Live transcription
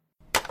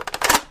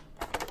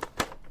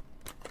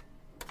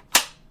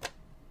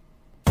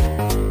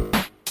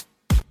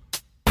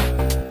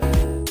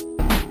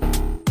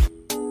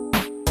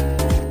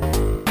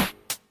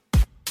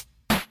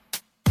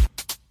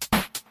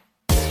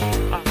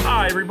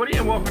everybody,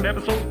 and welcome to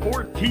episode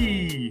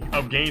 40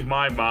 of Games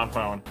My Mom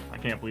Found. I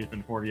can't believe it's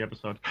been 40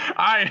 episodes.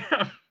 I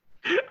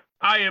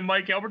am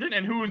Mike Alberton,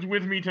 and who is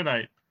with me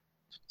tonight?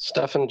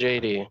 Stefan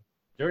JD.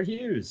 Jared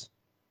Hughes.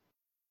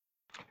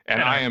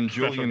 And I am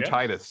Julian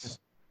Titus.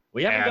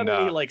 We haven't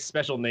done any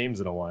special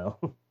names in a while.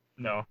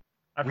 No.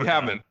 We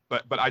haven't,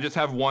 but I just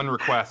have one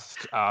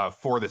request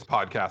for this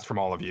podcast from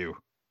all of you.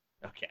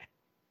 Okay.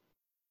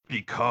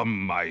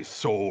 Become my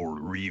soul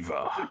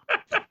Reaver,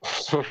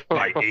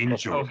 my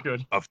angel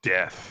of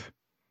death.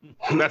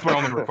 That's my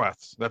only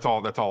request. That's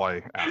all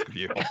I ask of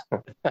you.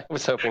 I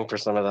was hoping for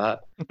some of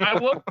that. I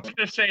was going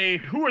to say,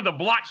 who are the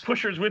block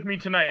pushers with me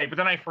tonight? But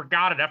then I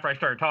forgot it after I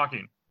started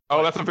talking.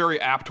 Oh, that's a very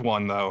apt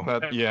one, though.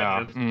 That's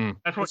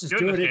what Let's just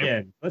do it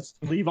again. Let's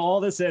leave all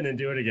this in and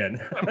do it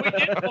again. We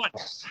did one.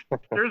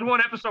 There's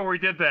one episode where we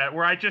did that,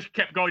 where I just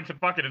kept going to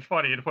fuck it. It's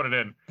funny to put it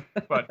in,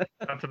 but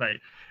not tonight.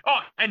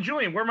 Oh, and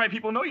Julian, where might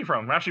people know you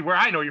from? Actually, where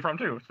I know you from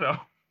too. So,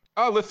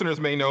 listeners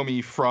may know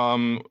me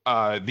from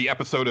the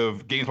episode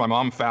of Games My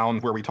Mom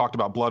Found, where we talked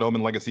about Blood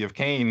Omen: Legacy of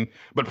Kain,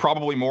 but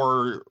probably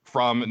more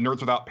from Nerds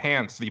Without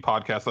Pants, the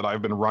podcast that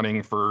I've been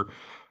running for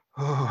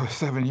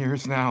 7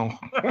 years now.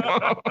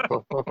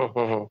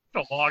 It's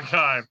a long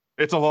time.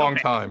 It's a long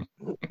time.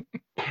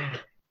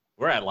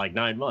 We're at like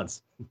 9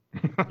 months.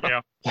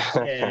 Yeah.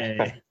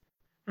 Yay.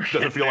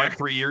 Does it feel like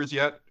 3 years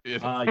yet?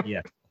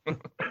 Yeah.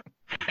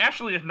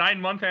 Actually, it's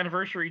 9-month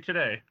anniversary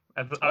today,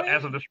 as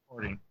of this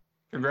recording.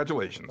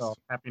 Congratulations. So,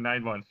 happy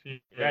 9 months.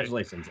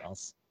 Congratulations,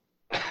 us.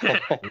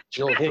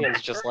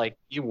 Julian's just like,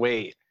 you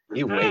wait.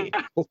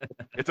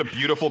 It's a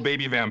beautiful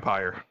baby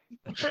vampire.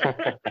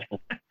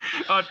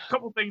 A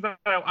couple things that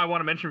I want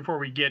to mention before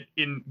we get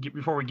into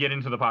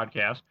the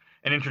podcast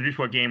and introduce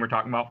what game we're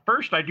talking about.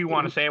 First, I do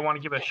want to say I want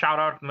to give a shout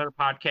out to another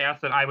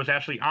podcast that I was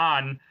actually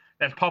on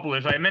that's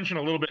published. I mentioned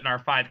a little bit in our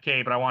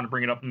 5K, but I want to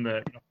bring it up on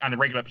the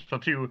regular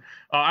episode too.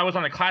 I was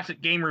on the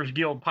Classic Gamers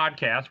Guild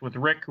podcast with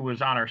Rick, who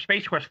was on our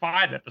Space Quest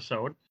 5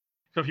 episode.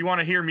 So if you want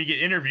to hear me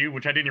get interviewed,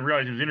 which I didn't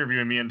realize he was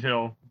interviewing me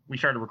until we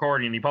started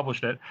recording and he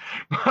published it,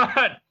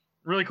 but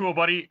really cool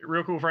buddy,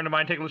 real cool friend of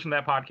mine. Take a listen to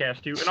that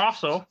podcast too. And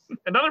also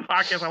another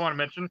podcast I want to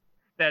mention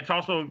that's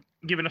also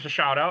giving us a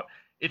shout out.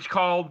 It's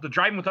called the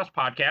Driving With Us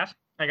podcast.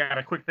 I got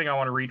a quick thing I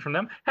want to read from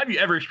them. Have you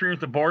ever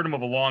experienced the boredom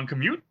of a long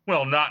commute?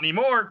 Well, not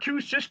anymore.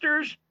 Two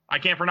sisters, I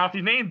can't pronounce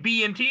these names,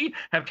 B and T,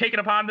 have taken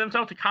upon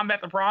themselves to combat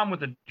the problem with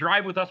the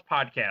Drive With Us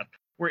podcast,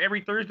 where every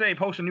Thursday they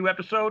post a new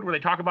episode where they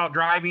talk about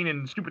driving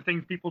and stupid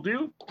things people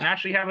do, and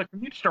actually have a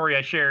commute story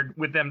I shared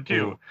with them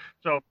too.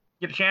 So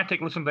get a chance,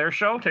 take a listen to their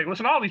show, take a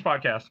listen to all these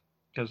podcasts,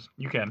 because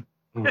you can.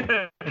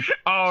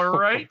 All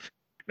right.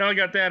 Now we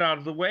got that out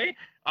of the way.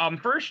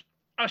 First,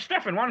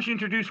 Stefan, why don't you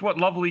introduce what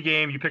lovely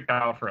game you picked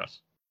out for us?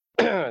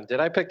 Did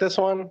I pick this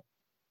one?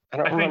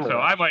 I think so.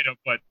 I might have,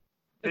 but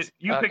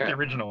you picked the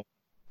original.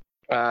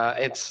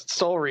 It's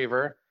Soul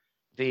Reaver,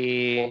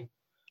 the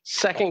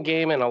second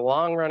game in a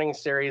long-running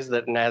series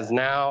that has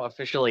now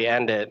officially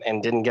ended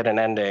and didn't get an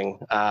ending.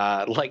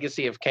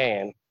 Legacy of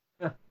Kain,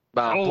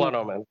 Blood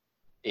Omen.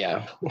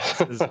 Yeah.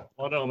 This is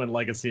Blood Omen,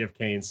 Legacy of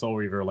Kain, Soul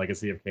Reaver,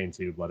 Legacy of Kain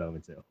 2, Blood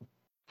Omen 2.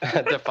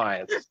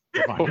 Defiance.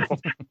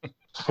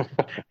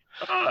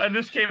 And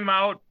this came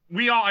out.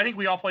 I think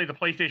we all played the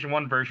PlayStation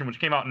 1 version, which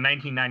came out in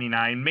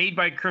 1999, made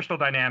by Crystal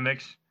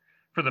Dynamics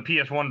for the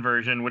PS1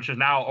 version, which is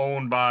now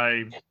owned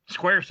by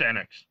Square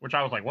Enix. Which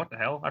I was like, what the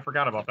hell? I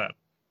forgot about that.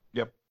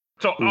 Yep.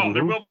 So,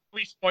 there will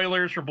be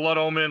spoilers for Blood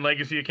Omen,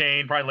 Legacy of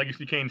Kain, probably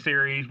Legacy of Kain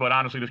series, but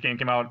honestly, this game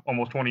came out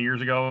almost 20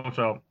 years ago,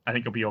 so I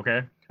think you'll be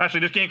okay. Actually,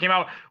 this game came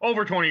out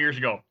over 20 years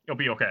ago. You'll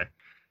be okay.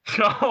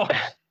 So,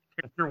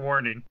 your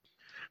warning.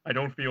 I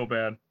don't feel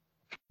bad.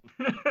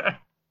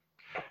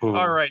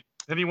 All right.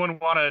 Anyone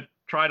want to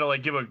try to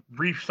give a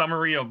brief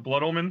summary of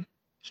Blood Omen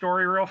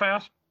story real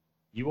fast?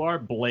 You are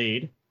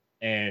Blade,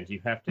 and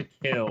you have to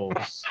kill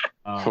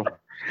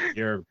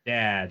your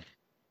dad,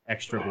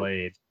 Extra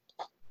Blade,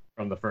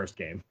 from the first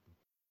game.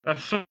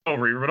 That's so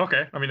weird, but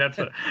okay. I mean, that's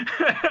it.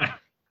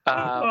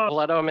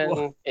 Blood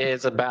Omen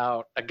is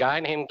about a guy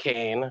named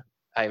Kain.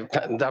 I'm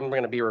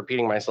going to be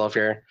repeating myself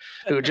here,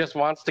 who just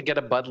wants to get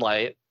a Bud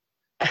Light.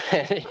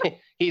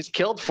 He's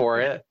killed for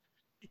it,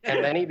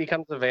 and then he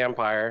becomes a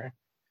vampire,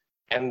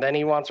 and then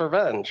he wants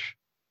revenge,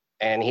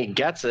 and he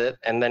gets it,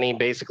 and then he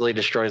basically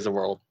destroys the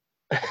world.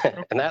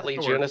 And that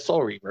leads you into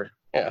Soul Reaver.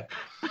 Yeah.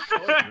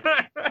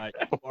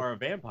 You are a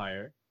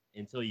vampire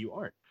until you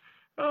aren't.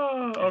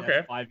 Oh, okay.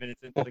 That's 5 minutes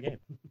into the game.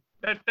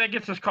 That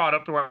gets us caught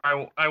up to where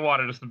I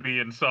wanted us to be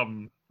in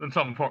some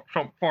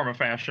form of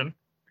fashion.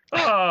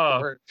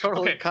 We're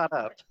totally caught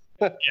up.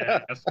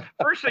 Yes.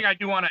 First thing I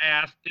do want to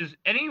ask is,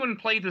 anyone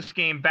played this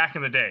game back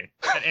in the day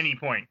at any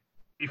point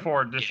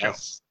before this show?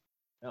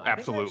 No,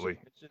 Absolutely.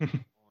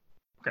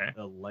 Okay.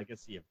 The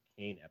Legacy of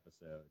Kain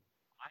episode.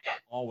 I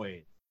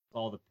always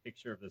saw the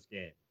picture of this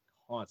game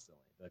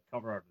constantly. The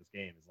cover art of this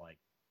game is like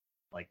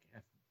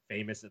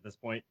famous at this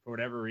point. For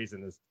whatever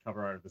reason, this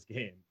cover art of this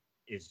game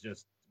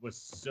was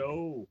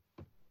so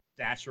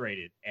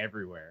saturated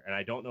everywhere, and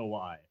I don't know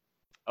why.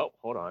 Oh,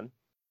 hold on.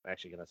 I'm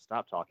actually going to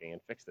stop talking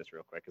and fix this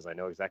real quick because I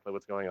know exactly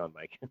what's going on,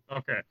 Mike.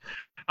 Okay,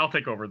 I'll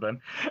take over then.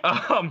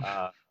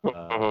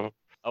 Mhm.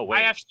 Oh wait,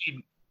 I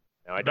actually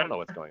now I don't know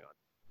what's going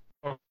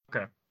on.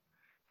 okay.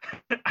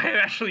 I had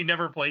actually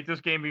never played this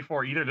game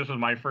before either. This was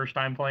my first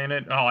time playing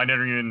it.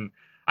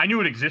 I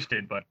knew it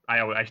existed, but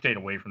I stayed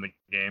away from the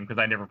game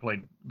because I never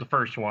played the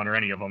first one or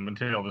any of them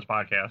until this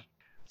podcast.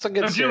 It's a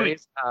good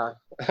series.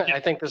 I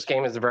think this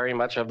game is very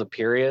much of the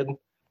period.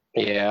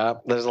 Yeah,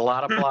 there's a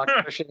lot of block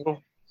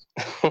pushing.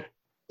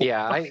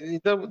 Yeah,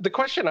 the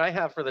question I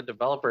have for the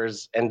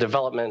developers and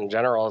development in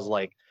general is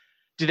like,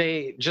 do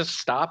they just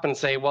stop and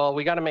say, well,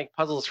 we got to make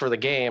puzzles for the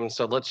game,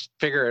 so let's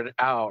figure it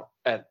out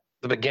at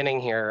the beginning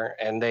here,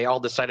 and they all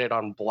decided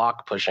on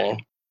block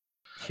pushing.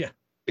 Yeah.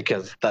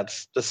 Because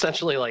that's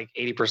essentially like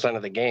 80%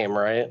 of the game,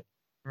 right?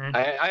 Mm-hmm.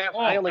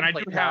 I only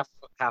played half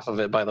of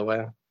it, by the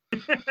way.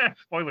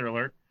 Spoiler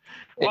alert.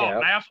 Well, yeah.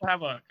 I also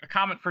have a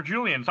comment for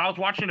Julian. So I was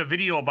watching a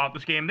video about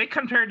this game. They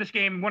compared this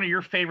game, one of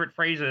your favorite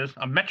phrases,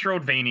 a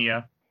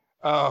Metroidvania.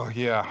 Oh,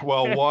 yeah.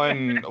 Well,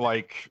 one,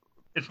 like,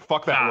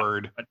 fuck that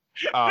word.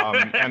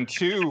 And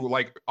two,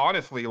 like,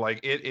 honestly, like,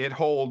 it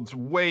holds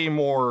way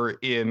more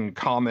in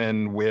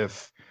common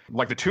with,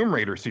 like, the Tomb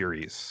Raider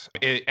series.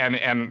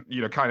 And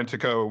you know, kind of to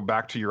go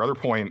back to your other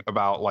point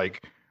about,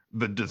 like,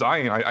 the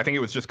design, I think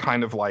it was just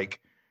kind of like,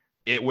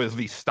 it was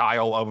the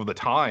style of the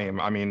time.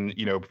 I mean,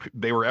 you know,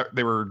 they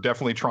were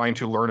definitely trying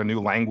to learn a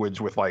new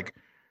language with, like,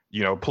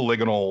 you know,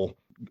 polygonal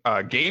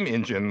game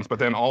engines, but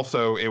then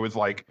also it was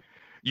like,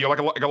 you know,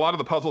 like a lot of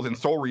the puzzles in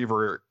Soul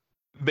Reaver,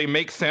 they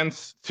make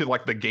sense to,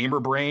 like, the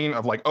gamer brain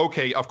of, like,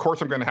 okay, of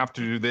course I'm going to have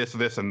to do this,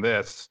 this, and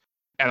this.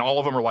 And all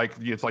of them are like,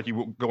 it's like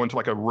you go into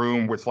like a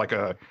room with like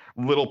a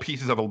little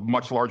pieces of a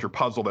much larger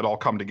puzzle that all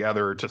come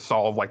together to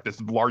solve like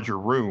this larger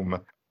room.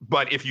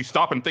 But if you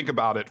stop and think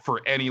about it for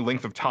any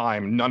length of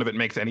time, none of it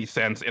makes any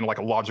sense in like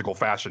a logical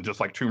fashion, just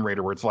like Tomb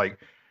Raider, where it's like,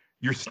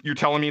 you're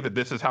telling me that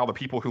this is how the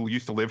people who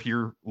used to live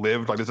here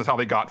lived? Like, this is how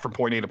they got from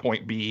point A to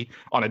point B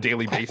on a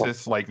daily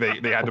basis? Like,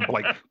 they had to,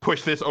 like,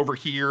 push this over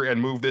here and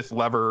move this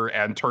lever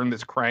and turn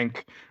this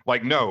crank?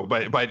 Like, no,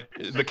 but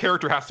the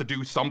character has to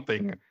do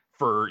something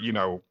for, you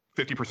know,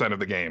 50% of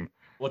the game.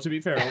 Well, to be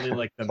fair, only,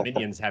 like, the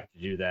minions have to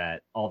do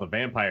that. All the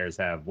vampires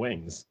have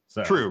wings.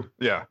 So. True,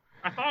 yeah.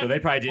 So they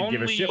probably didn't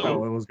give a shit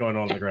about what was going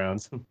on the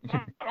ground.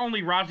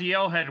 Only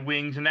Raziel had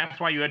wings, and that's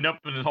why you end up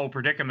in this whole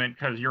predicament,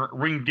 because your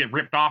wings get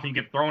ripped off and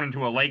you get thrown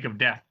into a lake of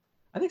death.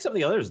 I think some of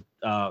the others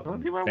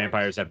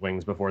vampires had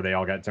wings before they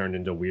all got turned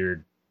into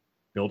weird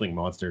building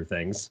monster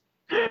things.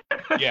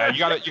 Yeah, you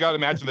gotta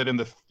imagine that in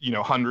the, you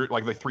know,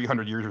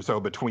 300 years or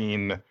so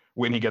between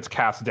when he gets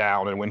cast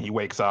down and when he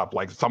wakes up,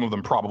 like, some of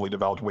them probably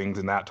developed wings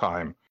in that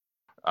time.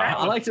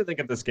 I like to think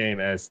of this game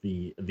as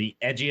the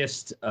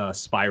edgiest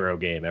Spyro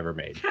game ever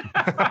made.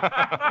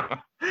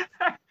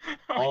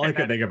 All I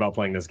could think about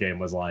playing this game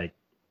was, like,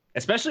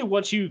 especially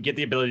once you get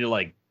the ability to,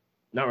 like,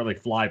 not really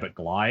fly but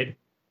glide.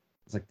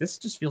 It's like, this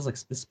feels like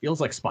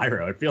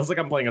Spyro. It feels like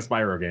I'm playing a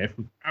Spyro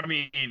game. I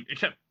mean,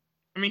 that's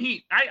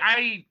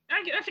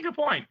a good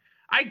point.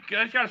 I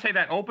just gotta say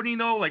that opening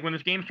though, like when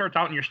this game starts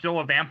out and you're still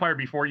a vampire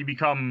before you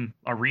become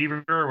a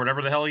Reaver or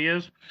whatever the hell he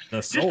is.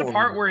 Just the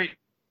part where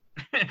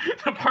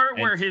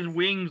where his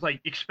wings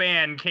like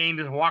expand, Kain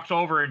just walks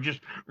over and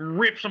just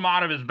rips him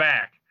out of his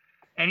back,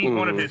 and he's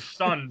one of his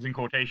sons in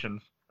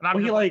quotations.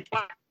 And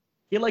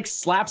he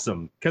slaps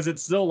him because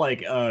it's still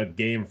like a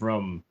game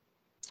from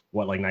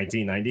what, like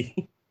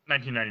 1990?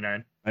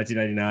 1999.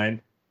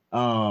 1999.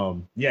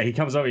 Yeah, he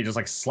comes over, he just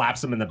like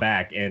slaps him in the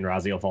back, and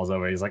Raziel falls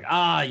over. He's like,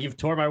 you've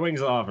tore my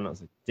wings off. And I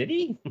was like, did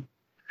he?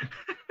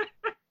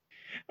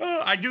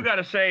 I do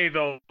gotta say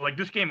though, like,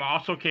 this game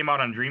also came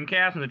out on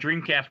Dreamcast, and the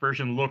Dreamcast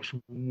version looks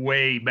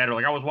way better.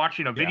 Like, I was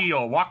watching a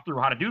video, a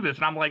walkthrough how to do this,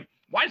 and I'm like,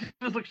 why does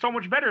this look so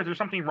much better? Is there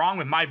something wrong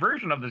with my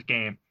version of this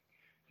game?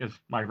 Because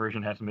my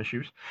version has some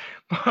issues,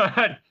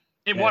 but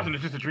it wasn't.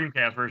 It's just the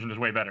Dreamcast version is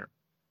way better.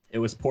 It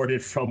was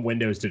ported from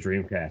Windows to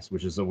Dreamcast,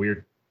 which is a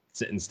weird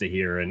sentence to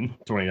hear in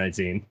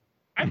 2019.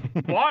 I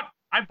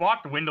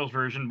bought the Windows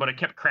version, but it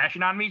kept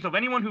crashing on me. So if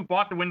anyone who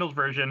bought the Windows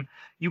version,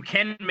 you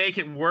can make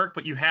it work,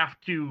 but you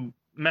have to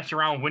mess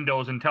around with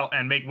Windows and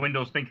make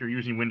Windows think you're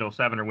using Windows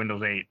 7 or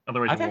Windows 8.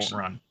 Otherwise, it won't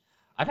run.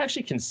 I've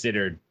actually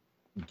considered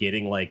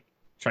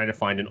trying to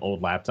find an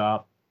old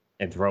laptop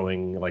and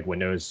throwing like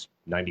Windows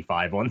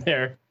 95 on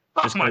there.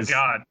 Oh my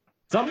God.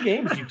 Some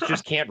games you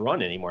just can't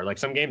run anymore. Like,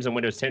 some games in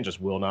Windows 10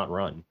 just will not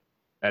run.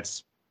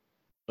 That's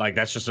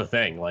just a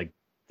thing. Like,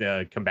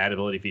 the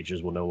compatibility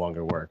features will no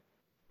longer work.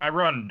 I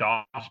run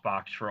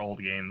DOSBox for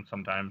old games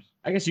sometimes.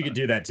 I guess you could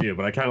do that too,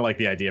 but I kind of like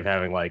the idea of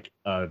having like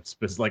a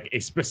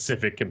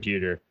specific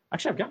computer.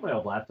 Actually, I've got my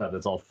old laptop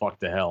that's all fucked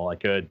to hell. I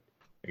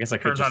guess I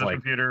could turns just on his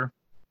computer,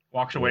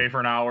 walks away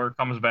for an hour,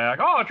 comes back.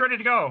 Oh, it's ready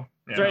to go.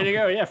 It's ready to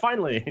go. Yeah,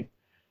 finally.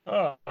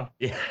 Yeah.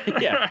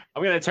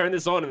 I'm gonna turn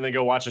this on and then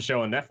go watch a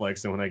show on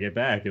Netflix, and when I get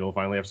back, it'll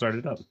finally have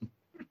started up.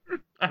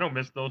 I don't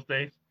miss those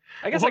days.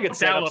 I guess I could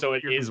set up so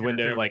it is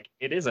Windows, like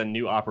it is a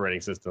new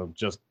operating system,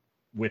 just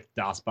with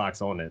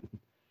DOSBox on it.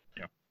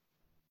 Yeah.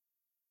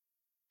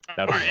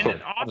 And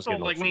then also,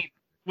 like,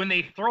 when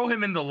they throw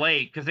him in the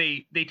lake, because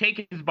they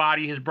take his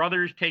body, his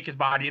brothers take his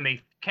body, and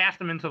they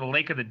cast him into the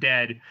lake of the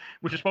dead,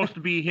 which is supposed to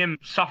be him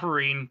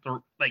suffering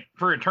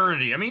for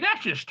eternity. I mean,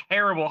 that's just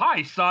terrible.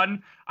 Hi,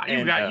 son.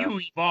 You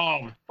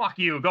evolved. Fuck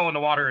you. Go in the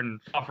water and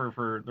suffer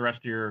for the rest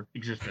of your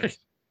existence.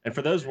 And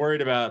for those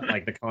worried about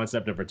like the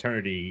concept of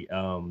eternity,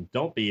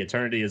 don't be.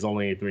 Eternity is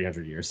only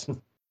 300 years.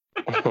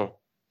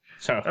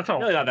 So that's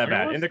really not that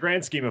bad. In the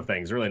grand scheme of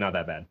things, really not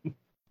that bad.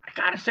 I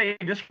gotta say,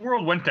 this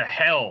world went to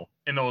hell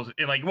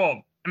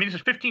this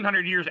is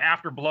 1,500 years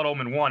after Blood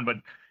Omen 1, but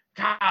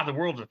God, the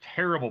world's a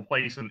terrible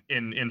place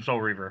in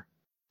Soul Reaver.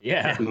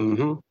 Yeah.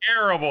 Mm-hmm.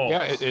 Terrible.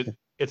 Yeah,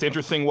 it's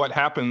interesting what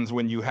happens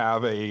when you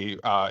have a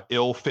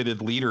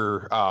ill-fitted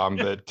leader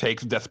that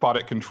takes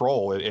despotic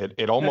control.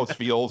 It almost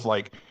feels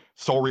like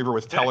Soul Reaver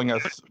was telling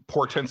us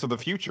portents of the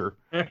future.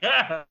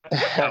 I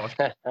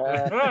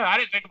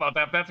didn't think about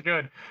that. That's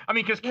good. I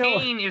mean, because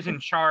Kain is in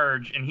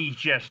charge, and he's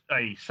just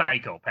a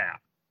psychopath.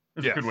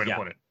 That's a good way to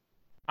put it.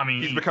 I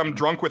mean, he's become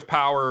drunk with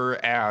power,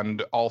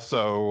 and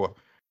also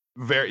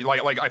very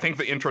like I think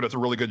the intro does a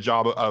really good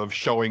job of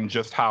showing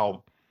just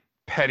how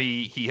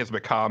petty he has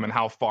become and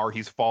how far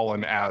he's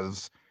fallen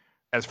as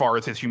far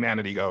as his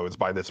humanity goes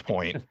by this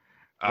point.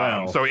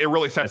 So it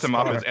really sets him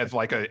up as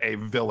like a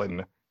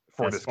villain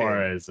for this game.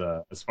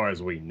 As far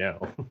as we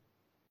know.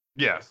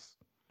 Yes.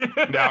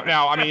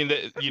 Now, I mean,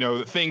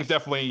 things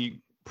definitely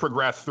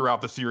progress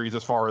throughout the series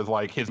as far as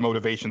like his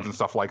motivations and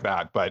stuff like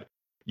that. But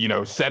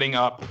setting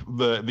up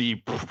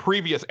the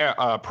previous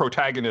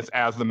protagonist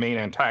as the main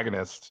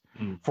antagonist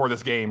for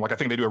this game, like I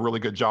think they do a really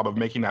good job of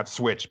making that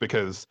switch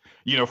because,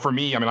 for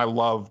me, I mean, I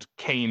loved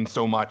Kain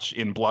so much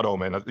in Blood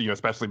Omen,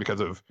 especially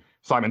because of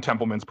Simon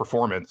Templeman's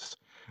performance.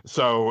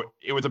 So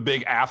it was a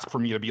big ask for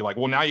me to be like,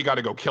 well, now you got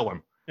to go kill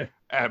him.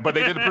 But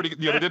they did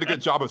they did a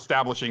good job of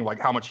establishing like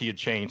how much he had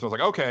changed. I was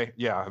like, okay,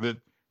 yeah,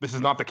 this is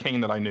not the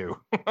Kain that I knew.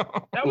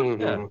 That was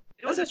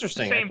it was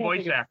interesting. Same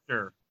voice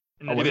actor.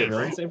 It is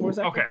really same voice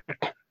actor.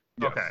 Okay.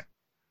 Yes. Okay.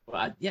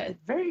 Well,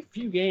 very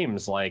few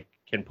games like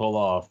can pull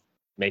off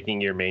making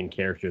your main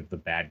character the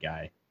bad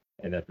guy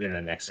in the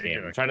next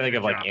game. I'm trying to think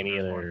of like any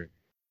other.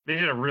 They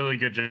did a really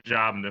good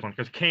job in this one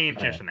because Kain's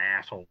just an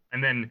asshole.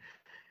 And then,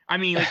 I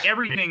mean, like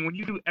everything when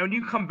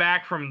you come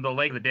back from the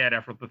Lake of the Dead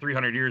after the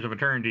 300 years of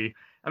eternity,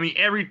 I mean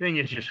everything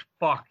is just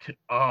fucked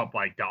up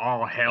like to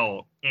all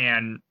hell.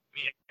 And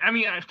I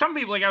mean, some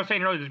people, like I was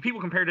saying earlier, people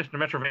compare this to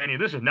Metroidvania.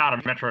 This is not a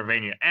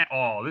Metroidvania at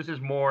all. This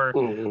is more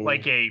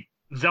like a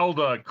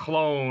Zelda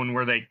clone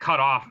where they cut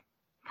off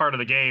part of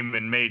the game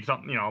and made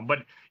something, but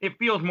it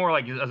feels more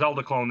like a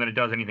Zelda clone than it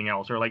does anything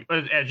else. Or like,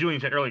 as Julian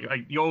said earlier,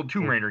 like the old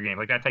Tomb Raider game,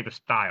 like that type of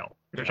style,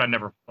 which I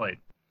never played.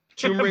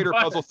 Tomb Raider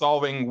puzzle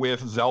solving with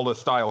Zelda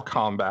style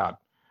combat.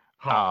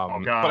 Oh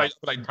God!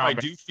 But I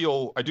do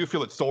feel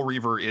that Soul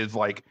Reaver is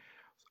like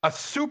a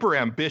super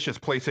ambitious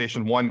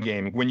PlayStation 1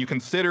 game when you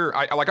consider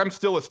I'm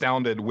still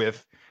astounded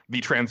with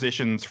the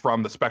transitions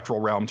from the spectral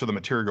realm to the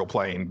material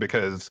plane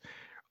because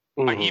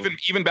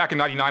even back in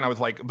 '99 I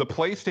was like, the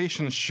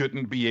PlayStation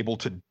shouldn't be able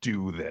to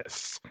do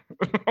this.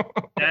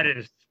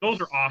 Those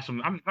are awesome.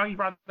 I'm glad you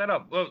brought that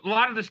up. A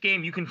lot of this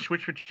game you can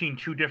switch between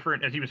two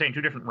different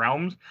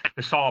realms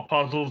to solve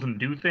puzzles and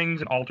do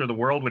things and alter the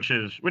world, which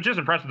is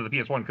impressive that the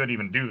PS1 couldn't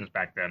even do this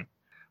back then.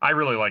 I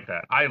really like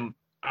that.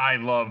 I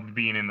loved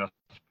being in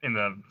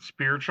the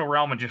spiritual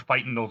realm and just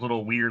fighting those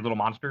little weird little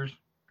monsters.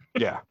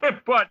 Yeah.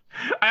 But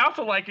I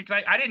also like it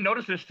because I didn't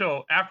notice this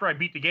till after I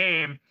beat the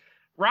game.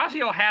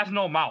 Raziel has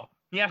no mouth.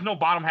 He has no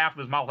bottom half of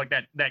his mouth. Like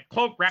that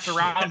cloak wrapped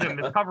around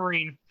him is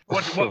covering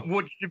what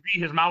should be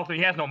his mouth, and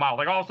he has no mouth.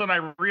 Like all of a sudden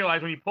I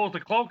realized when he pulls the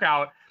cloak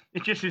out,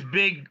 it's just his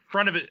big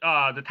front of it,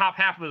 the top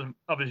half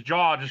of his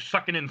jaw just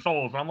sucking in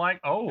souls. And I'm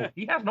like, oh,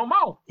 he has no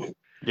mouth.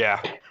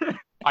 Yeah.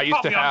 I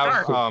used to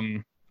have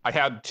I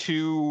had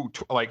two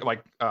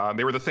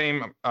they were the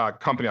same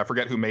company. I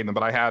forget who made them,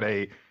 but I had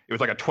it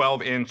was like a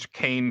 12-inch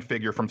Kain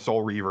figure from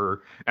Soul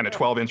Reaver and a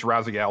 12-inch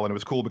Raziel, and it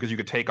was cool because you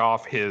could take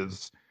off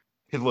his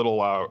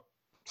little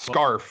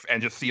scarf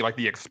and just see like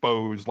the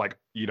exposed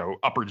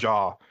upper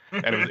jaw,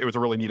 and it was a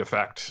really neat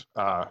effect.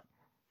 There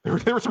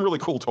were some really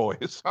cool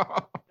toys.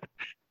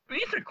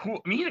 He's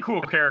a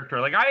cool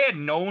character. Like I had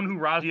known who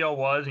Raziel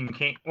was and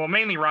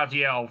mainly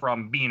Raziel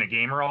from being a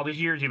gamer all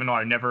these years, even though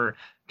I never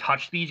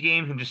touched these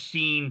games, and just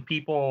seeing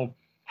people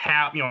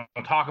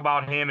talk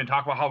about him and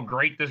talk about how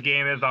great this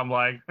game is. I'm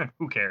like,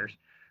 who cares?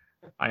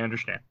 I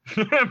understand.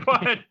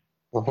 But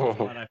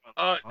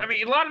I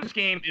mean, a lot of this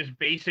game is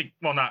basic.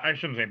 Well, I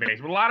shouldn't say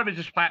basic, but a lot of it is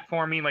just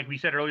platforming. Like we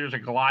said earlier, there's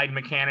a glide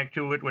mechanic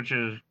to it, which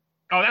is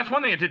that's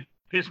one thing that did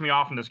piss me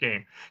off in this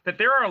game. That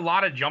there are a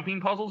lot of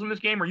jumping puzzles in this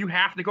game where you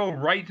have to go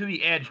right to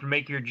the edge to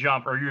make your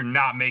jump, or you're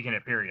not making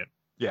it. Period.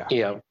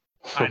 Yeah.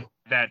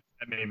 That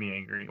made me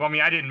angry. Well, I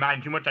mean, I didn't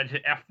mind too much. I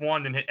hit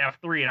F1 and hit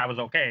F3, and I was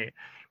okay.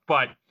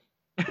 But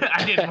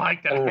I didn't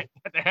like that.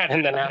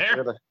 And then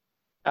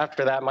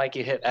after that, Mike,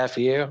 you hit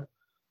FU.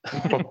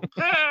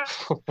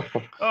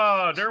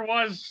 There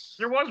was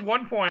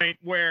one point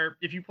where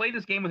if you play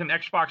this game with an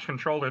Xbox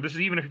controller, this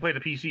is even if you play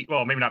the PC,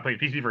 well, maybe not play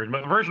the PC version,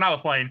 but the version I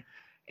was playing,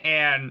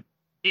 and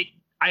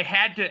I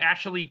had to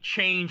actually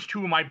change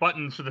two of my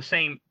buttons to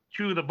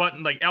the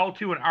button like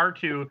L2 and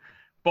R2,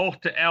 both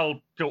to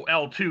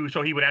L2,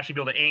 so he would actually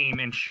be able to aim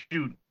and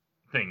shoot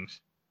things.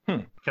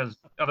 Because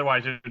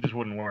otherwise it just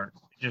wouldn't work.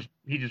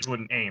 He just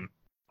wouldn't aim.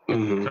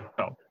 Mm-hmm.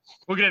 So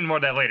we'll get into more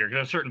of that later.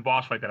 There's a certain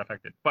boss fight that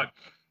affected. But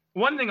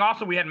one thing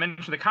also we had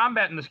mentioned, the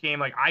combat in this game,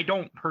 like I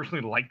don't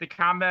personally like the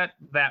combat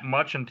that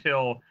much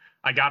until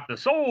I got the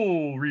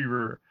Soul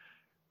Reaver.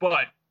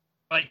 But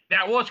like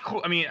that was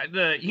cool. I mean,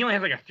 he only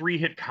has like a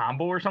 3-hit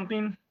combo or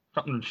something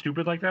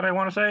stupid like that, I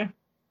want to say.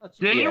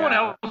 Did anyone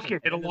else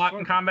get hit a lot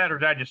in combat, or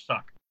did I just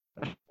suck?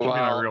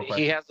 Well,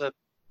 he has a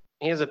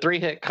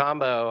 3-hit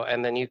combo,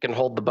 and then you can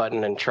hold the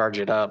button and charge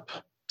it up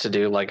to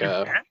do like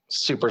a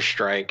super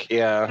strike.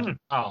 Yeah.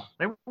 Oh,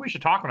 maybe we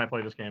should talk when I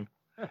play this game.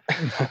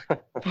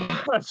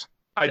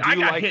 I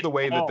do like the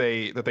way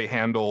that they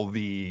handle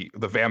the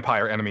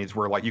vampire enemies,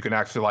 where like you can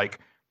actually like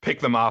pick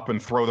them up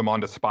and throw them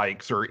onto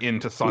spikes or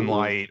into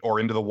sunlight or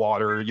into the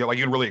water. You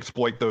can really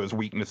exploit those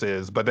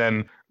weaknesses. But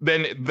then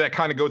that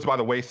kind of goes by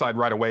the wayside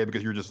right away,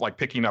 because you're just like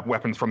picking up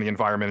weapons from the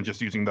environment and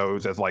just using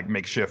those as like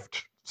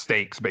makeshift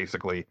stakes,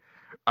 basically.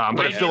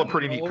 But it's still a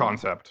pretty neat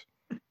concept.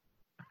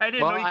 I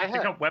didn't know you could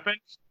pick up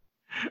weapons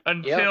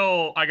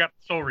until I got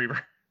the Soul Reaver.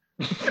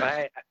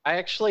 I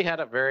actually had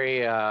a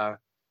very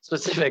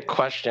specific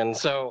question.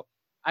 So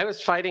I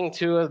was fighting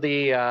two of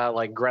the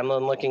like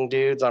gremlin-looking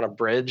dudes on a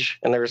bridge,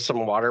 and there was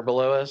some water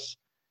below us.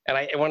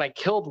 And when I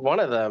killed one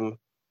of them,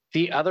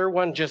 the other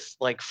one just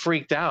like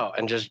freaked out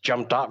and just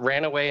jumped off,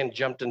 ran away, and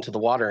jumped into the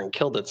water and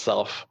killed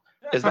itself.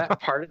 Is that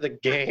part of the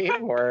game,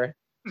 or?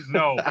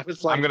 No, I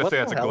was like, I'm gonna say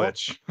that's a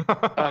glitch.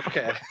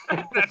 Okay,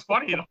 that's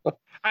funny.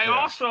 I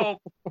also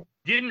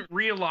didn't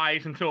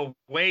realize until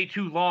way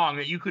too long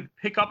that you could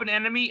pick up an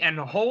enemy and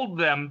hold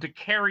them to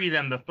carry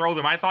them to throw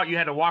them. I thought you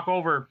had to walk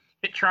over,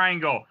 hit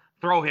triangle,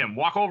 throw him,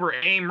 walk over,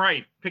 aim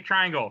right, pick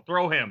triangle,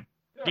 throw him.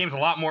 Yeah. Game's a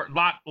lot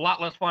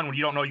less fun when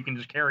you don't know you can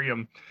just carry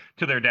them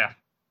to their death.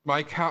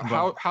 Mike,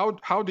 how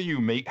have you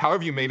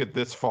made it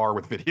this far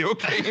with video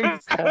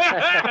games?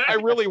 I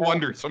really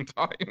wonder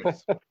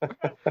sometimes.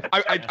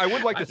 I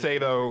would like to say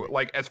though,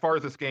 like as far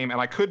as this game, and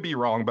I could be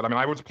wrong, but I mean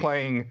I was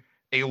playing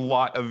a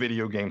lot of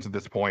video games at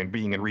this point,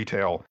 being in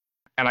retail,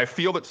 and I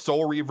feel that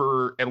Soul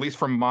Reaver, at least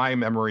from my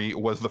memory,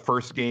 was the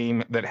first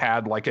game that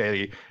had like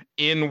a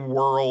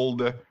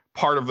in-world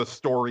part of the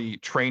story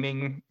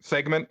training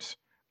segment.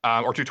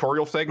 Or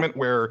tutorial segment,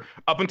 where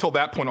up until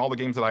that point, all the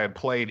games that I had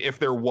played, if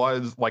there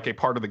was like a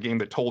part of the game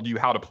that told you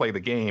how to play the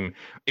game,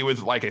 it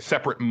was like a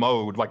separate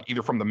mode, like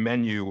either from the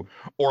menu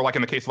or like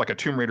in the case of like a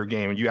Tomb Raider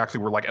game, you actually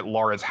were like at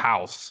Lara's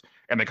house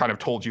and they kind of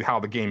told you how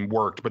the game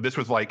worked. But this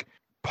was like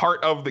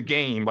part of the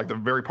game, like the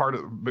very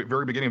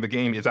beginning of the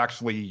game is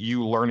actually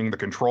you learning the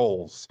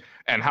controls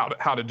and how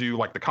to do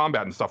like the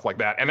combat and stuff like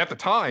that. And at the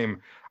time,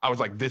 I was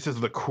like, this is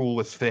the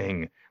coolest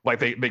thing. Like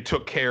they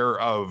took care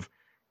of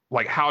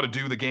like how to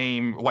do the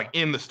game like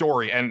in the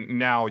story. And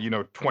now,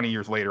 20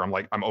 years later,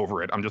 I'm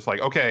over it. I'm just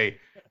like, okay,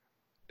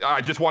 I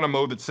just want a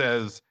mode that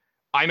says,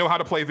 I know how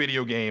to play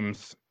video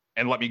games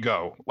and let me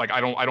go. Like,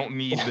 I don't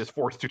need this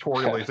forced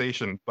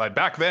tutorialization. But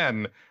back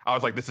then I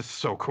was like, this is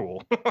so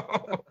cool.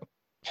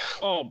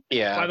 Oh,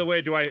 yeah. By the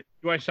way, do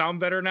I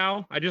sound better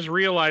now? I just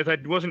realized I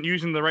wasn't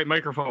using the right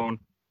microphone.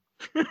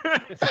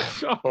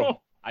 So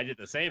I did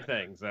the same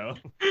thing, so.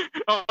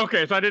 Oh,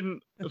 okay, so I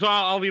didn't. So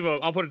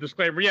I'll put a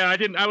disclaimer. Yeah, I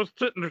didn't. I was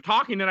sitting there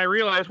talking, and I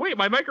realized, wait,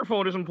 my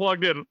microphone isn't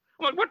plugged in. I'm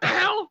like, what the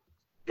hell?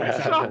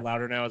 It's a little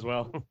louder now as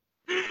well.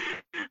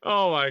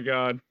 Oh my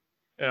god.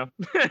 Yeah,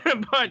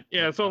 but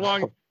yeah, so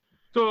long.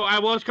 So I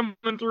was coming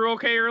through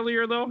okay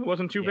earlier, though. It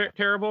wasn't too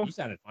terrible. You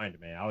sounded fine to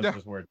me. I was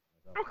just worried.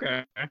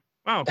 Okay.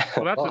 Wow.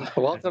 Well, that's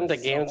welcome to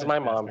games my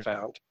mom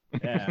found.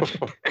 Yeah.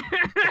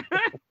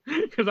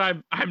 Because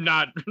I'm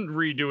not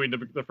redoing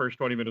the first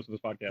 20 minutes of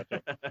this podcast.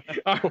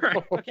 So. All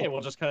right. Okay,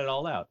 we'll just cut it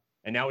all out.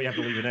 And now we have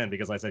to leave it in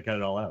because I said cut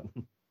it all out.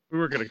 We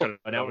were going to cut it.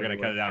 But now we're going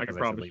to cut it out because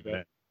I said leave it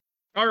in.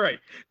 All right,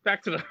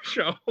 back to the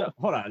show.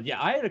 Hold on.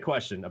 Yeah, I had a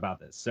question about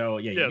this. So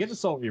yeah, you get the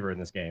Soul Reaver in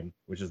this game,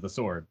 which is the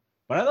sword.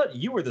 But I thought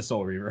you were the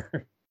Soul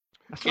Reaver.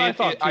 That's what I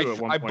thought too. At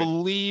one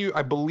point.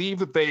 I believe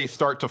that they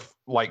start to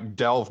like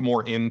delve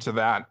more into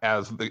that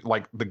as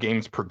the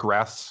games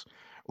progress.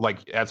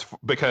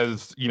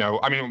 Because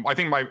I mean, I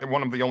think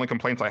one of the only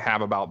complaints I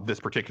have about this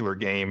particular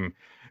game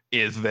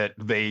is that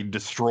they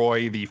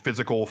destroy the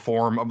physical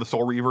form of the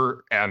Soul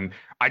Reaver, and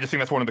I just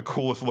think that's one of the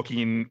coolest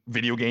looking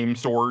video game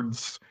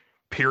swords.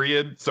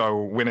 Period.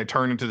 So when it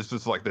turned into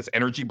this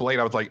energy blade,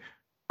 I was like,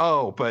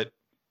 oh, but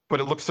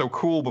it looked so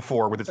cool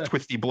before with its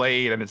twisty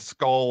blade and its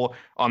skull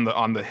on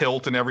the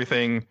hilt and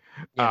everything.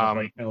 Yeah,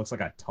 it looks like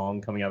a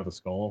tongue coming out of the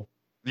skull.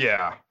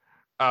 Yeah.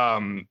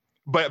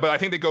 But I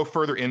think they go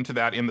further into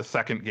that in the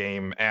second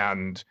game,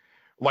 and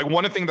like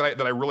one thing that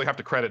I really have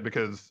to credit,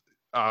 because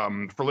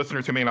for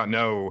listeners who may not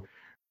know,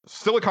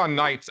 Silicon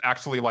Knights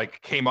actually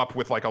like came up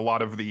with like a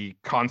lot of the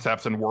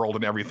concepts and world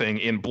and everything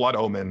in Blood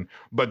Omen,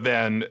 but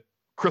then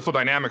Crystal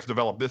Dynamics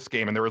developed this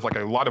game, and there was like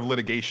a lot of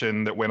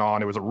litigation that went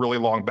on. It was a really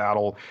long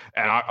battle,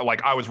 and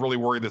I was really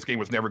worried this game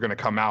was never going to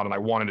come out, and I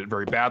wanted it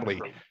very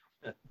badly.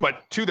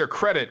 But to their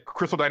credit,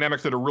 Crystal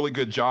Dynamics did a really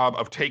good job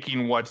of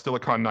taking what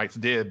Silicon Knights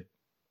did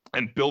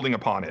and building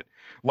upon it.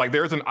 Like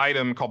there's an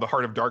item called the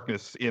Heart of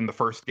Darkness in the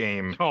first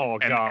game. Oh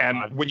god!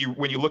 And when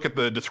you look at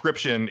the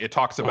description, it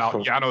talks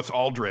about Janos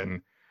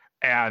Aldrin,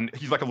 and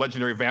he's like a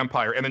legendary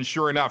vampire. And then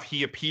sure enough,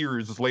 he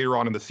appears later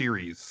on in the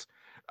series.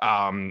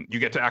 You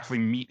get to actually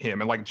meet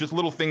him, and like just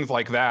little things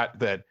like that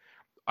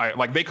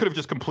they could have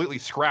just completely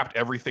scrapped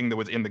everything that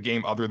was in the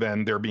game other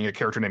than there being a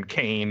character named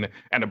Kain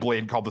and a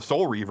blade called the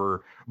Soul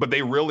Reaver, but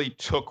they really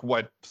took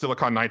what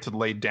Silicon Knights had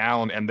laid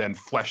down and then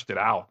fleshed it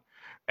out.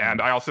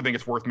 And I also think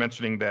it's worth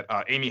mentioning that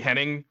Amy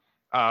Hennig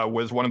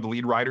was one of the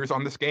lead writers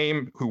on this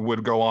game, who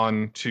would go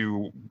on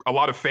to a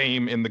lot of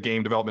fame in the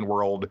game development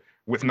world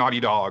with Naughty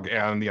Dog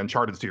and the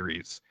Uncharted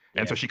series.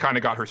 And so she kind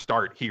of got her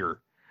start here.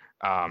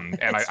 And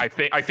I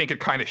think it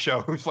kind of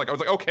shows. Like I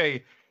was like,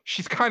 okay,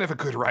 she's kind of a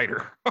good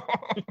writer.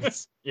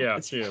 Yeah,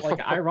 it's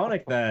like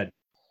ironic that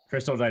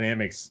Crystal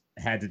Dynamics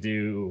had to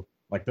do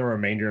like the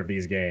remainder of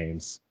these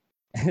games.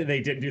 They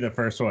didn't do the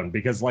first one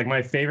because like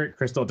my favorite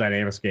Crystal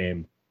Dynamics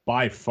game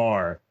by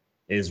far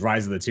is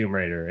Rise of the Tomb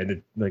Raider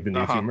and the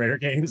new Tomb Raider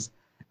games.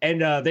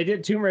 And they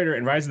did Tomb Raider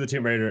and Rise of the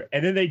Tomb Raider,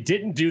 and then they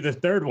didn't do the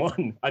third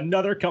one.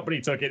 Another company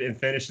took it and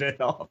finished it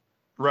off.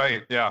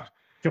 Right, yeah.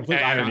 Complete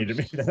irony to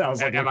me. I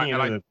was like,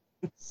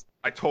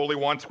 I totally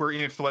want Square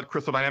Enix to let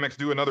Crystal Dynamics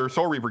do another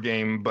Soul Reaver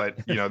game, but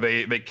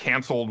they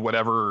canceled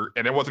whatever,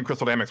 and it wasn't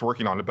Crystal Dynamics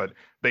working on it, but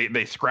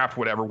they scrapped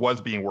whatever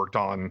was being worked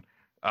on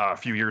a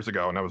few years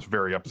ago, and that was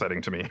very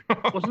upsetting to me.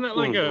 Wasn't it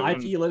like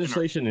IP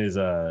legislation is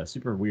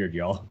super weird,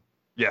 y'all?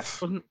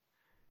 Yes.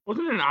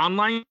 Wasn't it an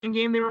online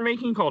game they were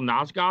making called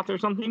Nosgoth or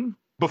something?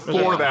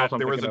 Before that,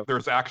 there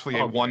was actually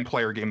a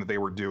one-player game that they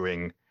were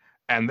doing.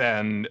 And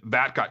then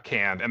that got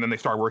canned, and then they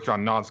started working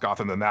on Nosgoth,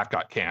 and then that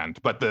got canned.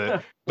 But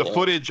the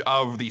footage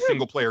of the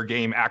single player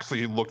game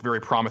actually looked very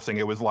promising.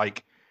 It was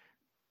like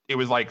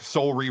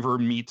Soul Reaver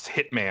meets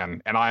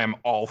Hitman, and I am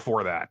all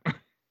for that.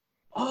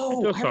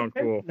 Oh, that does sound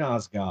cool.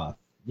 Nosgoth.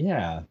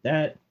 Yeah,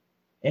 that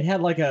it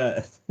had like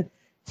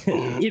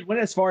it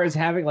went as far as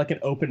having like an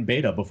open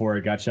beta before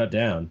it got shut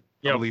down.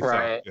 Yeah,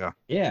 right. So.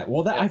 Yeah.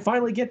 Well, I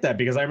finally get that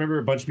because I remember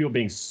a bunch of people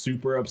being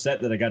super upset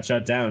that it got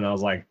shut down, and I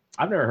was like,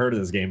 I've never heard of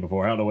this game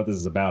before. I don't know what this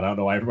is about. I don't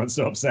know why everyone's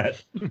so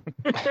upset.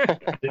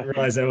 Didn't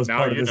realize that was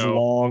part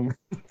of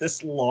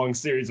this long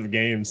series of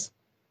games.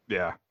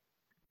 Yeah.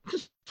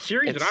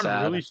 Series that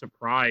I'm really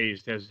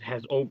surprised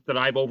that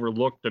I've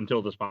overlooked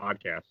until this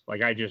podcast.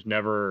 Like I just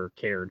never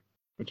cared,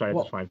 which I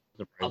just find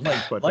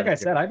surprising. Like I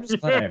said, I'm just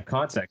glad I have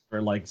context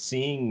for like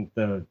seeing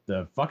the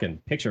fucking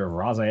picture of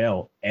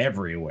Raziel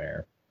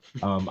everywhere.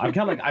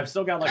 I've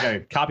still got like a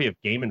copy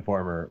of Game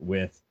Informer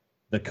with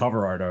the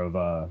cover art of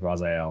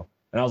Raziel.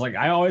 And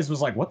I always was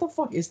like, what the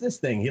fuck is this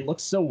thing? He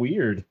looks so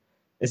weird.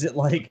 Is it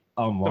like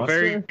a monster?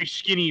 A very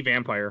skinny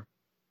vampire.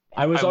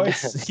 A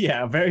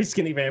very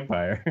skinny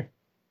vampire.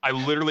 I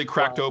literally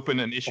cracked open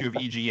an issue of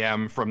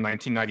EGM from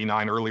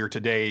 1999 earlier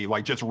today,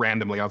 like just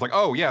randomly. I was like,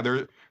 oh yeah,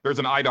 there's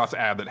an IDOS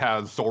ad that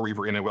has Soul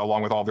Reaver in it,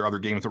 along with all their other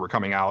games that were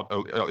coming out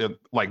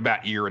like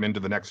that year and into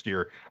the next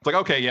year. It's like,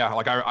 okay, yeah,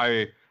 like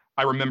I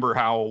remember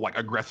how like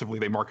aggressively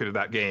they marketed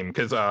that game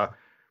because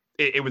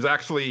it was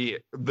actually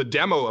the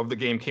demo of the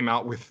game came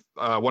out with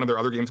one of their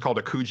other games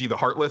called Akuji the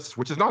Heartless,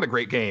 which is not a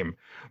great game,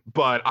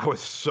 but I was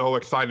so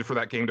excited for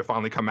that game to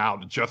finally come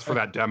out just for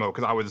that demo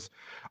because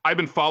I've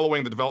been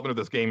following the development of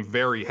this game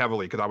very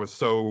heavily because I was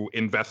so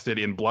invested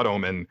in Blood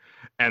Omen,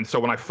 and so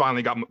when I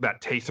finally got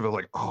that taste of it, I was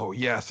like, oh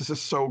yes, this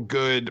is so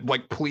good.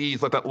 Like,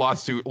 please let that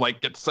lawsuit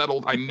like get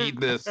settled. I need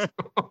this.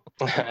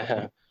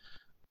 Yeah,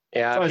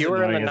 if you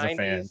were in the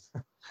 90s.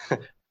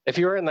 If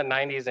you were in the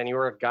 90s and you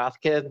were a goth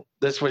kid,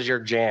 this was your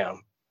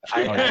jam.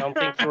 I don't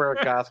think you were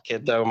a goth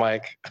kid, though,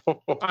 Mike.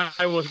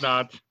 I was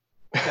not.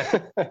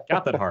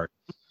 Got that heart.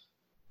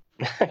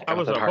 I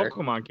was a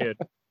Pokemon kid.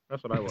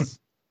 That's what I was.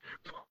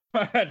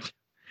 But,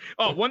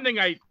 one thing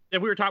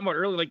that we were talking about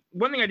earlier, like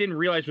one thing I didn't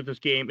realize with this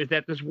game is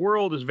that this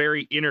world is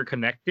very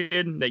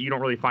interconnected, that you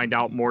don't really find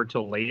out more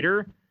till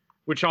later,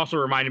 which also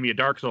reminded me of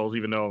Dark Souls,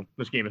 even though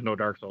this game is no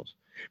Dark Souls.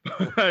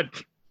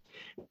 But...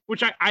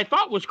 which I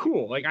thought was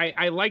cool. Like,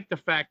 I like the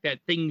fact that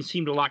things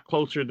seemed a lot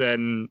closer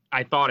than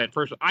I thought at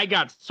first. I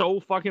got so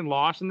fucking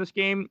lost in this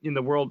game, in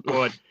the world,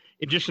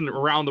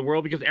 around the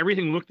world, because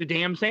everything looked the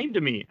damn same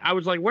to me. I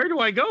was like, where do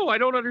I go? I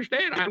don't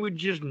understand. I would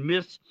just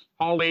miss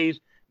hallways,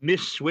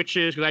 miss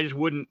switches, because I just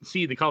wouldn't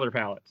see the color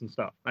palettes and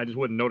stuff. I just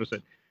wouldn't notice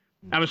it.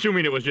 I'm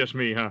assuming it was just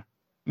me, huh?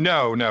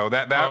 No,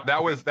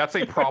 that's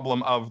a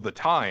problem of the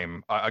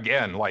time.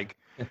 Again, like,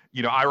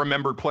 I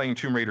remember playing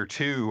Tomb Raider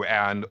 2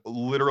 and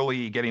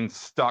literally getting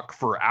stuck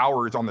for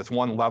hours on this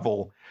one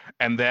level.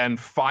 And then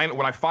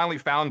when I finally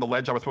found the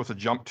ledge I was supposed to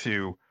jump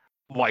to,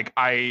 like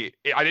I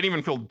didn't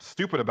even feel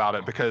stupid about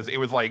it because it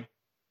was like,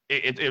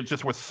 it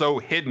just was so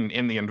hidden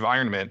in the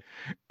environment.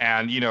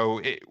 And,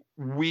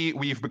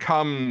 we've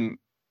become,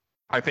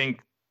 I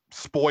think,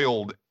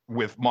 spoiled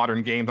with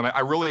modern games. And I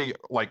really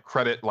like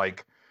credit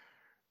like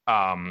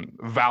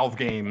Valve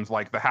games,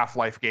 like the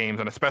Half-Life games,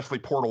 and especially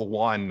Portal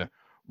 1,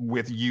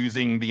 with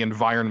using the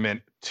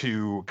environment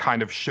to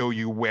kind of show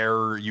you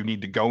where you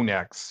need to go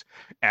next.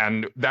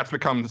 And that's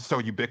become so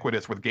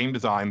ubiquitous with game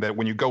design that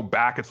when you go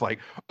back, it's like,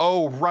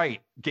 oh,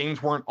 right,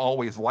 games weren't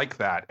always like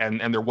that.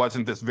 And there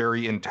wasn't this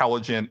very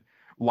intelligent,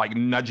 like,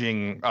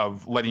 nudging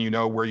of letting you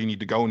know where you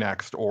need to go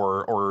next,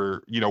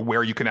 or you know,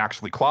 where you can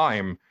actually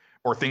climb,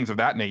 or things of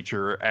that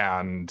nature.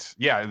 And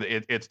yeah,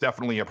 it's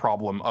definitely a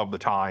problem of the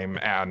time.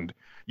 And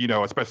you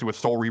know, especially with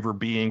Soul Reaver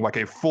being like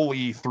a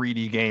fully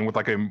 3D game with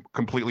like a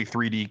completely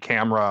 3D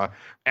camera,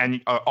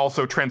 and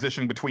also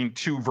transitioning between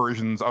two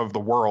versions of the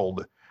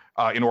world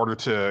in order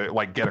to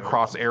like get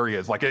across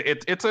areas. Like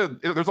there's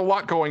a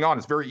lot going on.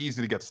 It's very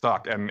easy to get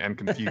stuck and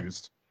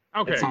confused.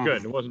 Okay,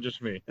 good. It wasn't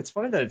just me. It's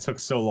funny that it took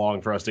so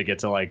long for us to get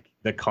to like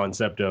the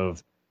concept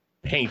of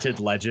painted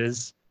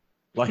ledges.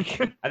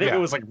 Like I think it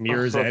was like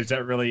Mirror's Edge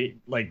that really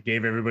like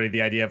gave everybody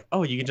the idea of,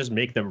 oh, you can just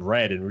make them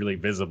red and really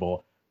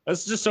visible.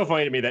 It's just so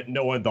funny to me that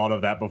no one thought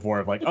of that before.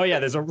 Of like, oh yeah,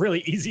 there's a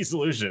really easy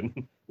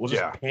solution. We'll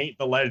just paint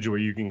the ledge where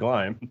you can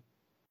climb.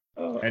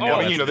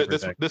 And you know,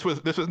 this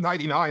was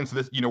 99, so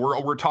this, you know,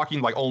 we're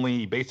talking like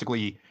only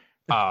basically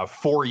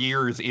 4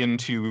 years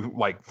into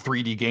like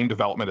 3D game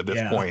development at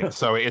this point.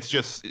 So it's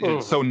just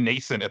it's so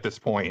nascent at this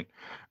point.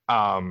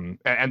 But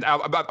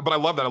I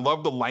love that. I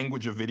love the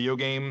language of video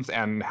games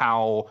and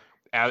how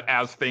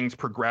as things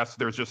progress,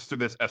 there's just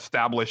this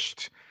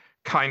established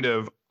kind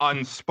of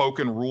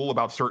unspoken rule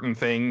about certain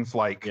things.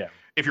 Like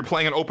if you're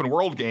playing an open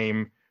world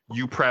game,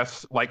 you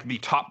press like the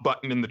top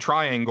button in the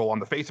triangle on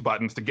the face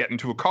buttons to get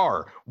into a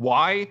car.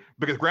 Why?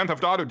 Because Grand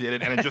Theft Auto did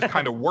it and it just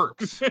kind of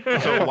works.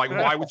 So like,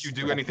 why would you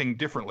do anything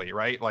differently,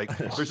 right? Like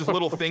there's just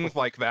little things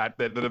like that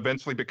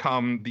eventually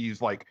become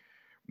these like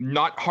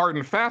not hard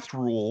and fast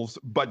rules,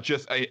 but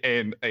just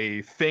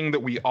a thing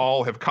that we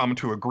all have come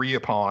to agree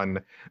upon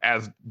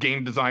as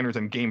game designers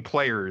and game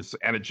players,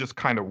 and it just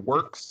kind of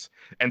works.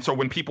 And so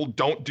when people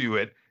don't do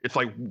it, it's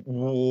like,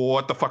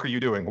 what the fuck are you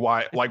doing?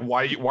 Why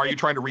are you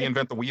trying to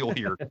reinvent the wheel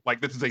here?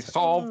 Like, this is a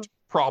solved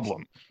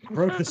problem.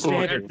 Broke the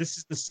standard. This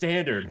is the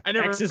standard.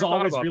 X is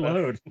always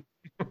reload.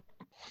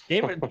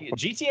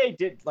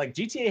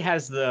 GTA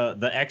has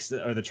the X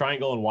or the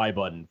triangle and Y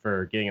button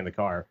for getting in the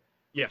car.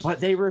 Yes. But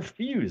they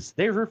refuse.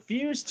 They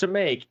refuse to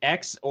make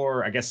X,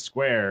 or I guess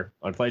square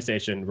on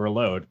PlayStation,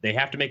 reload. They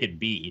have to make it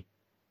B.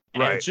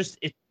 And right.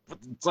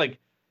 It's like,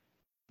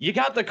 you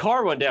got the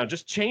car one down.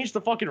 Just change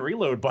the fucking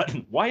reload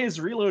button. Why is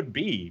reload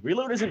B?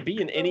 Reload isn't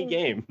B in any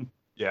game.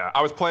 Yeah,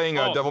 I was playing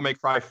Devil May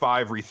Cry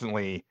 5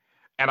 recently,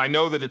 and I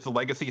know that it's a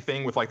legacy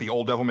thing with like the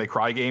old Devil May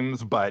Cry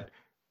games, but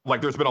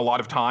like there's been a lot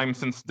of time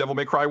since Devil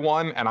May Cry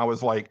 1, and I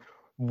was like,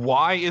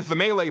 why is the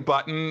melee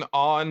button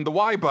on the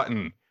Y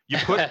button? You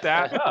put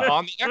that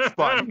on the X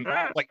button,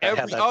 like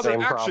every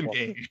other action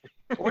game.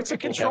 Or it's a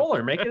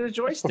controller. Make it a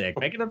joystick.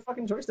 Make it a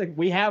fucking joystick.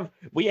 We have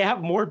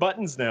more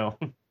buttons now.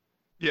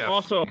 Yeah.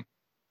 Also,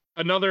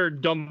 another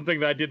dumb thing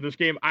that I did in this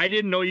game, I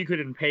didn't know you could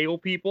impale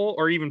people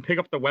or even pick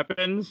up the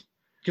weapons.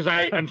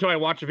 Because until I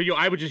watched the video,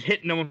 I was just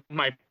hitting them with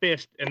my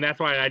fist, and that's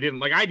why I did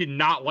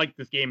not like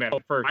this game at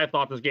first. I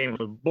thought this game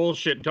was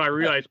bullshit until I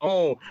realized,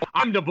 oh,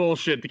 I'm the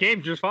bullshit. The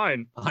game's just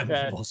fine. I'm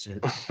the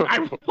bullshit. I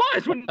was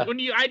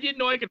I didn't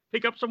know I could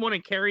pick up someone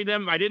and carry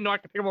them. I didn't know I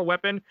could pick up a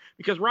weapon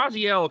because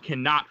Raziel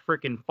cannot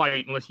freaking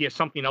fight unless he has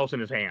something else in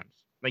his hands.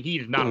 Like, he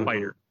is not a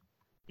fighter.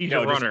 He's a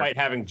runner. Despite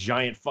having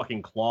giant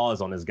fucking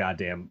claws on his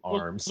goddamn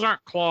arms. Those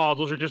aren't claws.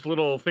 Those are just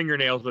little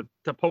fingernails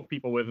to poke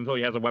people with until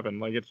he has a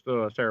weapon. Like, it's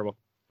terrible.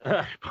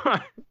 I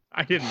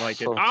didn't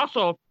like it.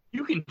 Also,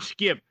 you can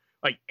skip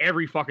like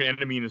every fucking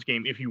enemy in this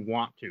game if you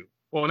want to.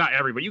 Well, not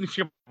every, but you can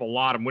skip a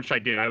lot of them, which I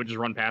did. I would just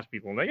run past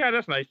people and like, yeah,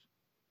 that's nice.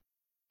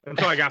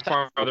 Until I got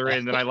farther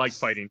in, then I liked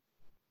fighting.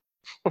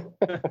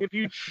 If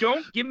you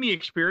don't give me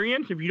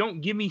experience, if you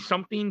don't give me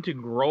something to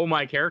grow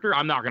my character,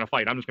 I'm not gonna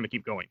fight. I'm just gonna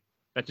keep going.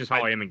 That's just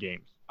how I am in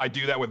games. I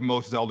do that with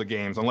most Zelda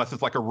games, unless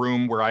it's like a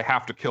room where I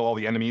have to kill all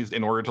the enemies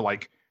in order to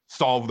like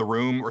solve the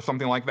room or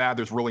something like that.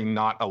 There's really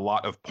not a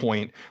lot of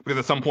point, because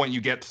at some point you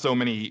get so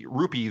many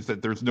rupees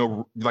that there's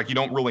no, like, you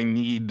don't really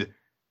need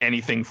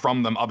anything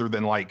from them other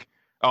than like,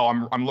 oh,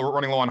 I'm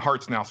running low on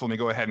hearts now, so let me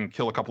go ahead and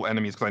kill a couple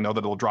enemies because I know that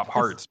it'll drop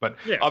hearts. But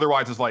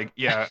otherwise it's like,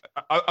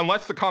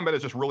 unless the combat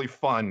is just really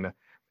fun,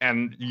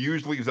 and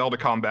usually Zelda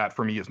combat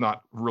for me is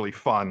not really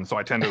fun, so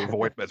I tend to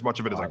avoid as much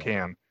of it as I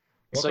can.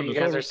 So you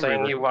guys are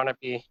saying you want to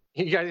be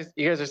you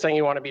guys are saying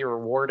you want to be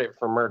rewarded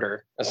for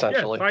murder,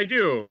 essentially. Yes, I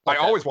do. I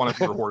always want to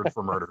be rewarded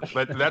for murder.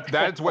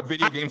 That's what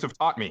video games have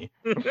taught me.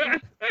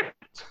 I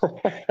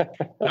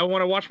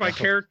want to watch my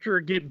character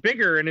get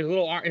bigger and his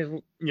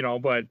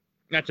but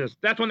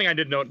that's one thing I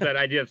did note that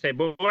I did say.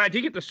 But when I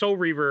did get the Soul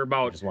Reaver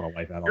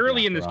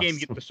early in this game,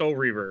 get the Soul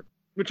Reaver,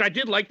 which I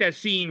did like that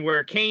scene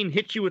where Kain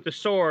hits you with the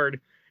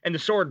sword and the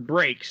sword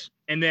breaks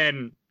and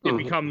then it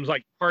becomes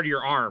like part of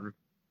your arm.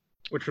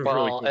 Which was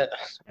really cool.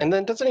 And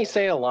then doesn't he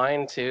say a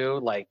line too,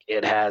 like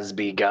 "it has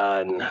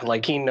begun"?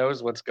 Like he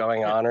knows what's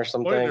going on or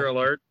something. Spoiler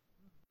alert!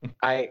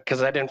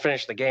 Because I didn't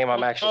finish the game.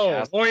 I'm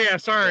actually.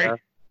 Sorry. Yeah.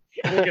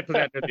 We'll get to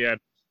that at the end.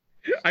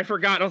 I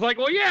forgot. I was like,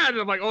 well, yeah. And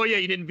I'm like, oh yeah,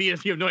 you didn't beat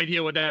us. You have no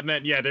idea what that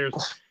meant. Yeah, there's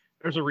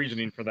There's a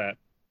reasoning for that.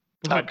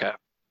 But Okay.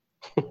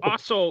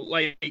 also,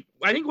 like,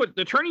 I think what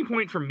the turning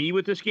point for me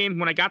with this game,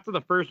 when I got to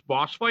the first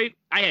boss fight,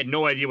 I had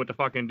no idea what to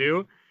fucking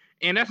do.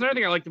 And that's another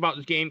thing I liked about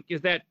this game,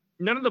 is that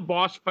none of the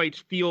boss fights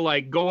feel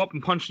like go up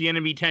and punch the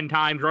enemy 10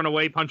 times, run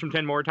away, punch them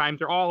 10 more times.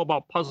 They're all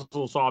about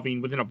puzzle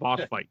solving within a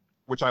boss fight.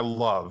 Which I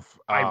love.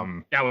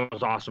 That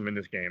was awesome in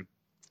this game.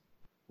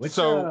 Which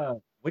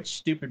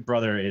stupid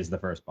brother is the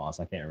first boss?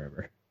 I can't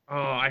remember. Oh,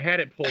 I had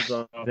it pulled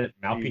up. Is it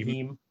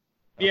Malkahim?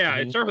 Yeah,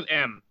 it starts with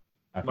M.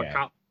 Okay.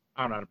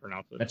 I don't know how to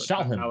pronounce it. That's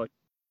Shalham.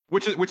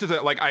 Which is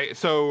I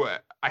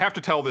have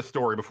to tell this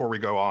story before we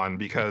go on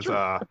because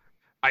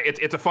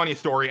it's a funny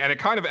story and it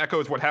kind of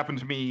echoes what happened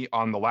to me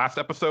on the last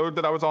episode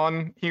that I was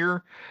on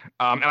here.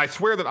 And I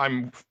swear that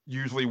I'm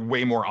usually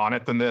way more on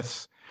it than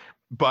this,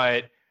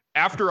 but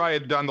after I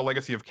had done the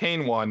Legacy of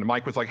Kain one,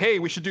 Mike was like, "Hey,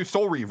 we should do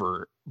Soul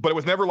Reaver," but it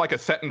was never like a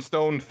set in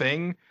stone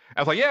thing. I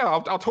was like, "Yeah,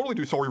 I'll totally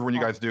do Soul Reaver when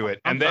you guys do it."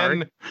 And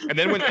then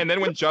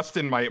when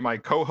Justin, my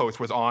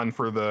co-host, was on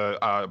for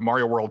the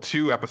Mario World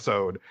 2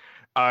 episode,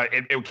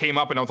 it came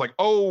up and I was like,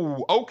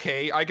 "Oh,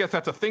 okay, I guess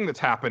that's a thing that's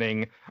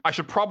happening. I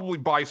should probably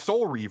buy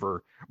Soul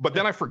Reaver." But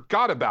then I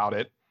forgot about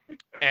it.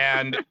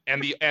 And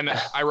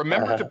I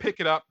remember to pick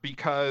it up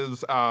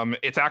because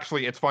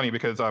it's funny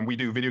because we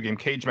do video game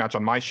cage match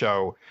on my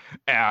show,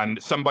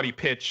 and somebody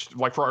pitched,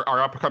 like, for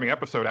our upcoming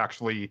episode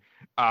actually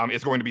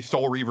is going to be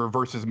Soul Reaver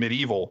versus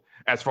Medieval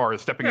as far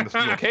as stepping in the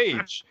steel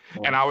cage.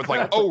 And I was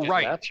like, oh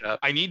right, matchup.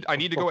 I need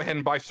to go ahead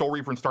and buy Soul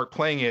Reaver and start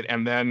playing it,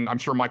 and then I'm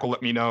sure Mike will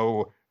let me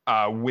know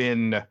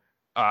when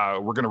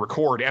we're going to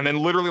record. And then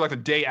literally like the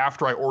day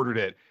after I ordered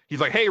it, he's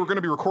like, "Hey, we're going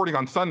to be recording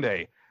on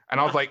Sunday," and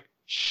I was like,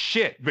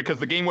 shit, because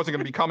the game wasn't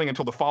going to be coming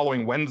until the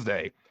following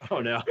Wednesday. Oh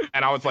no.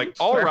 And I was like,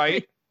 all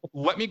right,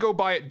 let me go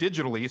buy it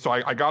digitally. So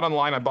I got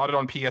online, I bought it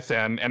on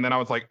PSN, and then I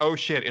was like, oh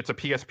shit, it's a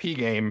PSP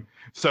game.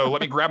 So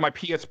let me grab my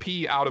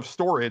PSP out of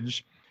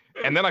storage.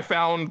 And then I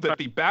found that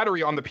the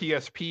battery on the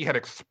PSP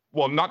had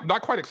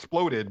not quite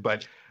exploded,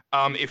 but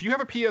if you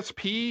have a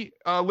PSP,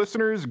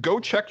 listeners, go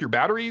check your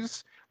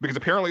batteries, because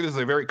apparently this is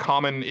a very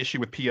common issue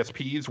with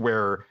PSPs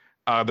where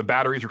the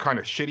batteries are kind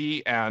of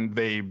shitty and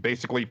they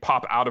basically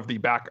pop out of the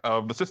back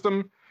of the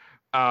system.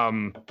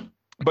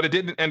 But it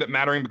didn't end up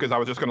mattering because I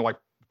was just going to like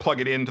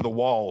plug it into the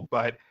wall.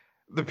 But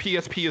the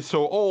PSP is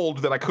so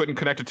old that I couldn't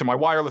connect it to my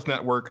wireless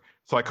network,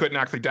 so I couldn't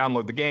actually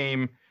download the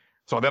game.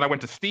 So then I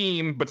went to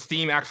Steam, but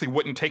Steam actually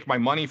wouldn't take my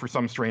money for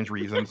some strange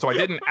reason. So I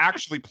didn't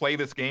actually play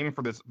this game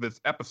for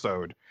this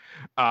episode.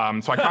 So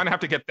I kind of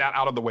have to get that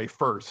out of the way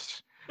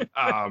first.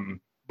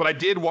 But I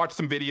did watch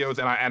some videos,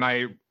 and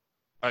I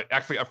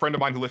actually, a friend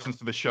of mine who listens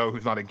to the show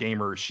who's not a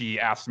gamer, she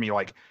asked me,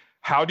 like,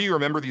 how do you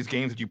remember these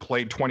games that you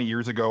played 20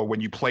 years ago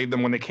when you played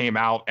them when they came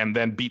out and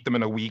then beat them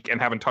in a week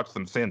and haven't touched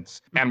them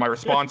since? And my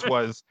response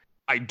was,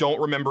 I don't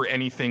remember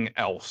anything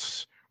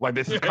else. Like,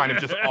 this is kind of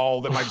just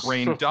all that my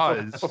brain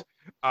does.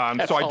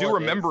 So I do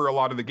remember a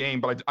lot of the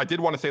game, but I did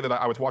want to say that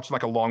I was watching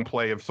like a long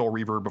play of Soul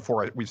Reaver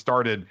before we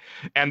started,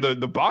 and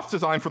the boss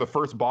design for the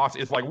first boss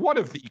is like one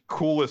of the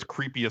coolest,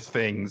 creepiest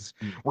things,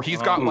 where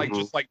he's got like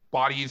just like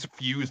bodies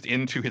fused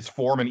into his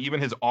form, and even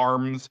his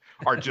arms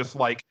are just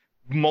like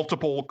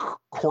multiple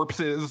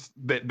corpses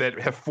that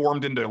have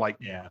formed into like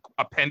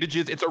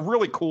appendages. It's a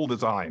really cool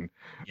design.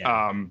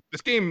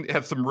 This game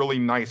has some really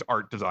nice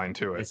art design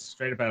to it. It's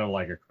straight up out of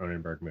like a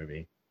Cronenberg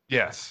movie.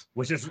 Yes.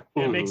 Which is,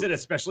 it makes it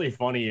especially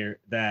funnier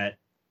that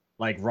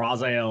like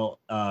Raziel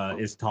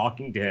is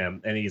talking to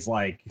him and he's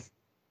like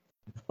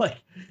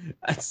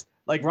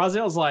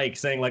Raziel's like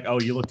saying like, "Oh,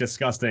 you look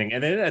disgusting,"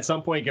 and then at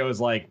some point goes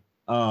like,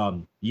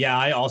 "Yeah,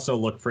 I also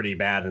look pretty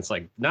bad." And it's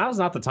like, now's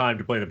not the time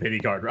to play the pity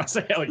card,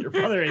 Raziel. Your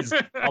brother is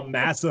a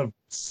mass of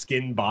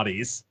skin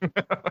bodies.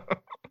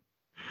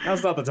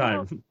 Now's not the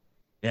time.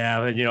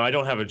 Yeah, but I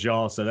don't have a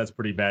jaw, so that's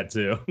pretty bad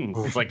too.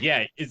 It's like,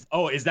 yeah, is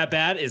that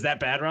bad? Is that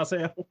bad,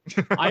 Raziel?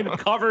 I'm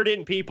covered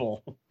in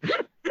people.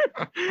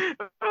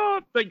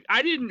 Like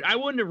I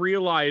wouldn't have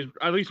realized,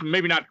 at least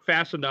maybe not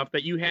fast enough,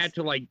 that you had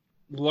to like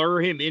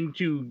lure him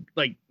into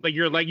like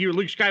you're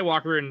Luke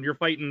Skywalker and you're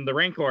fighting the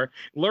Rancor,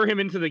 lure him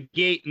into the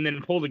gate and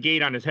then pull the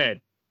gate on his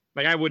head.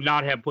 Like I would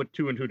not have put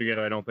two and two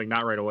together. I don't think,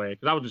 not right away,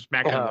 because I was just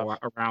smacking him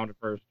around at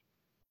first.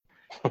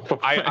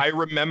 I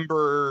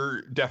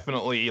remember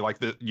definitely like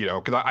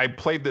because I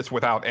played this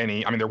without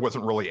any. I mean, there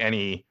wasn't really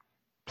any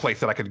place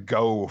that I could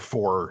go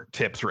for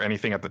tips or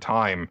anything at the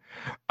time.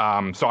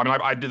 So I mean,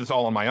 I did this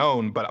all on my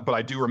own, but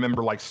I do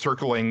remember like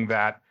circling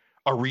that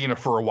arena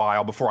for a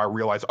while before I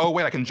realized, oh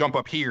wait, I can jump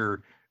up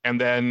here,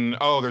 and then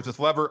there's this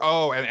lever,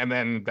 and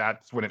then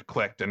that's when it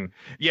clicked. And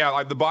yeah,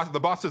 like the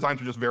boss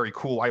designs are just very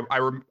cool.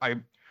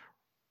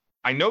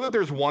 I know that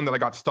there's one that I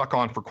got stuck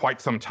on for quite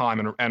some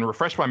time, and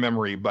refresh my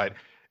memory, but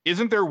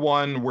isn't there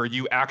one where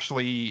you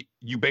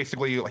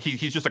basically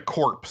he's just a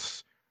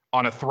corpse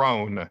on a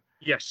throne?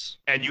 Yes.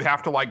 And you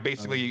have to like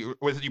basically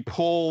you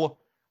pull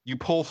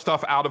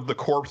stuff out of the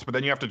corpse, but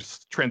then you have to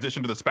just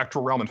transition to the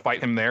spectral realm and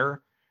fight him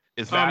there.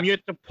 Is that you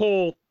have to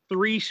pull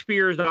 3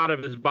 spears out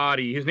of his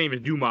body. His name is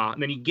Dumas,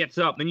 and then he gets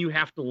up. Then you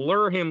have to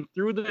lure him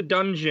through the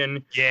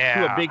dungeon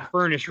to a big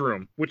furnace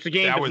room, which the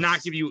game does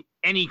not give you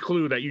any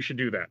clue that you should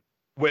do that.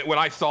 When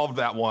I solved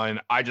that one,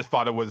 I just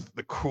thought it was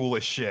the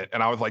coolest shit,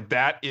 and I was like,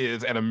 "That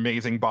is an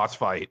amazing boss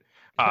fight."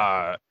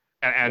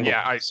 And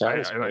yeah,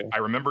 I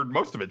remembered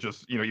most of it,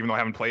 just even though I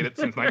haven't played it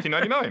since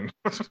 1999.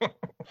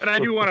 And I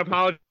do want to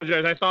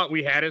apologize. I thought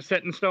we had it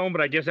set in stone,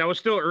 but I guess I was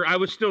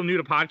still new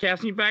to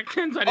podcasting back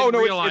then. So I didn't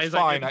realize. It's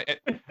fine.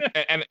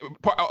 And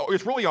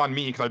it's really on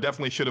me because I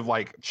definitely should have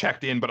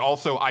checked in, but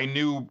also I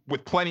knew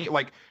with plenty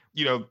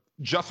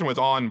Justin was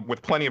on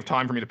with plenty of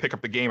time for me to pick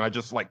up the game. I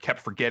just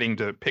kept forgetting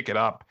to pick it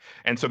up,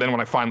 and so then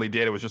when I finally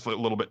did, it was just a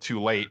little bit too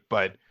late.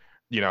 But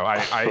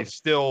I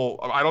still,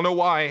 I don't know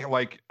why,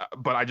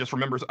 but I just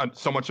remember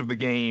so much of the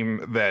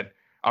game that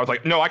I was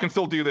like, no, I can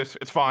still do this.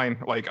 It's fine.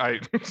 Well,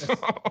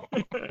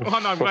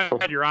 no, I'm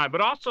glad you're on.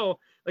 But also,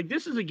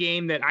 this is a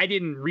game that I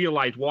didn't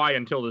realize why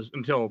until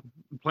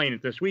playing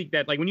it this week.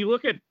 That when you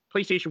look at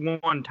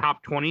PlayStation 1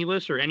 top 20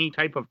 lists or any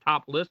type of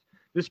top list,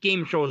 this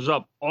game shows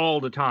up all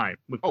the time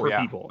for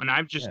people. And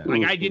I've just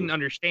I didn't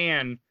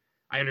understand.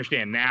 I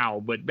understand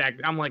now, but back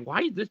I'm like,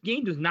 why this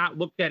game does not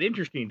look that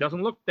interesting? It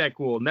doesn't look that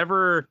cool.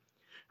 Never.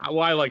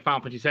 Well, I like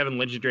Final Fantasy VII,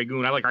 Legend of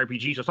Dragoon. I like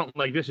RPGs, so something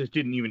like this just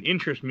didn't even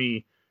interest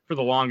me for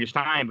the longest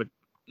time. But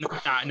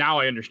now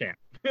I understand.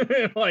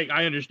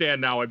 I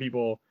understand now why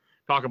people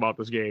talk about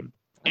this game.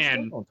 I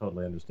don't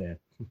totally understand.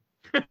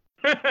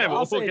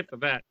 We'll get to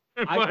that.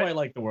 I quite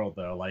like the world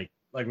though. Like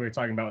we were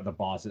talking about with the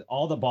bosses.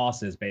 All the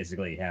bosses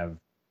basically have.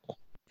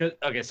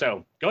 Okay,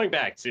 so going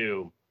back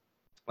to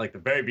the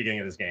very beginning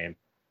of this game,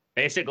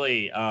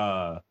 basically,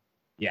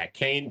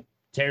 Kain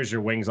tears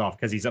your wings off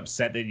because he's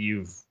upset that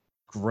you've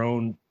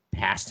grown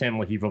past him,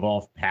 you've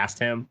evolved past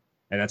him,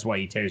 and that's why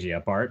he tears you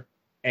apart.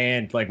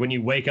 And when you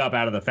wake up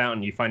out of the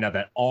fountain, you find out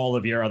that all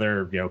of your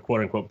other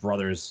quote unquote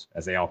brothers,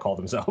 as they all call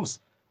themselves,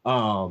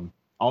 all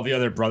the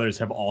other brothers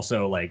have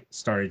also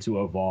started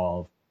to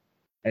evolve.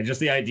 And just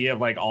the idea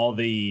of all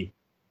the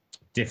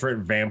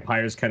different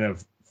vampires kind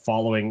of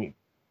following,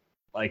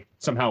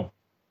 somehow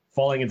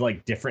falling into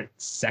different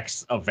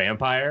sects of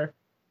vampire,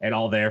 and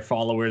all their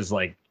followers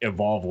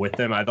evolve with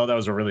them. I thought that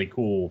was a really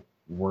cool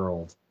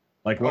world.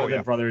 One of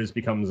the brothers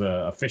becomes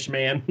a fish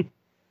man.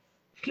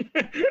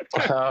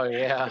 Oh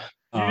yeah.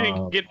 You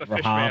didn't get the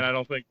fish man, I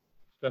don't think,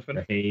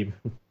 Stefan.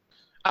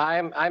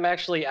 I'm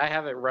actually, I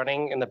have it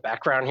running in the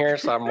background here,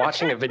 so I'm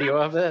watching a video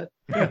of it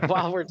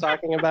while we're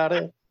talking about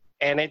it,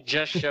 and it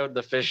just showed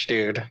the fish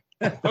dude.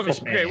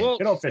 Okay, well,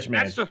 good old fish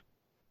man. That's the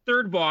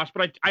third boss,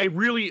 but I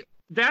really,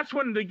 that's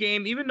when the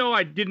game, even though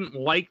I didn't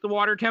like the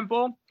water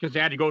temple, because they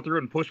had to go through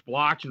and push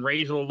blocks and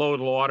raise a load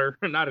of water,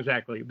 not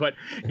exactly, but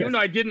even though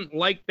I didn't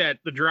like the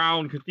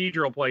drowned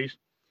cathedral place,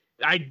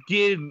 I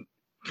did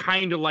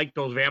kind of like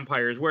those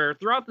vampires, where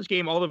throughout this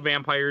game, all the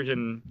vampires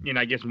and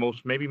I guess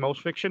most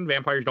fiction,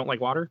 vampires don't like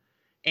water.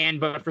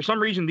 But for some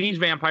reason, these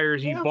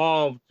vampires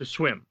evolved to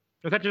swim.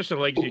 Is that just a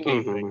Legacy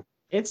Kain thing?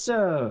 It's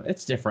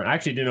different. I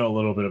actually do know a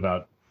little bit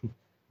about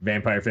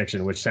vampire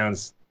fiction, which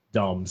sounds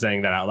dumb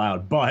saying that out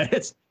loud,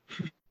 but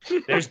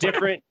there's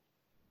different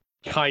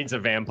kinds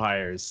of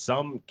vampires.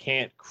 Some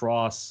can't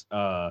cross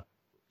water,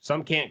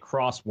 some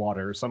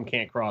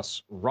can't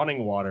cross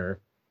running water,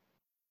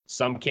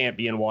 some can't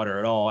be in water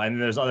at all,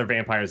 and there's other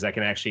vampires that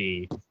can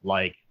actually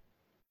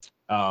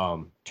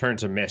turn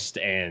to mist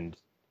and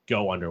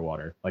go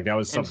underwater. That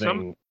was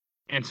something.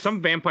 And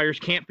some vampires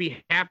can't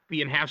be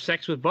happy and have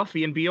sex with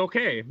Buffy and be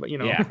okay. But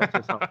yeah,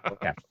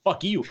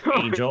 fuck you,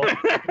 Angel.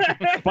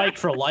 Spike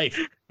for life.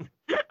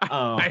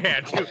 I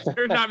had to.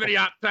 There's not many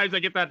times I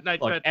get that.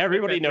 Look,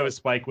 everybody knows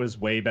Spike was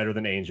way better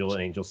than Angel,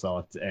 and Angel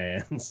sucked,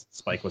 and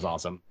Spike was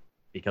awesome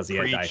because he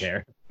had dyed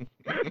hair.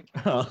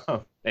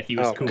 And he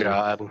was cool.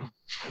 God.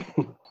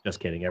 Just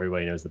kidding.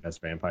 Everybody knows the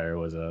best vampire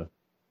was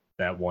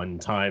that one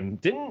time.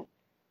 Didn't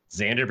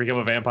Xander become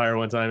a vampire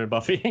one time in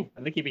Buffy?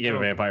 I think he became a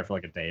vampire for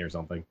a day or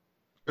something.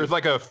 There's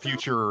a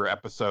future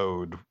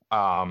episode,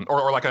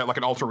 or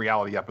an ultra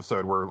reality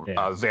episode where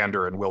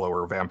Xander and Willow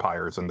are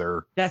vampires, and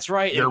that's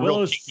right. They're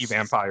real cheeky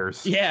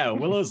vampires. Yeah,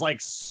 Willow's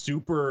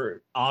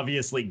super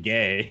obviously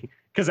gay,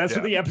 because that's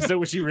what the episode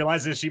where she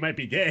realizes she might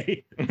be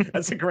gay.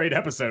 That's a great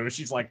episode. Where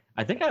she's like,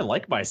 I think I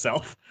like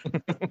myself.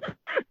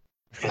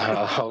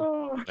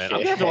 Oh, man,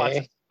 I'm gonna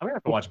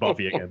have to watch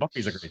Buffy again.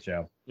 Buffy's a great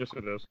show. Yes,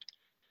 it is.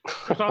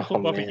 There's also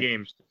Buffy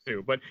games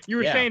too. But you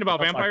were saying about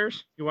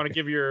vampires. You want to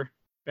give your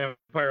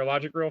vampire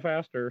logic real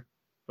fast, or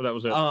that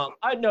was it?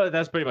 I know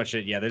that's pretty much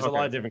it. Yeah, there's a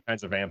lot of different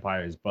kinds of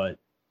vampires, but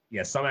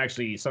yeah, some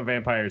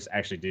vampires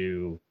actually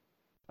do.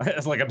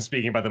 It's I'm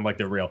speaking about them like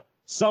they're real.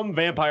 Some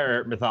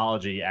vampire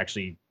mythology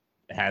actually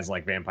has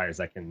vampires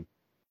that can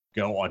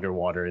go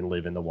underwater and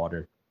live in the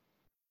water,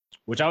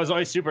 which I was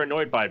always super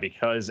annoyed by,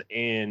 because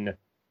in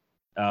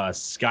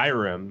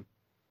Skyrim,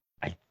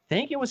 I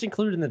think it was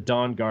included in the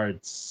Dawn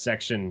Guard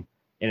section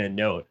in a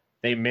note.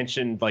 They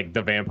mentioned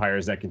the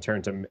vampires that can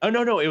turn to. Oh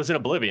no, it was in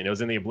Oblivion. It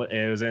was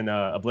in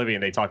Oblivion.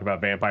 They talk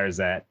about vampires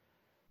that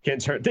can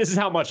turn. This is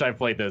how much I've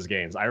played those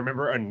games. I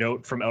remember a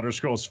note from Elder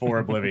Scrolls 4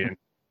 Oblivion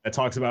that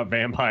talks about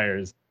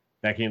vampires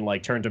that can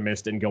like turn to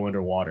mist and go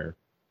underwater.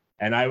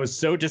 And I was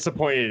so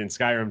disappointed in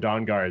Skyrim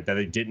Dawnguard that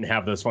they didn't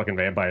have those fucking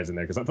vampires in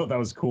there because I thought that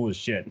was cool as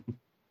shit.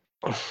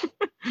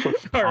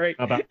 All right.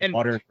 About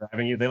water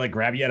grabbing you. They like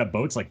grab you out of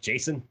boats like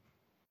Jason.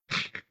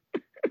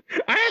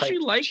 I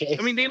actually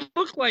I mean, they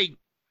look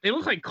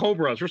like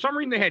cobras. For some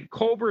reason, they had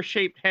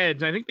cobra-shaped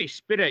heads. I think they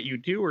spit at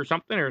you too, or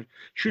something, or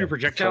shoot a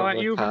projectile at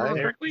you. If I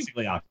remember correctly.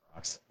 Basically,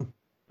 Octoroks.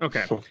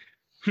 Okay.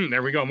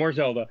 There we go. More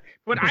Zelda.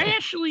 But I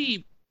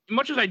actually,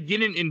 much as I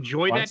didn't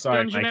enjoy that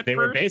dungeon at they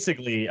first, were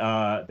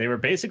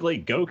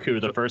basically Goku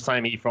the first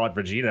time he fought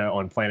Vegeta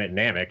on planet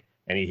Namek,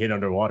 and he hit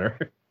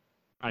underwater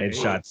and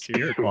shot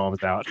spirit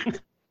bombs out.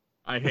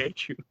 I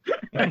hate you.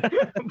 But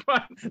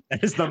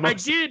that is the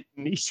most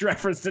niche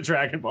reference to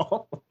Dragon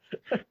Ball.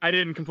 I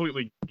didn't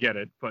completely get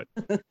it, but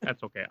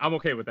that's okay. I'm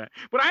okay with that.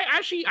 But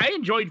I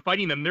enjoyed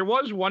fighting them. There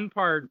was one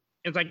part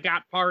as I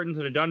got far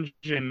into the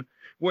dungeon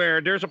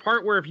where there's a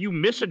part where if you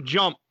miss a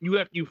jump,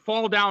 you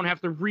fall down,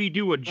 have to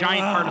redo a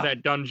giant part of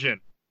that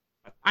dungeon.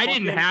 I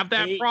didn't have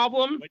that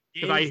problem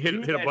because I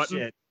hit a button.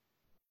 Shit.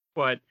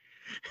 But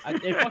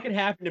it fucking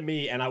happened to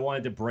me, and I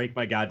wanted to break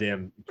my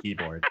goddamn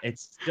keyboard.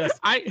 It's just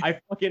I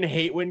fucking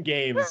hate when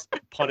games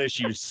punish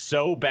you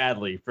so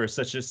badly for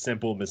such a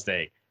simple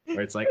mistake.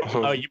 Where it's like,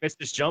 oh, you missed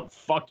this jump?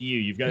 Fuck you.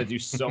 You've got to do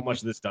so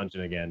much of this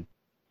dungeon again.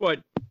 But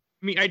I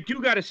mean, I do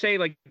got to say,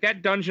 like,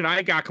 that dungeon,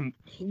 I got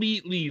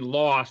completely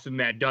lost in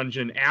that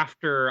dungeon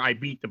after I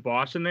beat the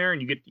boss in there.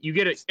 And you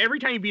get it every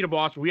time you beat a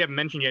boss, we haven't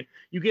mentioned yet,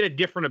 you get a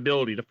different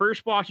ability. The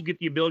first boss, you get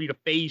the ability to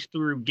phase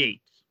through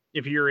gates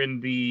if you're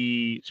in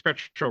the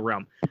spectral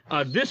realm.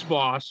 This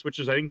boss, which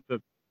is, I think, the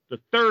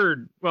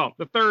third of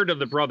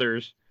the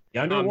brothers,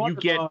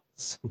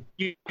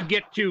 you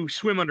get to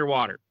swim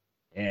underwater.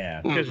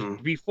 Yeah. Because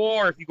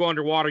before, if you go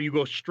underwater, you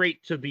go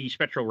straight to the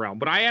spectral realm.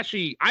 But I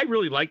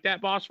really like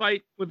that boss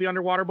fight with the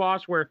underwater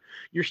boss where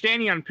you're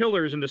standing on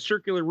pillars in the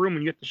circular room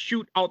and you have to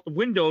shoot out the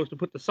windows to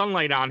put the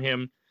sunlight on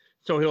him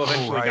so he'll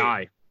eventually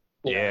die.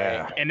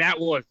 Yeah. And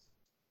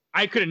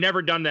I could have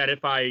never done that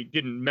if I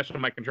didn't mess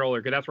with my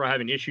controller, because that's where I'm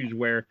having issues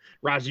where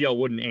Raziel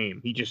wouldn't aim.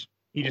 He just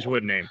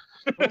wouldn't aim.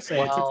 I'll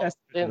say it's a testament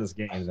to this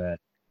game that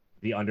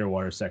the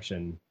underwater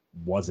section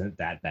wasn't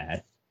that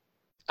bad.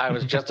 I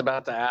was just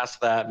about to ask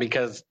that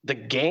because the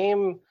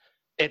game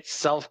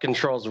itself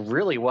controls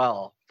really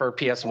well for a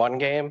PS1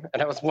 game,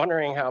 and I was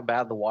wondering how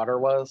bad the water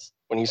was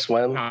when you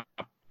swim.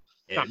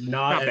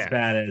 Not as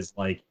bad as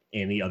like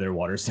any other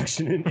water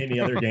section in any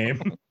other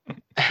game.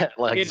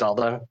 Like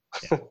Zelda.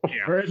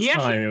 Yeah. He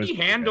actually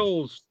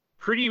handles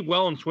pretty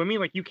well in swimming.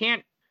 Like you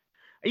can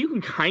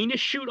kind of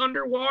shoot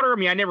underwater. I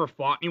mean, I never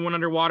fought anyone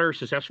underwater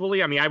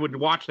successfully. I mean, I would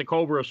watch the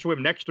Cobra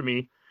swim next to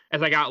me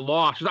as I got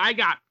lost. 'Cause I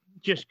got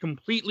just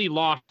completely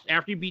lost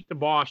after you beat the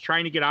boss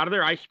trying to get out of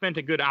there. I spent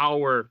a good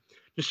hour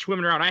just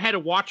swimming around. I had to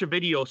watch a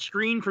video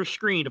screen for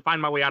screen to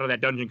find my way out of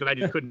that dungeon because I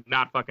just could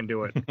not fucking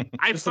do it.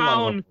 I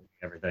found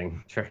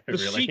everything. The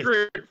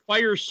secret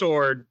fire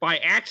sword by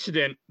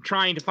accident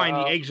trying to find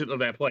the exit of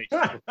that place.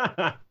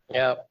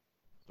 Yeah.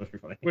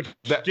 Which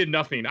did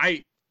nothing.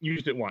 I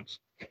used it once.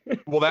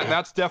 Well,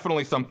 that's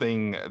definitely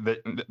something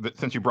that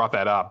since you brought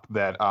that up,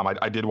 that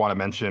I did want to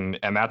mention,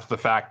 and that's the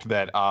fact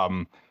that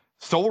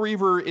Soul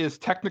Reaver is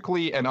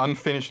technically an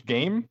unfinished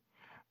game.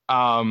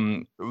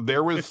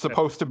 There was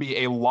supposed to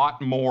be a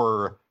lot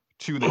more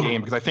to the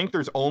game because I think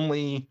there's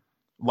only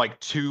like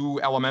 2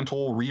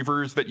 elemental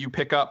Reavers that you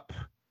pick up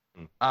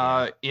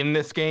in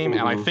this game,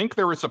 and I think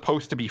there was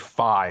supposed to be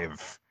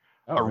 5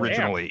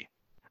 originally.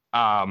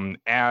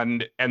 And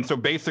so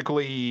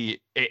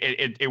basically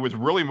it was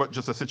really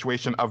just a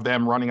situation of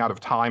them running out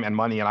of time and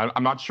money, and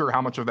I'm not sure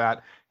how much of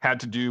that had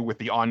to do with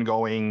the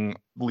ongoing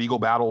legal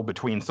battle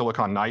between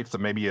Silicon Knights that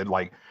maybe it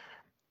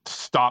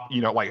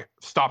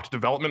stopped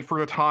development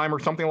for a time or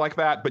something like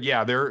that. But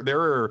yeah, there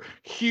are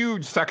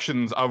huge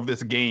sections of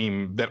this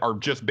game that are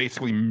just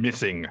basically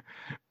missing,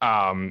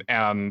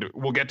 and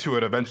we'll get to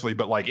it eventually.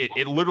 But like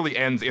it literally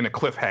ends in a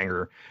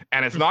cliffhanger,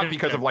 and it's not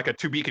because of like a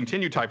to be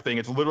continued type thing.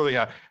 It's literally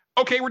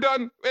okay, we're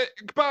done.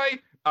 Goodbye.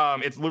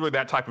 It's literally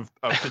that type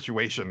of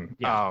situation.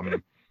 Yeah.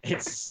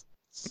 It's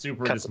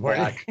super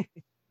disappointing.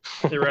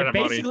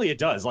 Basically, it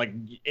does. Like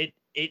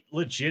it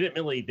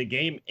legitimately, the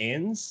game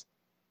ends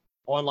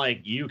on like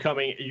you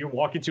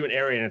walk into an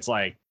area and it's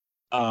like,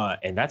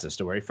 and that's a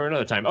story for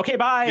another time. Okay,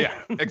 bye.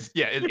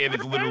 Yeah, it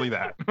is literally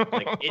that.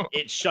 Like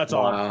it shuts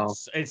off.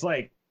 It's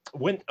like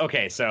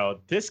so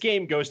this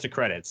game goes to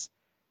credits,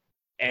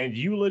 and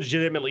you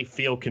legitimately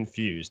feel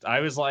confused.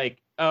 I was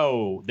like,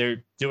 oh,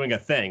 they're doing a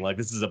thing. Like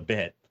this is a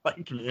bit.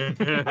 Like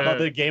I thought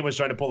the game was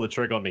trying to pull the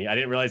trick on me. I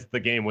didn't realize the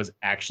game was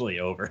actually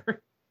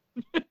over.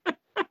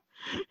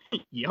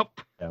 Yep.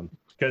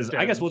 Because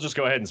I guess we'll just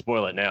go ahead and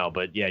spoil it now.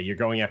 But yeah, you're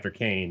going after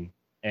Kain,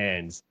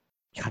 and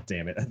god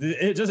damn it,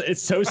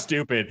 it's so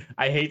stupid.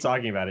 I hate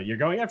talking about it. You're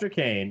going after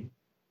Kain,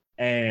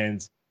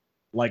 and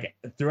like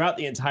throughout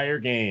the entire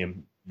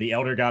game, the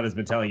Elder God has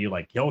been telling you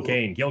like, kill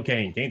Kain,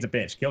 Kain's a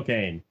bitch, kill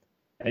Kain,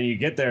 and you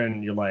get there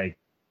and you're like,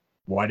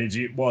 why did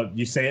you? Well,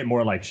 you say it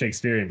more like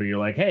Shakespearean, but you're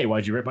like, hey,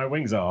 why'd you rip my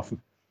wings off?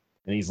 And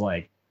he's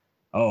like,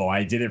 oh,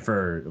 I did it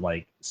for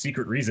like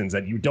secret reasons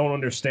that you don't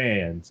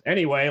understand.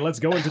 Anyway, let's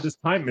go into this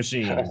time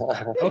machine.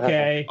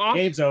 Okay,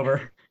 game's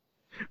over.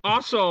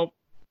 Also,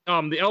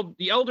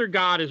 the Elder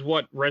God is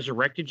what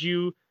resurrected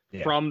you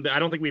from the, I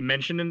don't think we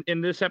mentioned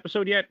in this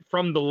episode yet,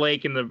 from the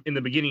lake in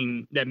the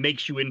beginning that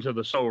makes you into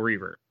the Soul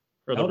Reaver.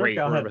 Or the Elder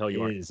God whatever the hell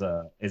you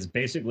are. is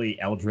basically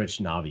Eldritch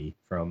Navi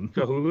from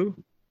Cthulhu?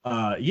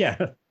 Yeah.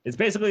 It's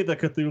basically the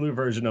Cthulhu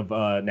version of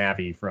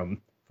Navi from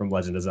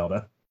Legend of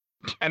Zelda.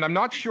 And I'm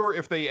not sure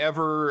if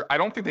I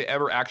don't think they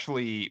ever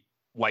actually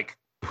like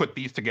put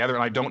these together,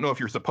 and I don't know if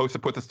you're supposed to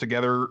put this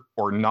together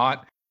or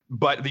not.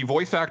 But the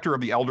voice actor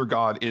of the Elder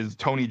God is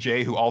Tony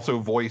Jay, who also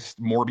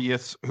voiced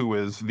Morbius, who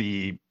is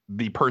the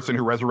person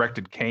who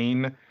resurrected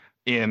Kain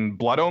in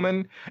Blood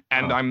Omen.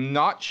 And I'm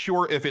not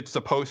sure if it's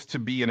supposed to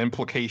be an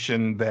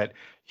implication that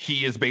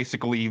he is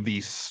basically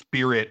the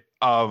spirit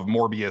of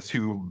Morbius,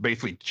 who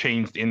basically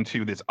changed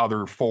into this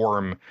other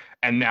form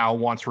and now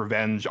wants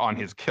revenge on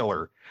his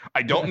killer.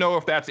 I don't know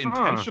if that's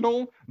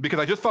intentional, because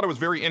I just thought it was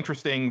very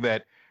interesting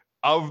that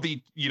of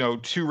the,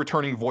 two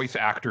returning voice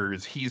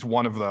actors, he's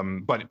one of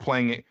them, but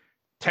playing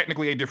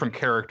technically a different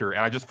character. And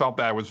I just felt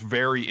that was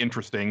very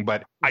interesting,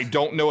 but I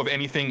don't know of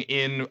anything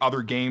in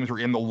other games or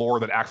in the lore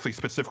that actually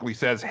specifically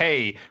says,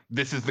 hey,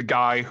 this is the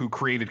guy who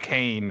created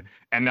Kain,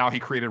 and now he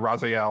created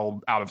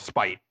Raziel out of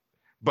spite.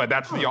 But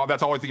that's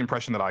always the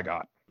impression that I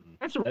got.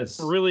 That's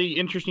a really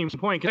interesting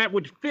point, because that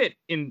would fit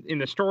in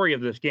the story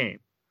of this game.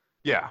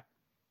 Yeah.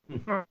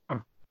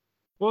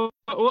 Well,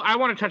 I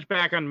want to touch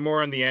back on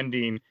the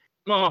ending.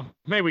 Well,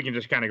 maybe we can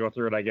just kind of go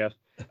through it, I guess.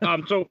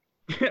 So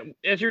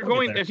as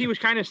he was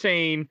kind of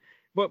saying,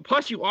 but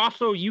plus you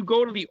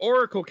go to the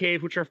Oracle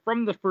Cave, which are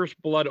from the first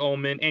Blood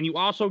Omen, and you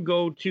also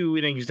go to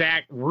an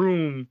exact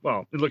room.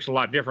 Well, it looks a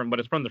lot different, but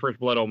it's from the first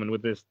Blood Omen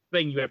with this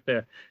thing you have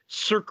to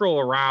circle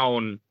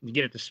around to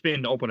get it to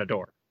spin to open a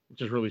door,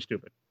 which is really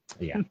stupid.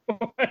 Yeah.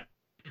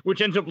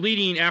 Which ends up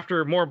leading,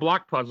 after more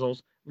block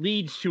puzzles,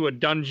 leads to a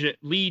dungeon,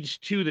 leads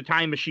to the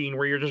time machine,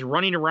 where you're just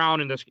running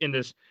around in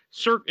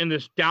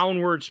this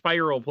downward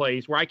spiral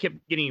place where I kept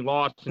getting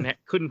lost and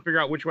couldn't figure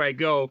out which way I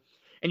go.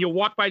 And you'll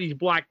walk by these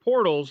black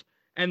portals,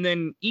 and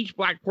then each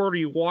black portal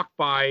you walk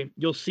by,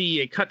 you'll see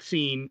a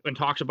cutscene and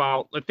talks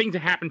about the things that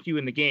happened to you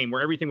in the game,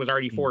 where everything was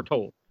already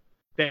foretold.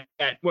 That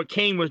what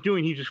Kain was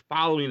doing, he's just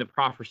following the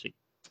prophecy.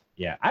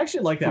 Yeah, I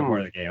actually like that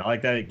part of the game. I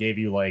like that it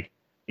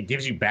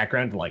gives you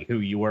background to like who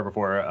you were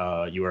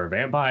before you were a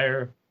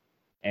vampire.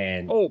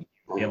 And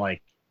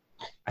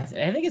I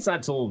think it's not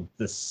until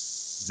the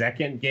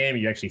second game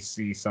you actually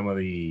see some of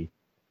the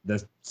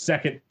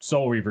second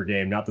Soul Reaver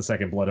game, not the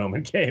second Blood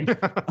Omen game.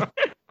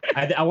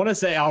 I want to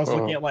say I was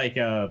looking at like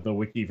the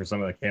wiki for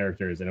some of the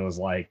characters, and it was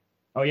like,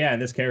 oh yeah,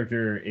 and this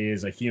character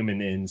is a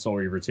human in Soul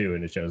Reaver 2,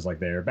 and it shows like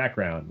their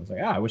background. I was like,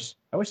 I wish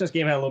this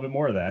game had a little bit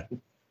more of that.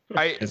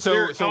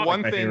 So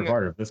one thing, favorite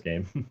part of this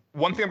game.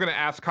 One thing I'm going to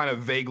ask kind of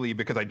vaguely,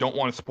 because I don't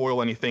want to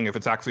spoil anything if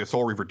it's actually a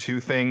Soul Reaver 2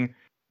 thing,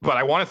 but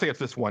I want to say it's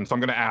this one. So I'm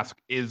going to ask,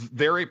 is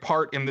there a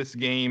part in this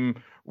game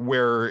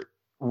where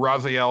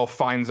Raziel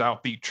finds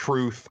out the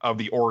truth of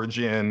the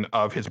origin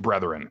of his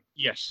brethren?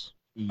 Yes.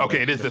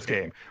 Okay, it is this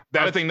game.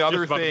 That is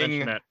another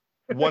thing.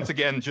 Once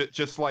again,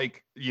 just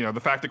like,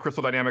 the fact that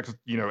Crystal Dynamics,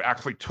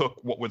 actually took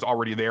what was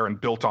already there and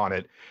built on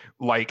it.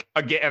 Like,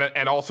 again,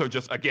 and also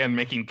just, again,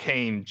 making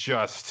Kain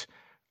just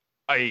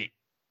a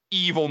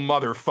evil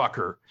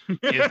motherfucker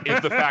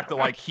is the fact that,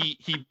 like,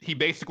 he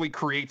basically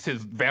creates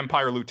his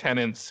vampire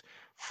lieutenants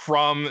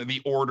from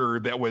the order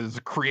that was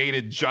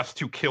created just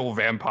to kill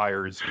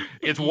vampires.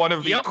 It's one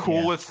of the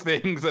coolest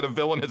things that a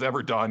villain has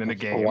ever done in a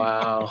game.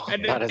 Wow,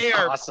 and that is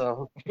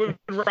awesome. When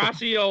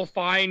Raziel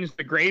finds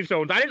the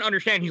gravestones, I didn't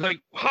understand. He's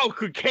like, how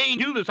could Kain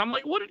do this? I'm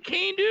like, what did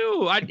Kain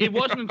do? It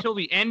wasn't until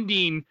the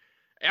ending.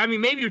 I mean,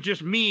 maybe it was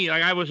just me.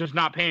 Like, I was just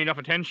not paying enough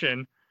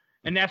attention.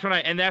 And that's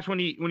when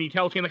he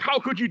tells him, like, how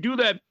could you do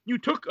that? You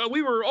took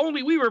we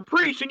were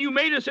priests and you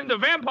made us into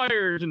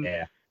vampires. And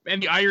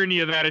the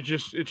irony of that, it's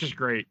just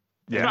great.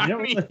 Yeah,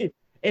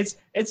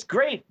 it's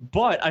great,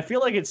 but I feel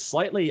like it's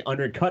slightly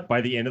undercut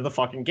by the end of the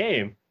fucking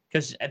game,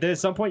 because at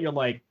some point you're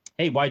like,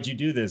 hey, why'd you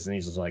do this? And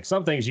he's just like,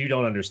 some things you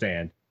don't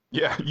understand.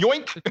 Yeah,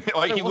 yoink!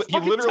 Like he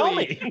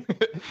literally,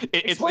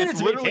 it's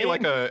literally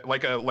like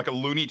a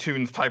Looney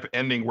Tunes type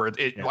ending where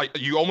like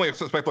you only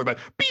expect like that,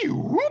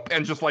 whoop,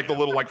 and just like the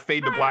little like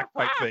fade to black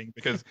type thing,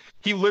 because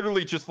he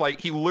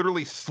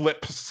literally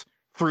slips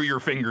through your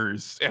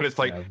fingers, and it's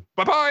like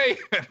bye bye.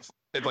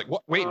 It's like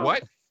what? Wait,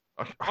 what?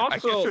 Also, I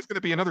guess there's going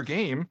to be another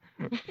game.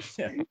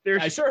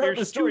 I sure hope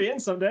the story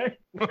ends someday.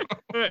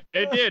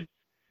 It did.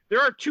 There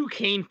are 2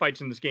 Kain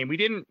fights in this game.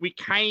 We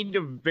kind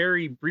of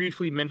very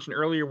briefly mentioned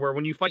earlier where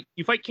when you fight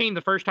Kain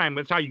the first time,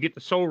 that's how you get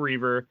the Soul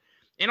Reaver,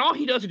 and all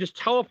he does is just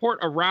teleport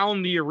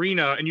around the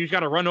arena, and you just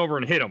got to run over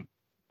and hit him,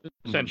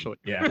 essentially.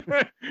 Yeah.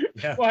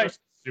 But,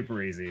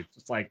 super easy. It's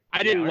just like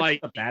I didn't like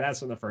the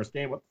badass in the first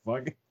game. What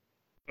the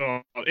fuck?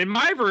 In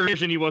my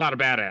version, he was not a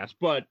badass,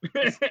 but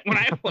when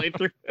I played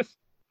through this,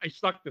 I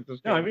sucked at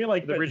this game. No, I mean,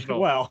 like, the original.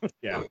 Well,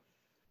 yeah.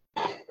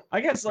 I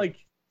guess, like,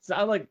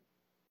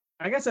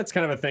 I guess that's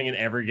kind of a thing in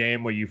every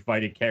game where you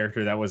fight a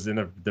character that was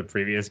in the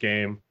previous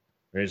game.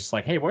 Where it's just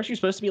like, hey, weren't you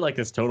supposed to be like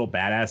this total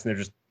badass? And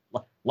they're just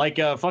like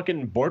a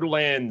fucking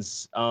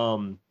Borderlands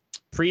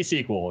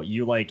pre-sequel.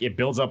 You like it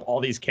builds up all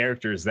these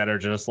characters that are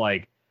just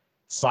like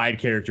side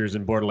characters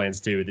in Borderlands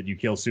 2 that you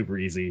kill super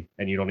easy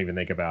and you don't even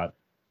think about.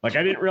 Like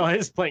I didn't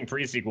realize playing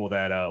pre-sequel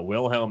that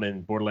Wilhelm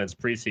in Borderlands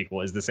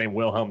pre-sequel is the same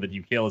Wilhelm that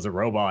you kill as a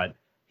robot.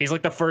 He's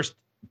like the first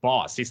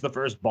boss. He's the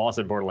first boss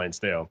in Borderlands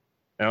 2.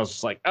 And I was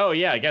just like, oh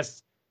yeah, I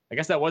guess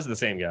that was the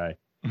same guy.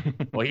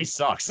 Well, he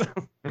sucks.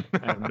 I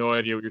have no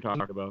idea what you're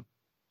talking about.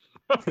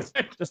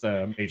 Just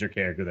a major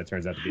character that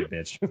turns out to be a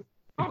bitch.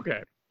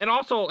 Okay. And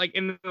also, like,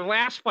 in the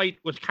last fight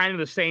was kind of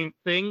the same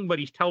thing, but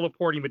he's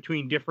teleporting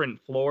between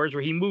different floors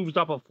where he moves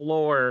up a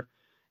floor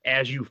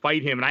as you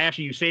fight him. And I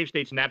actually use save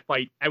states in that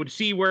fight. I would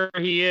see where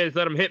he is,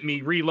 let him hit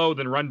me, reload,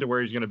 then run to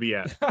where he's going to be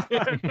at.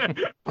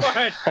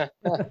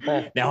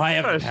 But now I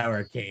have the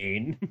power,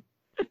 Kain.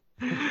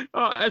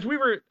 As we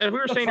were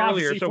saying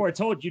earlier, so I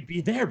told you'd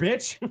be there,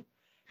 bitch.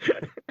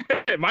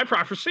 My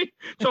prophecy.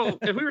 So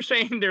if we were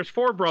saying there's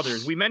 4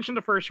 brothers, we mentioned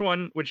the first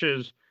one, which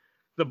is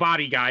the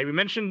body guy. We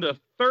mentioned the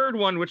third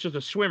one, which is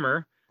a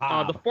swimmer.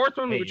 The fourth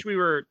one, which we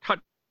were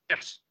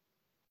yes.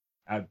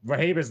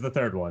 Rahab is the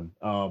third one.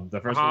 The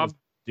first one was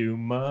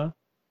Duma.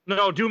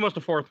 No, Duma's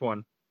the fourth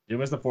one.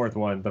 Duma's the fourth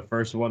one. The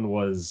first one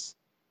was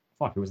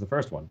who was the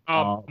first one?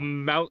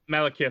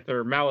 Malekith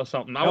or Mal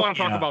something. I want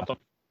to talk about the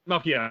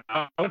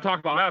I want to talk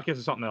about Malekith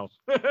is something else.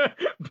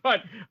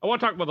 But I want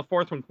to talk about the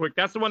fourth one quick.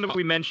 That's the one that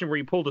we mentioned where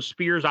you pull the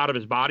spears out of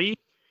his body.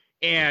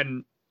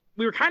 And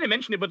we were kind of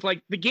mentioning it, but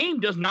like the game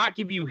does not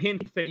give you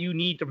hints that you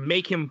need to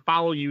make him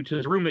follow you to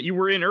this room that you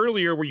were in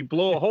earlier where you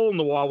blow a hole in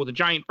the wall with a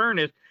giant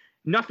furnace.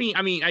 Nothing.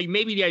 I mean,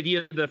 maybe the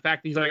idea of the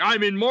fact that he's like,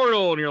 I'm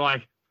immortal. And you're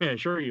like, yeah,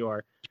 sure you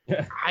are.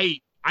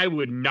 I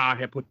would not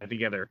have put that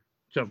together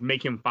to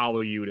make him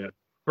follow you to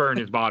burn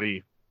his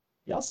body.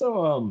 He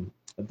also,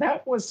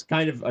 that was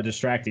kind of a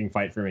distracting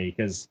fight for me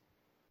because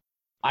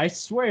I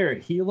swear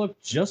he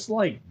looked just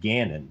like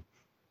Ganon.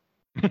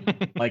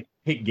 Like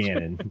Pig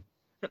Ganon.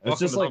 It's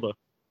just like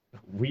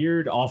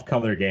weird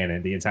off-color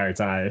Ganon the entire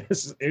time.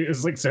 It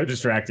was like so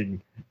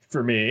distracting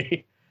for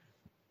me.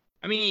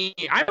 I mean,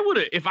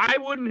 if I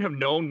wouldn't have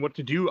known what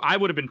to do, I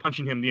would have been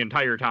punching him the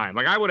entire time.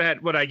 Like I would have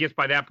had, but I guess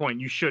by that point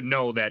you should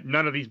know that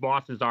none of these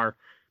bosses are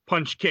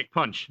punch, kick,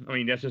 punch. I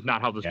mean, that's just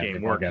not how this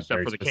game works,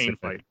 except for the Kain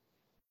fight.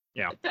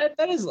 Yeah.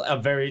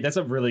 That's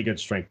a really good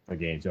strength of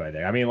the game too, I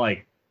think. I mean,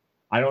 like,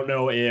 I don't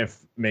know if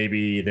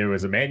maybe there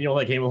was a manual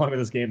that came along with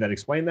this game that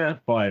explained that,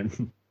 but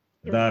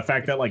the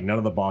fact that like none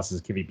of the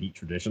bosses can be beat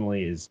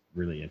traditionally is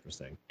really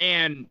interesting.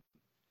 And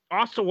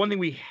also one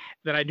thing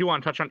that I do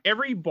want to touch on,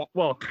 every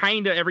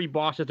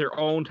boss is their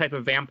own type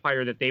of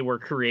vampire that they were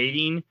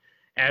creating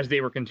as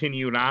they were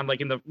continuing on. Like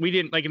in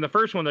the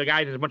first one, the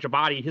guy has a bunch of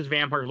bodies, his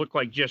vampires look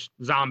like just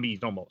zombies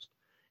almost.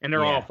 And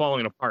they're all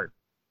falling apart,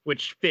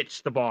 which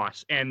fits the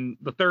boss. And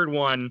the third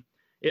one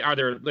they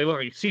look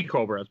like sea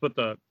cobras, but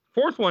the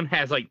fourth one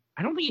has like,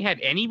 I don't think he had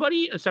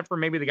anybody except for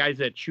maybe the guys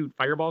that shoot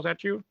fireballs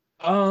at you.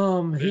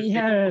 He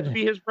had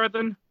be his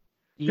brethren.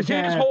 Because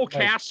his whole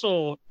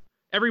castle,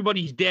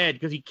 everybody's dead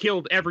because he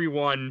killed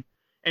everyone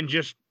and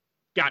just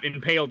got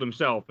impaled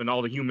himself, and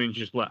all the humans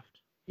just left.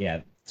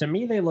 Yeah, to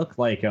me they look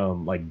like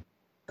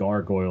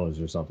gargoyles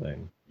or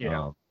something.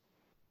 Yeah,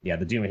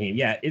 the Doomahim.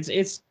 Yeah,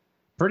 it's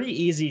pretty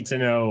easy to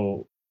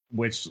know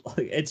which.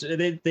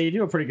 They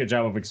do a pretty good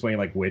job of explaining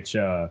like which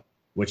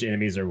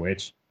enemies are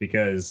which,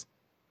 because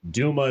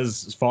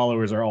Duma's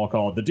followers are all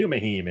called the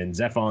Doomahim, and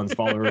Zephon's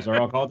followers are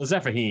all called the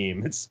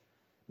Zephahim. It's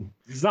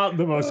not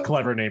the most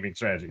clever naming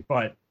strategy,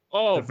 but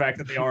the fact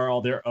that they are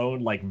all their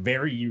own, like,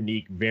 very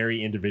unique,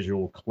 very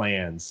individual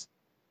clans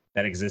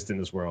that exist in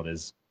this world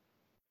is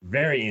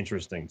very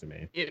interesting to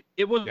me.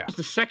 It was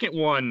the second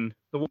one,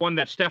 the one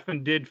that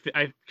Stefan did.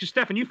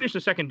 Stefan, you finished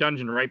the second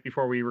dungeon right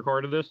before we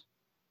recorded this?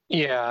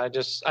 Yeah, I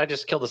just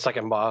killed the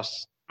second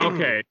boss.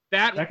 Okay,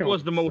 that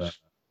was the most.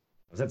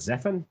 Was that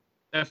Zephon?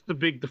 That's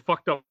the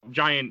fucked up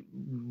giant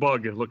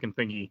bug looking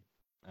thingy.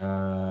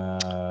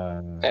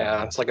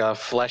 Yeah, it's like a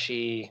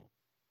fleshy.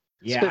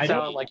 Yeah, spits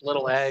out like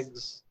little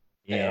eggs.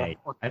 Yeah,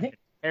 I think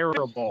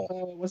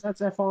terrible. Was that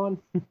Zephon?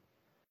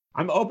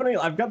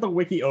 I've got the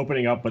wiki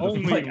opening up, but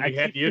I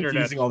had the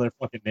internet using all their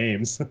fucking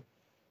names.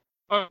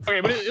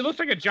 Okay, but it looks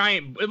like a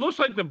giant. It looks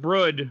like the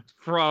Brood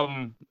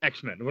from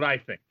X-Men. What I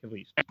think, at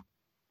least.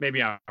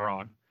 Maybe I'm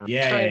wrong.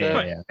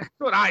 Yeah. That's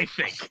what I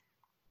think.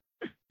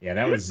 Yeah,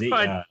 that was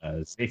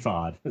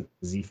Zephod.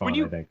 When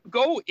you I think.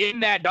 go in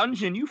that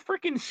dungeon, you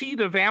freaking see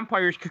the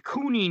vampires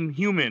cocooning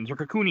humans or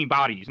cocooning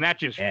bodies, and that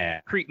just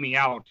creeped me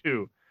out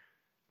too.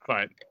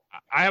 But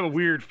I have a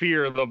weird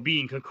fear of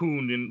being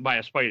cocooned by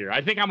a spider.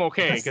 I think I'm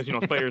okay because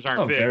spiders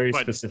aren't big. Very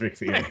specific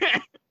fear.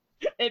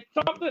 It's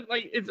something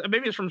like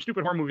maybe it's from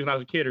stupid horror movies when I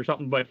was a kid or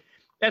something, but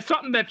that's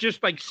something that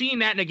just like seeing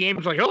that in a game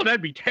is like, oh,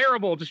 that'd be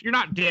terrible. Just you're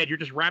not dead, you're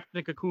just wrapped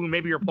in a cocoon.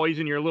 Maybe you're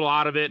poisoned, you're a little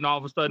out of it, and all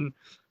of a sudden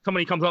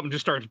somebody comes up and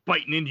just starts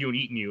biting into you and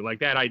eating you. Like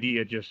that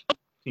idea just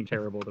seemed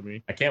terrible to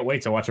me. I can't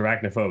wait to watch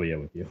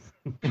Arachnophobia with you.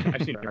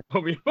 I've seen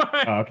Arachnophobia.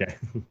 Oh, okay.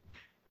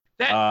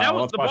 That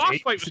was let's the watch boss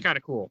fight was kind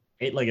of cool.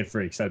 Eight-Legged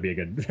Freaks. That'd be a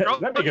good.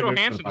 Scarlett that'd be a good movie for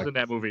the Johansson's in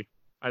that podcast. movie,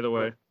 either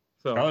way.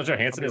 So Scarlett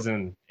Johansson is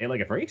in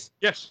Eight-Legged Freaks.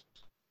 yes,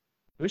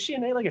 Who's she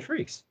in Eight-Legged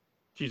Freaks?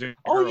 she's a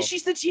Oh, girl.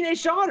 she's the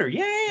teenage daughter.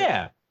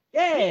 Yeah.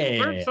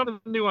 Learned something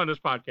new on this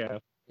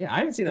podcast. Yeah, I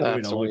haven't seen that movie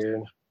in That's a long time.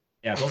 weird.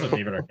 Yeah, it's also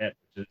David Arquette,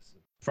 which is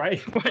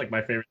probably like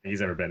my favorite thing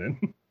he's ever been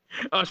in.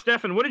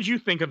 Stefan, what did you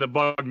think of the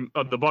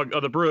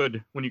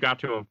brood when you got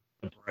to him?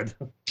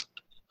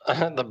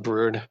 The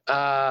brood.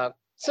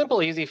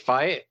 Simple, easy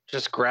fight.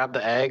 Just grab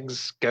the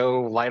eggs,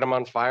 go light them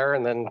on fire,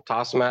 and then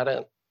toss them at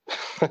it.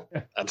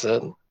 That's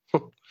it.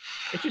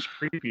 It's just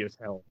creepy as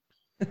hell.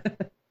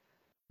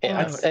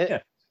 I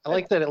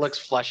like that it looks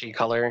fleshy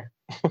color.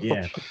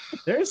 Yeah,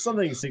 there is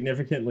something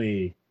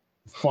significantly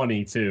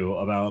funny too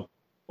about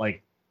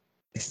like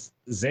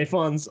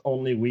Zaphon's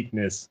only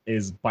weakness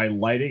is by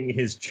lighting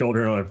his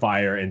children on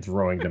fire and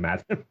throwing them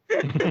at him.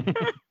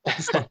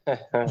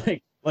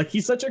 like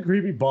he's such a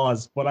creepy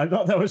boss, but I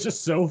thought that was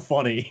just so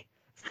funny.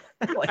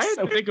 I had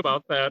to think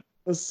about that.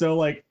 It was so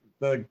like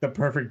the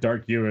perfect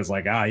dark humor is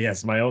like,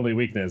 yes, my only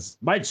weakness,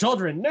 my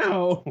children.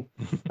 No,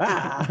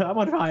 I'm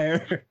on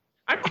fire.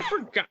 I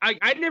forgot.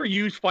 I'd never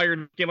used fire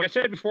in the game. Like I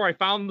said before, I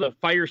found the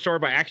fire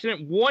sword by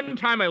accident. One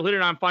time I lit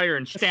it on fire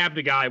and stabbed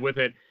a guy with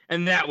it,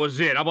 and that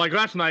was it. I'm like,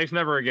 that's nice.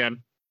 Never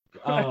again.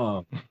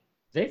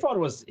 Zaphon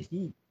was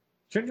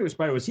Treachery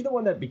Spider, was he the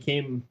one that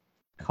became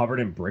covered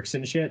in bricks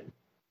and shit?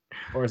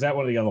 Or is that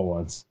one of the other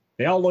ones?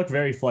 They all look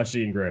very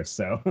fleshy and gross,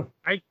 so.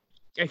 I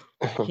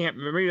can't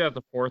remember. Maybe that's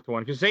the fourth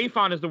one. Because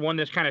Zaphon is the one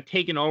that's kind of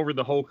taken over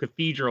the whole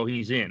cathedral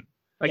he's in.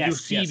 Like, you'll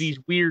see these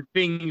weird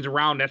things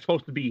around that's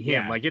supposed to be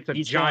him. Yeah, like, it's a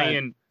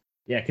giant...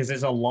 because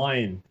there's a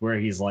line where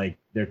he's like,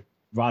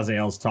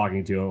 Raziel's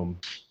talking to him,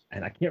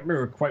 and I can't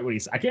remember quite what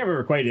I can't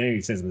remember quite anything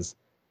he says in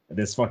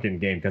this fucking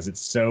game, because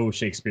it's so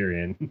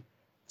Shakespearean.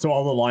 So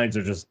all the lines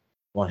are just,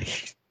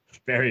 like,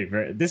 very,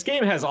 very... This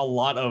game has a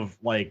lot of,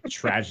 like,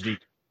 tragedy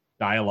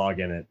dialogue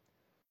in it.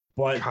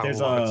 But God, I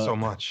love it so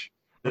much.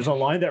 There's a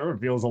line that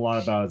reveals a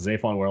lot about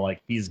Zaphon where,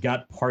 like, he's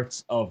got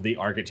parts of the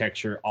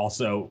architecture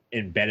also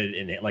embedded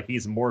in it. Like,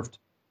 he's morphed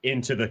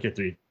into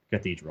the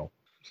cathedral.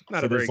 Not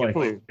so a very good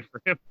move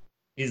for him.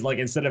 He's, like,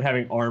 instead of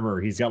having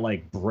armor, he's got,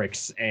 like,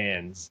 bricks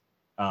and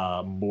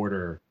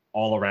mortar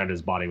all around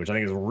his body, which I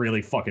think is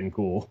really fucking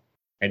cool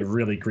and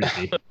really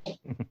creepy.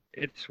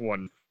 It's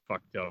one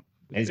fucked up.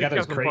 And he's got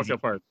those crazy fucked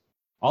up parts.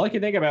 All I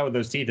can think about with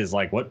those teeth is,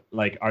 like, what,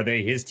 like, are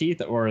they his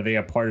teeth or are they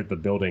a part of the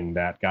building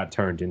that got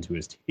turned into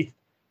his teeth?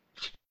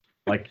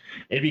 Like,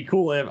 it'd be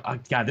cool if,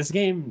 God, this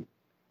game,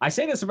 I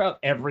say this about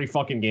every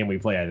fucking game we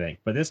play, I think,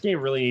 but this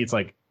game really needs,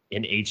 like,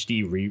 an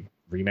HD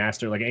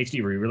remaster, like an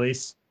HD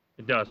re-release.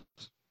 It does.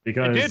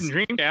 Because it did in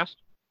Dreamcast.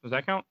 Does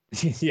that count?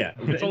 Yeah.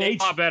 It's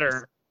a lot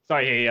better.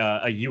 Sorry,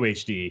 a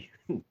UHD.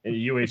 A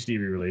UHD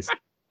re-release.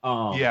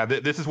 Yeah,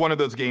 this is one of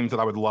those games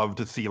that I would love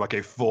to see, like,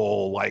 a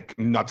full, like,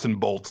 nuts and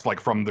bolts, like,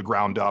 from the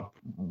ground up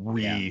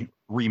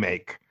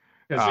remake.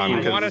 You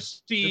want to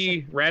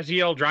see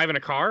Raziel driving a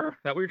car? Is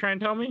that what you're trying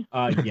to tell me?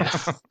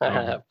 Yes.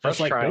 Just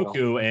like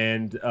Goku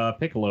and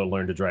Piccolo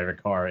learned to drive a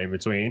car in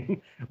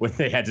between when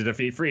they had to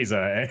defeat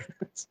Frieza.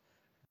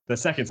 The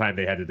second time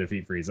they had to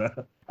defeat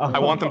Frieza. I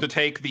want them to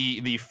take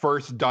the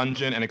first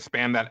dungeon and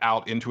expand that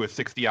out into a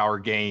 60-hour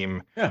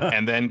game,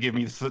 and then give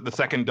me the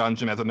second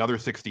dungeon as another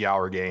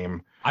 60-hour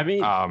game. I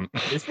mean,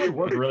 this would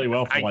work really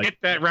well for, I get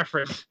that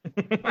reference.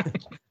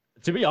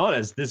 To be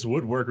honest, this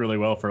would work really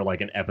well for,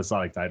 like, an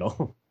episodic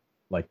title.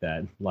 Like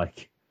that,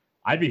 like,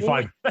 I'd be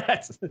fine with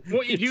that.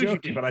 What you do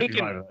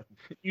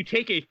you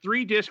take a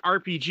 3-disc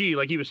RPG,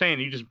 like he was saying,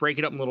 you just break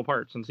it up in little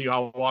parts and see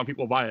how long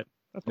people buy it.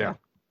 Yeah,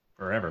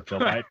 forever. They'll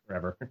buy it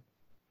forever.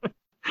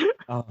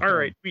 All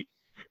right,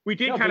 we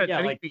did kind of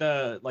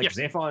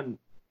Zaphon.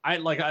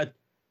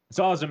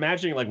 So I was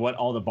imagining, like, what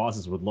all the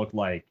bosses would look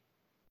like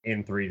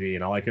in 3D,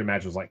 and all I could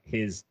imagine was, like,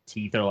 his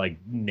teeth are like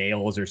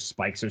nails or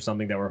spikes or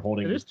something that were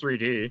holding. It is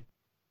 3D.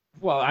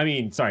 Well, I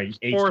mean, sorry,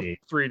 HD.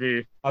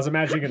 3D. I was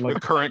imagining, like,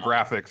 the current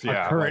graphics,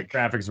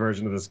 graphics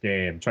version of this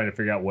game, trying to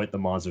figure out what the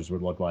monsters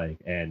would look like,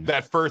 and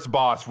that first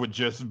boss would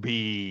just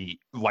be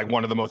like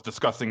one of the most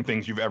disgusting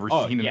things you've ever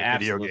seen in a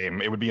video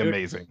game. It would be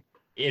amazing.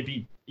 It'd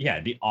be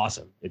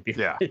awesome. It'd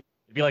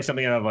be like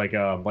something out of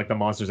like the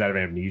monsters out of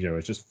Amnesia.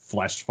 It's just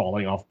flesh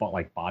falling off,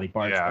 like, body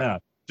parts. Yeah,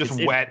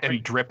 just wet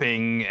and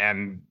dripping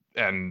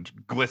and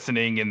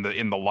glistening in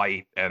the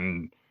light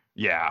and.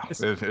 Yeah,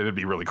 it'd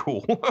be really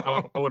cool.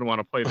 I wouldn't want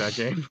to play that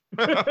game.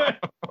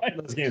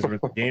 Those games where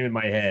the game in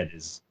my head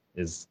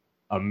is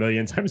a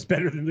million times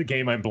better than the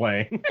game I'm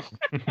playing.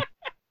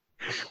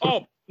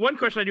 Oh, one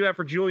question I do have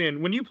for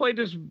Julian. When you played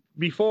this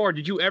before,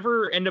 did you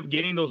ever end up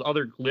getting those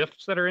other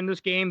glyphs that are in this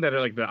game that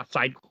are like the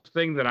side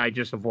thing that I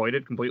just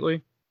avoided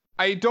completely?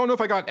 I don't know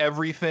if I got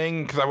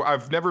everything, because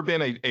I've never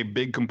been a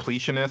big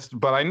completionist,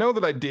 but I know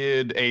that I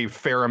did a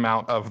fair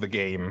amount of the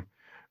game.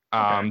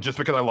 Just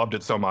because I loved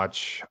it so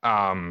much.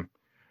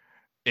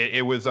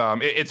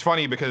 It's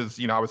funny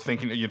because, I was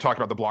thinking, you talked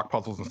about the block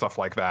puzzles and stuff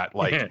like that.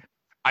 Like,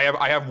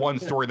 I have one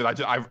story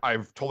that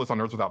I've told this on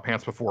Nerds Without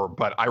Pants before,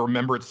 but I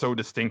remember it so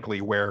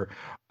distinctly where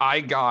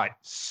I got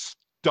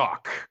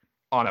stuck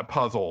on a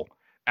puzzle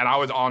and I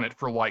was on it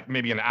for like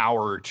maybe an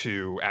hour or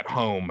two at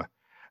home.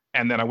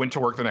 And then I went to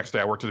work the next day.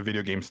 I worked at a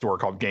video game store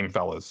called Game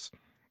Fellas.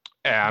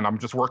 And I'm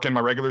just working my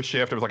regular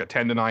shift. It was like a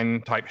 10 to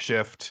 9 type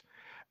shift.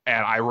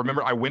 And I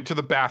remember I went to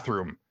the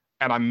bathroom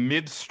and I'm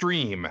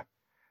midstream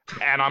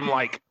and I'm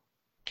like,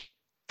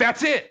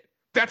 that's it.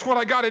 That's what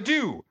I got to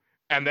do.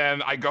 And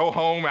then I go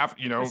home after,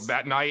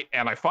 that night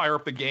and I fire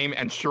up the game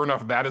and sure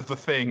enough, that is the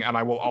thing. And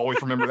I will always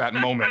remember that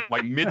moment,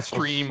 like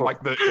midstream,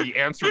 like the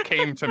answer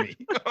came to me.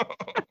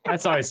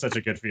 That's always such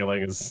a good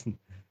feeling is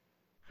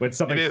when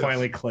something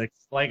finally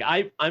clicks. Like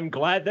I'm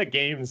glad that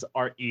games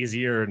are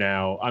easier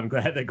now. I'm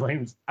glad that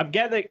games, I'm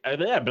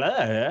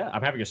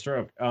having a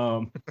stroke.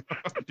 Do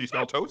you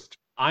smell toast?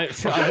 I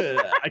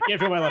can't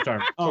feel my left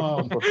arm.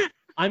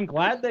 I'm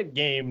glad that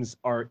games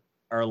are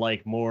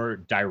like more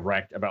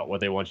direct about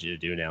what they want you to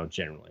do now.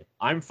 Generally,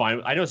 I'm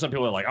fine. I know some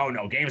people are like, "Oh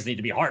no, games need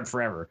to be hard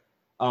forever."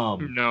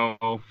 No,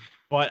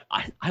 but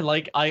I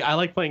like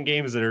playing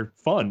games that are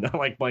fun. I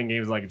like playing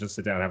games that I can just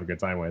sit down and have a good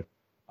time with.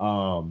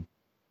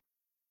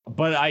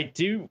 But I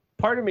do.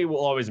 Part of me will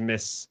always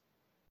miss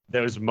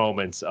those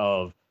moments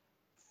of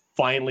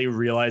finally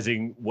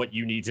realizing what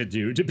you need to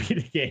do to beat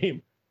a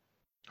game.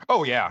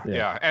 Oh yeah.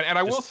 And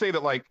I will say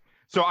that like.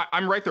 So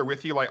I'm right there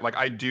with you. Like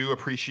I do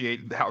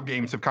appreciate how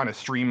games have kind of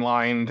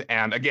streamlined.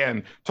 And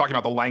again, talking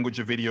about the language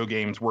of video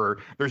games where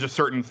there's just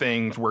certain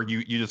things where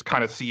you just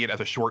kind of see it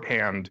as a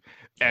shorthand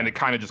and it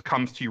kind of just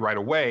comes to you right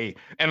away.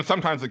 And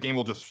sometimes the game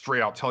will just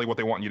straight out tell you what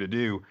they want you to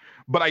do.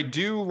 But I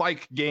do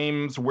like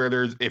games where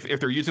there's,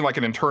 if they're using like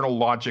an internal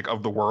logic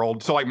of the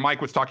world. So like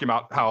Mike was talking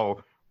about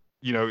how,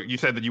 you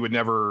said that you would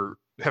never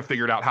have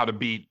figured out how to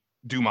beat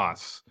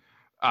Dumas.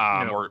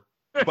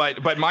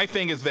 But my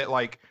thing is that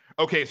like,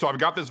 okay, so I've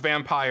got this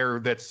vampire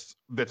that's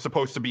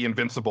supposed to be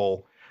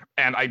invincible,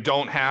 and I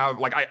don't have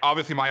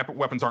obviously my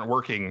weapons aren't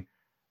working.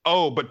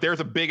 Oh, but there's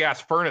a big ass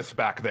furnace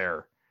back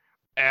there,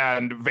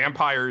 and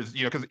vampires,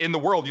 because in the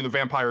world,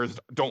 vampires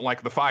don't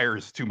like the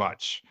fires too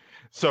much.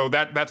 So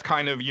that's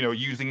kind of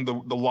using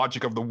the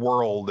logic of the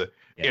world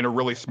in a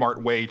really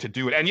smart way to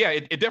do it. And yeah,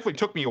 it definitely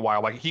took me a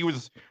while. Like he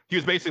was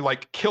basically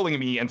like killing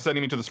me and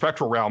sending me to the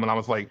spectral realm, and I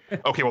was like,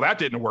 okay, well that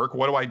didn't work.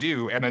 What do I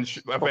do? And then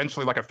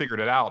eventually I figured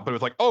it out. But it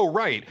was like, oh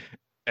right,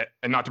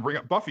 and not to bring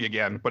up Buffy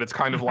again, but it's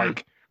kind of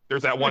like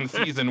there's that one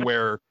season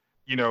where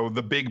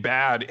the big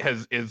bad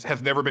has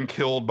never been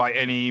killed by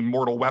any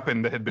mortal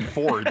weapon that had been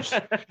forged,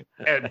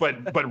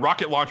 but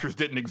rocket launchers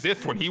didn't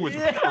exist when he was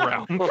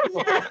around.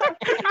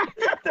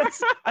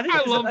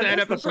 I love that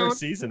episode. The first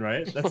season,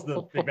 right? That's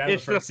the big bad of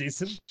the first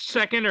season.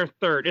 Second or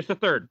third? It's the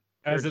third.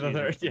 Is it the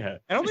third? Yeah.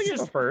 I don't think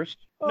it's the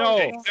first. No,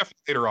 it's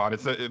definitely later on.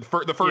 It's the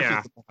first is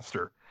the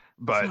monster.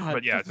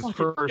 But yeah, it's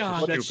first.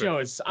 God, that show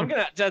is. I'm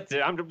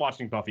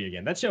watching Buffy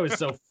again. That show is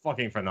so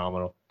fucking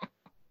phenomenal.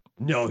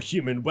 No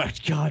human wet.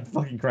 God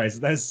fucking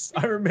Christ.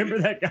 I remember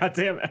that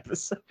goddamn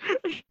episode.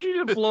 He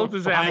just blows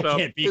his ass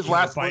up. His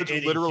last words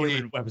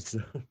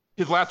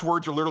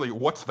are literally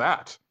what's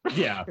that?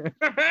 Yeah.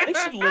 I think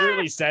she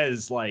literally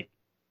says like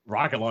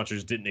rocket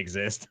launchers didn't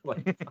exist.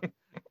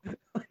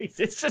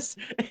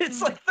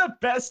 It's like the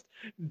best,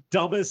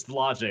 dumbest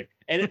logic.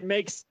 And it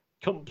makes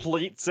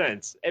complete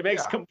sense. It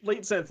makes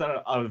complete sense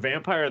that a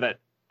vampire that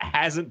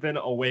hasn't been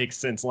awake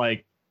since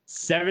like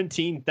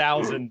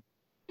 17,000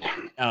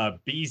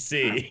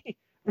 BC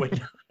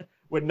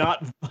would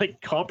not like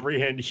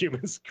comprehend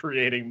humans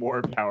creating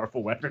more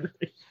powerful weaponry.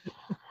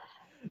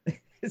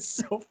 It's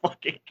so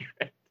fucking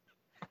great.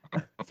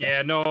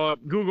 Yeah, no,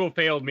 Google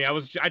failed me.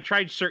 I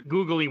tried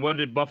Googling what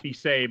did Buffy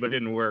say, but it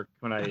didn't work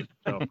when I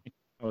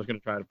was going to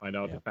try to find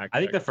out the fact. I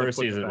think the first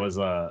season was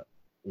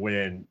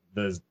when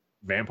the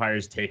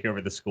vampires take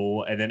over the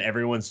school, and then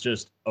everyone's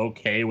just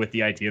okay with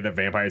the idea that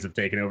vampires have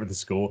taken over the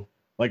school.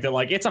 Like they're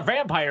like, it's a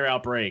vampire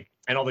outbreak,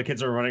 and all the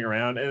kids are running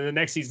around. And the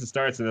next season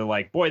starts, and they're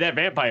like, boy, that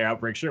vampire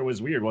outbreak sure was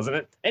weird, wasn't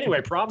it?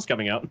 Anyway, prom's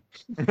coming up.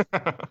 What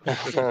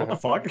the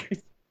fuck?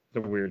 It's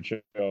a weird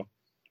show.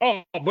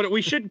 Oh, but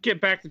we should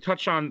get back to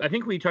touch on. I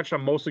think we touched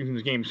on most things in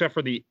this game, except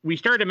for we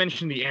started to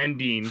mention the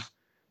ending.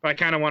 But I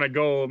kind of want to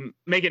go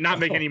make it not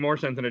make any more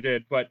sense than it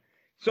did. But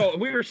so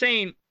we were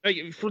saying,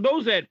 for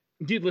those that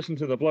did listen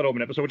to the Blood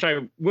Omen episode, which I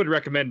would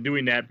recommend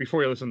doing that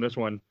before you listen to this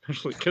one,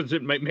 especially because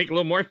it might make a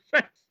little more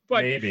sense.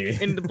 But maybe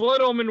in the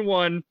Blood Omen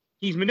one,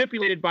 he's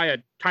manipulated by a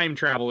time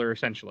traveler,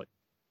 essentially.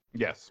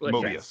 Yes,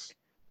 Mobius.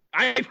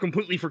 I've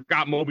completely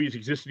forgot Mobius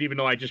existed, even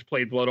though I just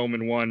played Blood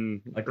Omen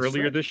 1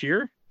 earlier this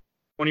year.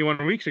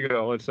 21 weeks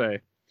ago, let's say.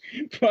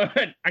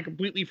 But I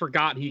completely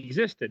forgot he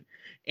existed.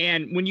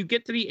 And when you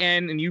get to the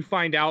end and you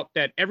find out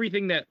that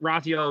everything that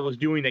Raziel was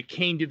doing, that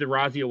Kain did to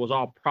Raziel, was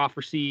all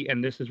prophecy,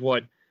 and this is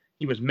what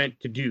he was meant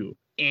to do.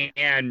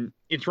 And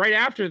it's right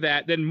after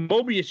that, then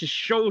Mobius just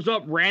shows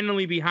up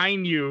randomly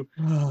behind you.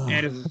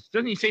 And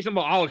doesn't he say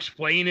something about, I'll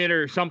explain it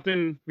or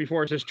something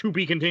before it says to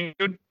be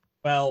continued?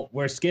 Well,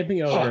 we're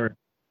skipping over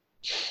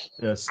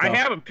the stuff. I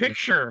have a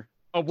picture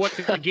of what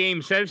the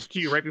game says to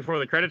you right before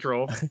the credits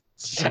roll. You can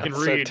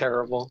Sounds read. so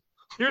terrible.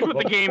 Here's what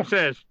the game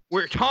says.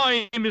 Where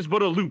time is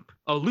but a loop,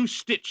 a loose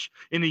stitch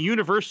in the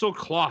universal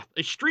cloth,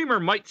 a streamer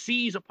might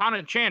seize upon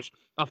a chance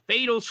a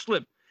fatal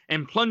slip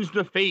and plunge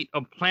the fate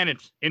of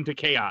planets into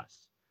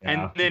chaos. Yeah.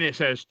 And then it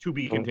says, to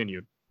be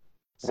continued.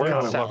 We're God,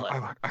 gonna sell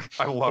it.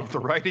 I love the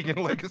writing in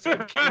Legacy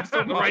of Kain so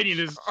The much. writing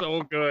is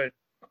so good.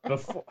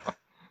 Before,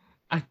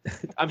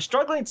 I'm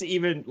struggling to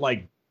even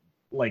like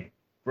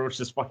broach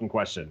this fucking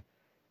question.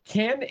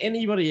 Can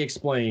anybody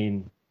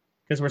explain?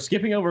 Because we're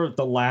skipping over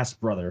the last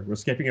brother. We're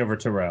skipping over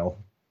Terrell.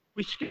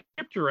 We skipped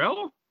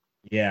Terrell?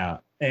 Yeah,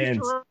 and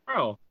Who's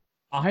Terrell?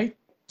 I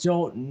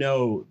don't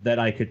know that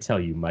I could tell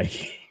you,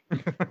 Mike.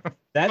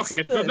 That's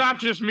Okay, so not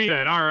just me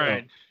then. All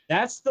right.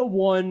 That's the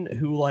one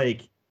who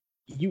like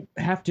you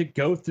have to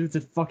go through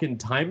the fucking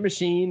time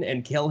machine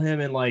and kill him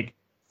in like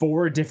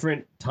 4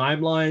 different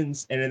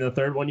timelines, and in the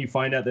third one you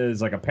find out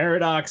there's like a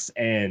paradox.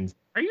 And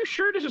Are you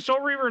sure this is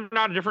Soul Reaver,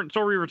 not a different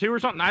Soul Reaver 2 or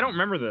something? I don't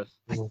remember this.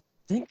 I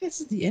think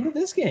this is the end of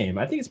this game.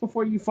 I think it's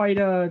before you fight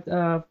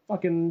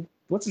fucking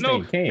what's his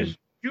name? Kain.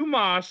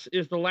 Dumas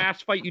is the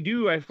last fight you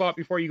do. I fought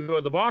before you go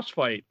to the boss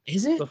fight.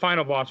 Is it? The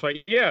final boss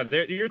fight. Yeah,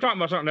 you're talking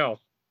about something else.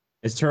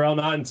 Is Terrell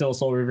not until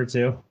Soul Reaver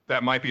 2?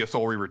 That might be a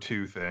Soul Reaver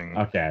 2 thing.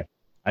 Okay.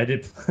 I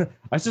did. I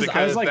was like,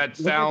 that looking at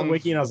sounds- the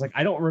wiki and I was like,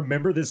 I don't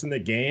remember this in the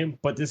game,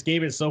 but this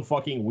game is so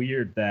fucking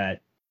weird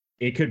that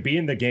it could be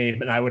in the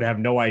game and I would have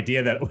no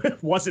idea that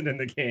it wasn't in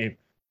the game.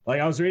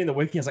 Like I was reading the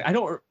wiki, I was like,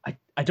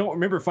 I don't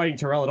remember fighting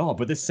Terrell at all,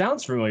 but this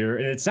sounds familiar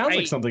and it sounds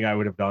like something I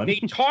would have done. They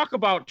talk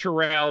about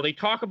Terrell. They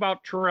talk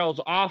about Terrell's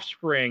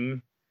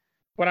offspring,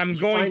 but I'm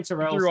going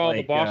through all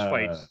the boss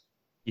fights.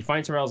 You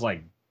find Terrell's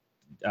like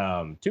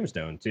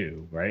tombstone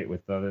too, right?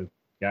 With the other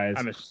guys.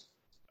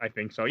 I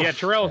think so. Yeah,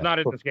 Terrell's not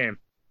in this game.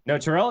 No,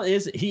 Terrell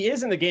is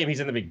in the game. He's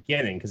in the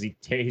beginning because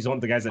he's one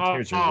of the guys that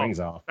tears your wings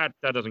off. That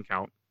doesn't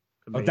count.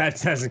 Oh, that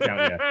doesn't count.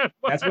 Yeah,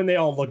 that's when they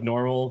all look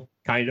normal,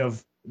 kind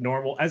of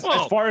normal as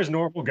far as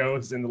normal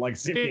goes in the like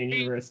Symbian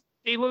universe.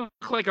 They look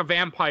like a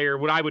vampire.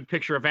 What I would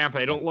picture a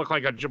vampire. They don't look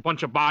like a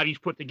bunch of bodies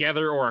put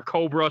together, or a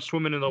cobra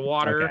swimming in the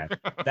water,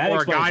 Okay.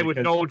 or a guy with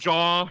no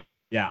jaw.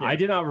 Yeah, I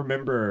did not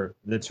remember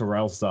the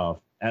Terrell stuff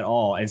at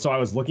all, and so I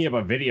was looking up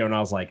a video, and I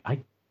was like,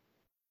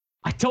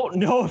 I don't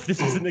know if this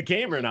is in the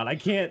game or not. I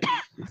can't.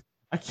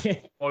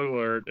 Spoiler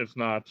alert, it's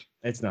not.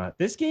 It's not.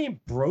 This game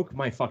broke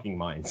my fucking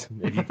mind,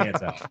 if you can't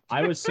tell.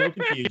 I was so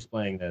confused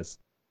playing this.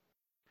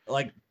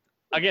 Like,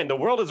 again, the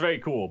world is very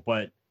cool,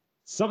 but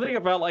something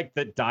about like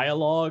the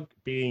dialogue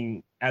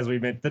being, as we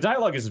meant, the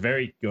dialogue is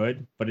very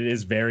good, but it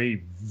is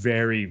very,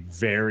 very,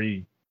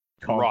 very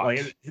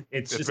like,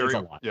 it's just very, it's a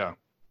lot. Yeah.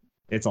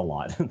 It's a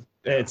lot.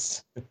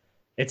 It's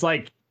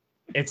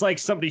like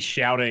somebody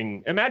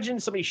shouting. Imagine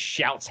somebody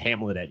shouts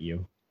Hamlet at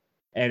you,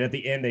 and at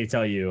the end they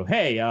tell you,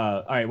 "Hey,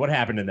 all right, what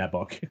happened in that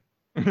book?"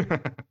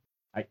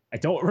 I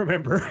don't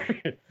remember.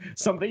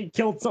 Somebody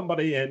killed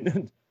somebody, and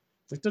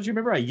it's like, don't you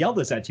remember? I yelled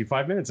this at you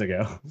 5 minutes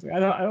ago. Like,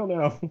 I don't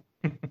know.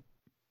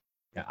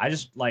 Yeah, I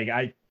just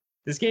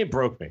this game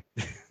broke me.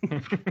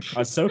 I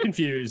was so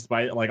confused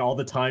by like all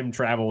the time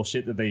travel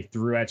shit that they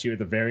threw at you at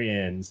the very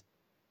end.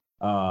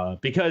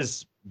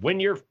 Because when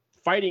you're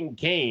fighting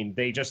Kain,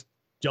 they just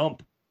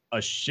dump a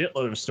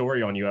shitload of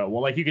story on you.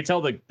 Well, like you could tell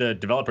the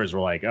developers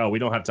were like, oh, we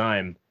don't have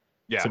time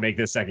to make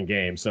this second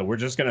game, so we're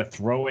just gonna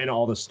throw in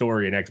all the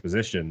story and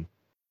exposition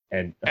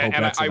and hope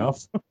that's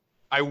enough.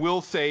 I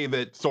will say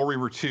that Soul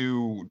Reaver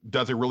 2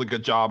 does a really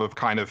good job of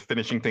kind of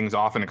finishing things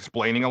off and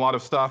explaining a lot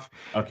of stuff.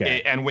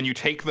 Okay. And when you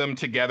take them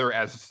together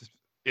as,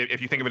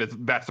 if you think of it as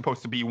that's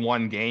supposed to be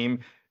one game,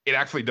 it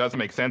actually does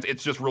make sense.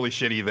 It's just really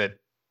shitty that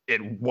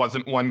it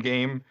wasn't one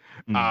game.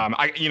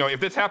 If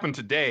this happened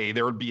today,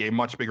 there would be a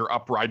much bigger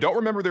uproar. I don't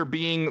remember there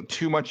being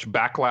too much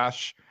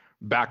backlash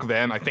back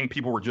then. I think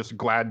people were just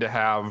glad to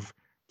have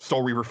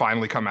Soul Reaver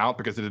finally come out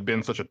because it had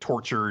been such a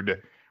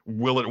tortured,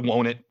 will it,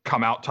 won't it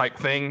come out type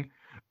thing.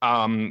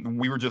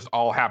 We were just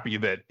all happy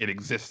that it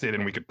existed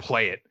and we could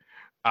play it.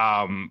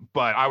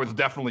 But I was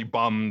definitely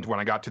bummed when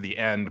I got to the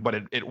end, but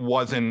it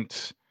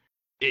wasn't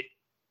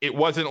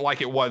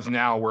like it was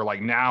now, where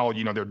like now,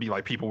 there'd be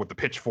like people with the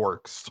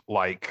pitchforks,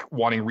 like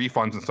wanting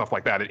refunds and stuff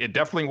like that. It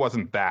definitely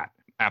wasn't that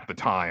at the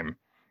time,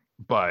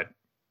 but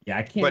yeah,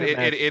 I can't. But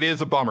it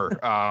is a bummer.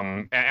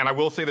 And I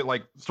will say that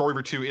like Soul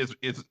Reaver 2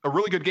 is a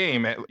really good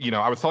game.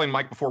 I was telling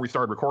Mike before we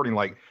started recording,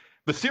 like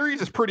the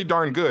series is pretty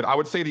darn good. I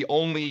would say the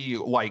only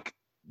like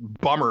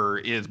bummer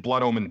is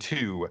Blood Omen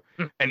 2,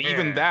 and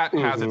even that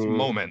has its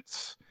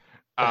moments.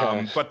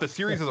 But the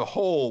series as a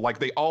whole, like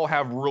they all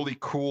have really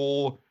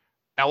cool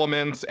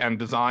elements and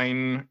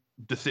design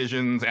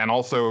decisions, and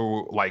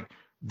also like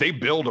they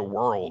build a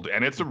world,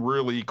 and it's a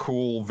really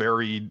cool,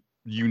 very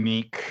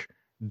unique,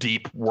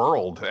 deep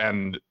world,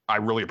 and I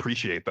really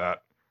appreciate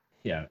that.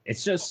 Yeah,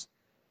 it's just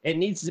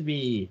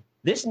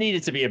this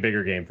needed to be a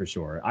bigger game for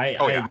sure. I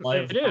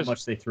love how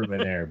much they threw in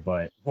there,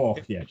 but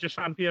it's just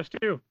on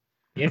PS2.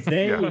 If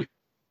they,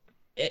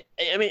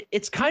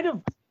 it's kind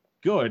of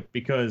good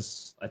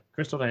because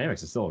Crystal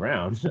Dynamics is still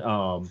around.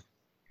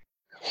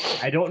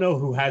 I don't know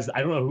who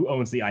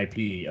owns the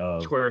IP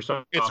of Square.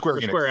 So It's Square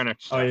Enix. Square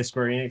Enix. Oh, it's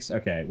Square Enix.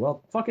 Okay,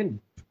 well, fucking,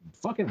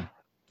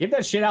 give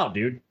that shit out,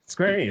 dude.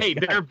 Square Enix. Hey,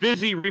 they're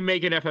busy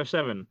remaking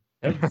FF7.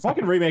 They're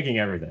fucking remaking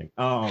everything.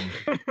 I'm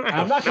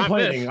not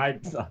complaining.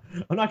 I'm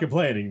not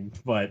complaining,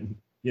 but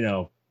I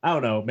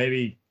don't know.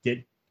 Maybe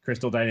get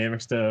Crystal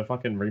Dynamics to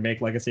fucking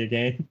remake Legacy of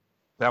Kain.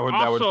 That would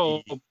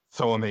be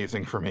so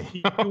amazing for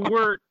me.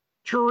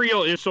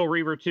 Turiel is Soul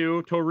Reaver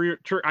 2.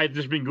 I've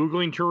just been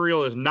Googling.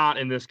 Turiel is not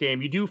in this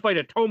game. You do fight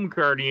a Tome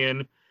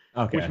Guardian,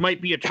 which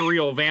might be a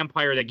Turiel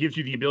vampire that gives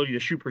you the ability to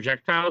shoot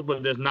projectiles, but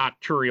it is not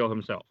Turiel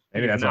himself.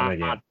 Maybe that's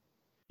not.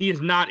 He is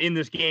not in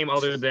this game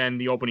other than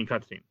the opening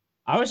cutscene.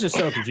 I was just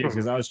so confused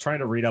because I was trying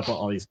to read up on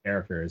all these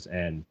characters,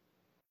 and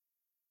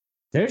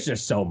there's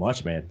just so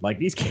much, man. Like,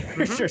 these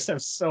characters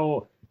have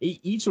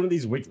each one of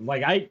these,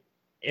 like, I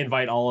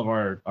invite all of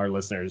our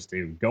listeners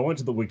to go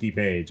into the wiki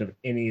page of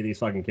any of these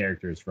fucking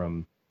characters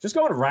from, just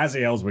go on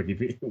Raziel's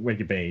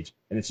wiki page,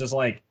 and it's just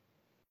like,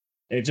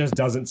 it just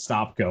doesn't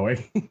stop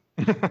going.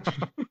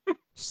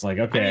 Just like,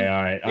 okay,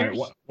 all right,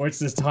 what's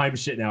this time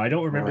shit now? I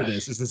don't remember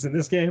this. Is this in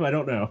this game? I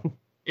don't know.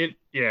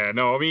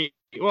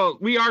 Well,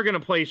 we are going to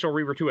play Soul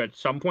Reaver 2 at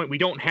some point. We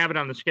don't have it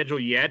on the schedule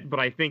yet, but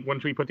I think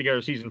once we put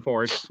together Season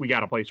 4, we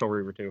got to play Soul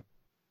Reaver 2.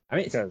 I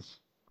mean, because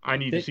I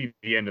need to see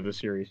the end of the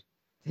series.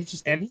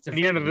 The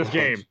end of this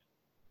game.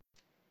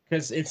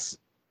 Because it's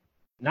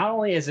not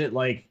only is it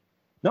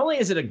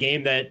a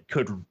game that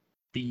could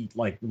be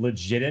like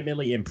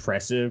legitimately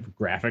impressive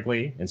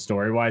graphically and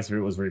story-wise if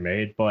it was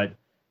remade, but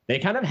they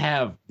kind of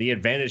have the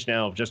advantage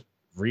now of just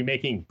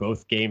remaking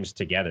both games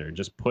together and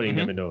just putting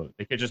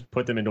they could just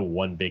put them into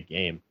one big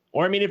game.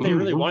 Or I mean, if they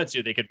really wanted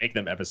to, they could make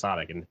them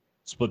episodic and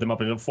split them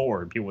up into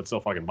 4 and people would still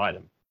fucking buy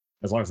them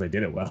as long as they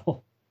did it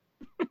well.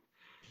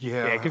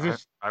 Yeah,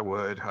 because I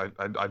would.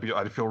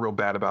 I'd feel real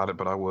bad about it,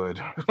 but I would.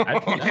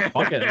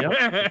 Fuck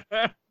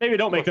it, Maybe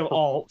don't make them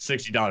all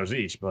 $60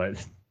 each,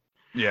 but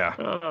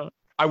yeah.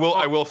 I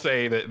will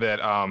say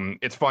that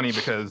it's funny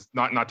because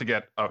not to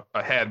get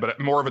ahead, but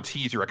more of a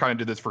teaser. I kind of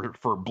did this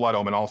for Blood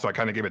Omen also. I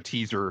kind of gave a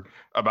teaser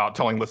about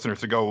telling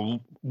listeners to go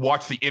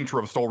watch the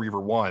intro of Soul Reaver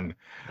 1.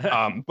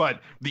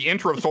 But the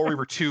intro of Soul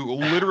Reaver 2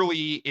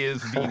 literally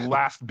is the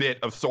last bit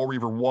of Soul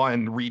Reaver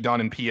 1 redone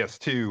in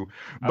PS2.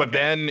 But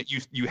then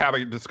you have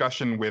a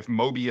discussion with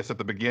Mobius at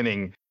the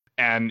beginning,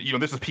 and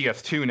this is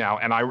PS2 now,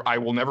 and I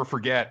will never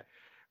forget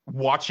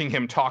watching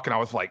him talk, and I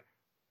was like,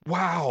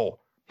 wow.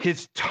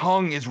 His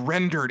tongue is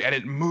rendered and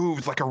it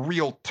moves like a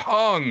real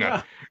tongue.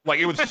 Yeah. Like,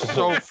 it was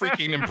so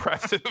freaking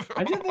impressive.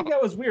 I did think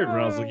that was weird when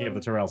I was looking at the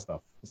Terrell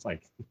stuff. It's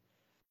like,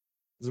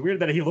 it's weird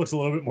that he looks a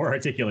little bit more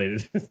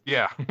articulated.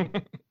 Yeah.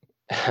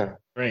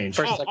 Strange.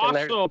 For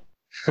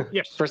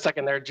a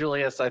second there,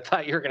 Julius, I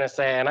thought you were going to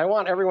say, and I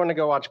want everyone to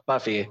go watch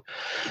Buffy.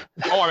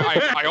 Oh,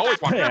 I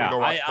always want everyone to go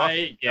watch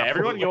Buffy.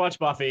 Everyone go watch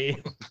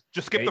Buffy.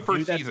 Just skip the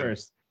first season.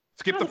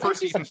 Skip the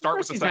first season, start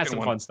with the second one. Has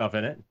some fun stuff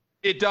in it.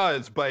 It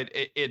does, but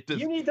it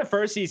does. You need the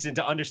first season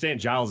to understand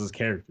Giles'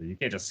 character. You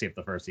can't just skip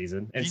the first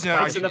season. And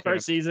Spike's in the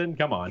first season.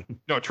 Come on.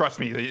 No,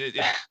 trust me.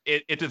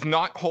 It does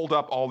not hold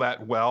up all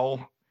that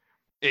well.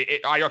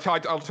 I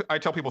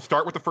tell people,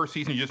 start with the first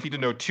season. You just need to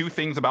know 2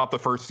 things about the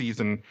first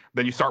season.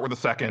 Then you start with the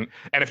second.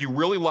 And if you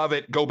really love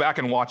it, go back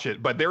and watch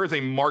it. But there is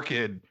a marked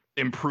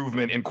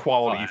improvement in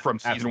quality from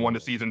season 1 to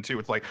season 2.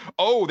 It's like,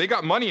 oh, they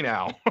got money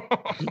now.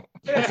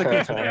 That's the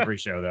case with every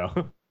show,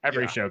 though.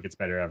 Every show gets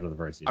better after the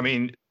first season. I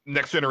mean,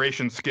 Next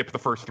Generation skipped the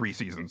first 3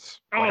 seasons.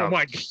 Oh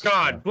my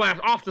God! Blast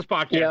off this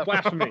podcast! Yep.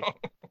 Blasphemy!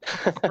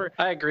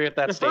 I agree with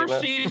that statement. The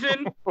first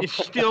season is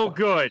still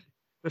good.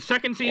 The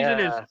second season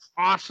is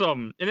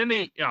awesome, and then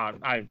they half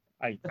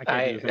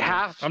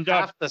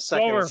the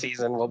second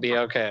season will be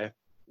okay.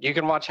 You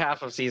can watch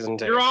half of season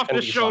 2. You're off the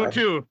show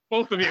too,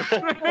 both of you.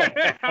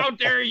 How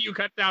dare you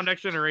cut down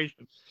Next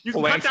Generation? You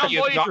can cut down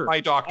Voyager. My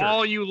doctor.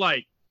 All you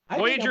like.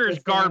 Voyager is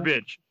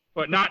garbage.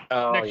 But not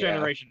Next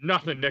Generation.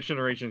 Nothing. Next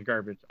Generation is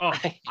garbage. Oh,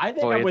 I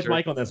think I'm with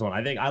Mike on this one.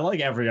 I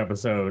like every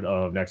episode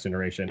of Next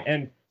Generation.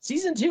 And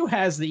season 2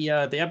 has the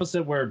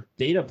episode where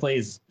Data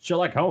plays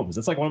Sherlock Holmes.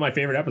 It's like one of my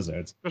favorite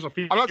episodes. I'm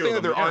not saying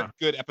that there aren't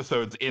good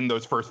episodes in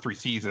those first 3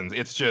 seasons.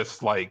 It's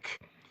just like,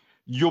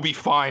 you'll be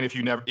fine if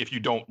you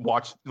don't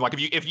watch. Like,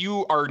 if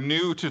you are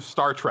new to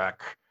Star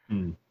Trek,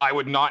 I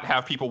would not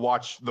have people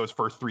watch those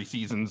first 3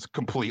 seasons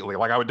completely.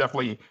 Like, I would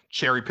definitely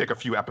cherry pick a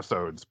few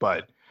episodes,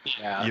 but.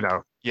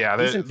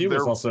 Season 2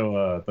 was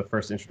also the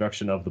first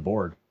introduction of the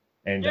Borg,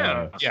 and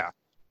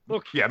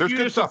look, there's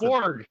good stuff.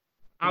 Borg.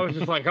 I was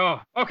just like, oh,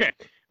 okay.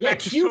 Yeah,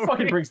 Q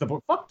fucking brings the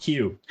Borg. Fuck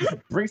Q.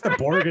 Brings the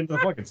Borg into the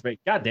fucking space.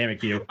 God damn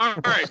it, Q. All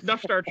right,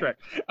 enough Star Trek.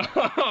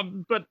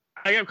 But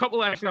I got a couple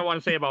last things I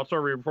want to say about Star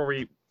Trek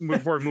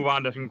before we move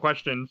on to some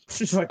questions.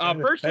 First thing.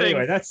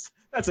 Anyway, that's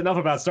enough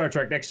about Star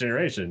Trek Next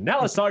Generation. Now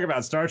let's talk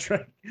about Star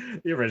Trek,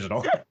 the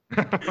original.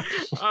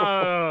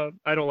 I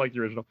don't like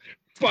the original,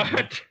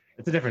 but.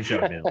 It's a different show,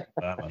 man.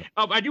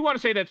 I do want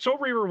to say that Soul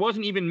Reaver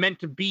wasn't even meant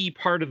to be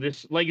part of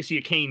this Legacy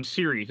of Kain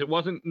series. It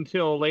wasn't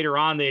until later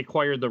on they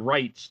acquired the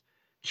rights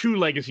to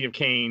Legacy of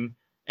Kain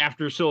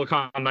after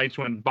Silicon Knights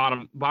went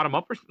bottom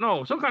up, or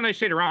no, Silicon Knights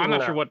stayed around. I'm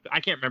not sure what. I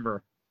can't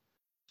remember.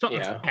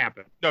 Something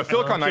happened. No,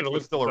 Silicon Knights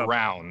was still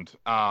around.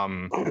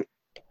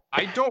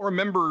 I don't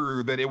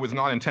remember that it was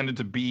not intended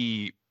to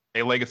be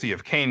a Legacy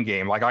of Kain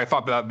game. Like, I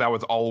thought that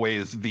was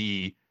always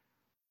the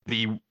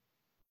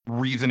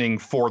reasoning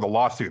for the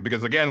lawsuit,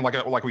 because again,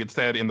 like we had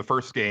said in the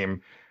first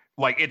game,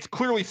 like it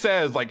clearly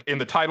says, like in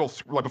the title,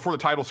 like before the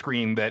title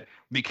screen, that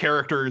the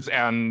characters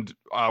and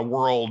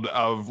world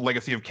of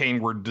Legacy of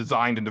Kain were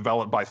designed and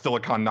developed by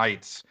Silicon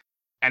Knights.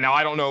 And now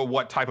I don't know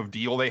what type of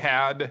deal they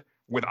had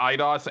with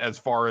IDOS, as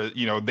far as,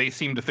 they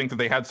seem to think that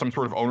they had some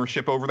sort of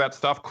ownership over that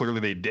stuff. Clearly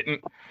they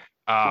didn't.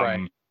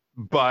 Right.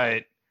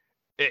 But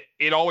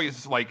it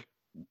always, like,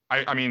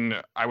 I mean,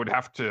 I would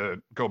have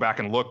to go back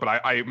and look,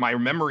 but my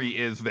memory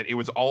is that it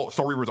was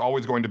Soul Reaver was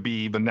always going to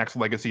be the next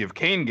Legacy of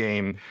Kain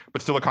game,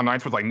 but Silicon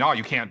Knights was like, no,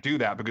 you can't do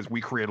that because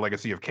we created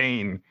Legacy of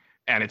Kain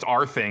and it's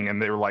our thing,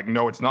 and they were like,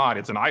 no, it's not,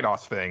 it's an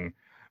IDOS thing.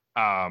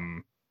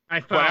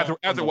 But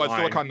as it was,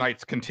 Silicon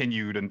Knights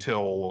continued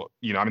until,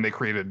 they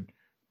created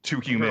 2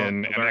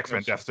 Human and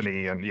X-Men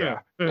Destiny, and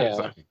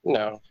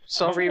No,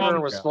 Soul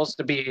Reaver was supposed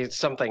to be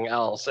something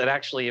else. It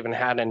actually even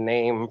had a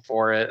name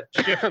for it.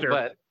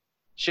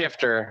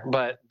 Shifter,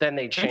 but then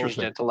they changed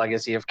it to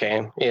Legacy of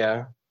Kain.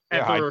 Yeah.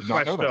 At the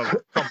request of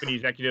company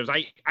executives.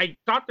 I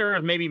thought there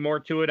was maybe more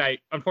to it. I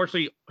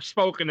unfortunately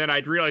spoke, and then I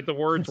realized the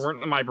words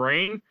weren't in my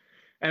brain,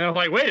 and I was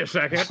like, wait a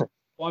second.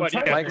 Mike's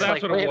like,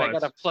 wait, I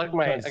gotta plug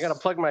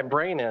my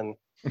brain in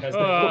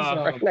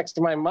right next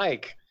to my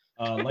mic.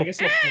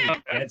 Legacy of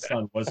Kain Dead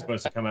Sun was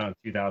supposed to come out in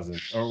 2000,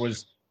 or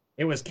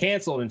it was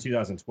canceled in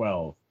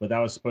 2012, but that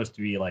was supposed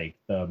to be like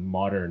the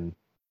modern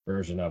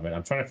version of it.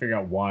 I'm trying to figure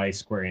out why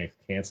Square Enix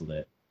canceled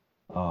it.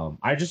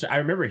 I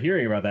remember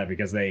hearing about that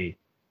because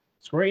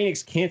Square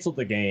Enix canceled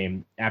the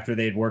game after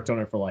they'd worked on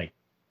it for like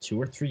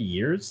 2 or 3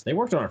 years. They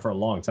worked on it for a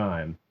long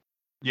time.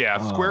 Yeah,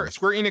 Square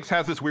Enix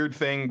has this weird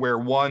thing where,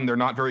 one, they're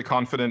not very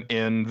confident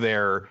in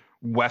their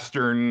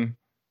Western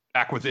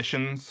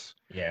acquisitions.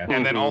 Yeah.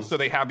 And then also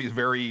they have these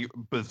very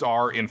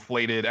bizarre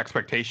inflated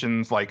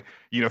expectations, like,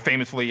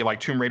 famously, like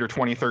Tomb Raider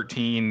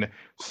 2013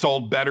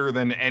 sold better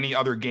than any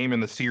other game in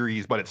the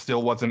series, but it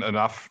still wasn't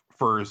enough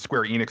for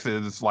Square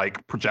Enix's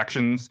like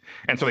projections.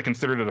 And so they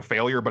considered it a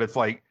failure. But it's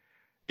like,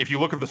 if you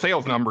look at the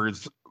sales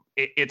numbers,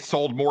 it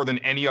sold more than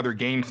any other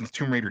game since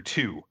Tomb Raider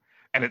 2.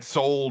 And it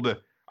sold,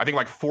 I think,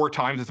 like 4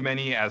 times as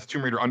many as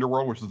Tomb Raider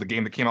Underworld, which was the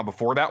game that came out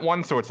before that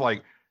one. So it's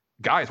like,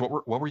 guys,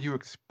 what were you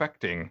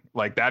expecting?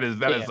 Like, that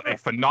is a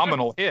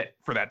phenomenal hit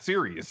for that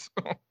series.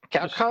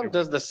 Capcom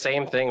does the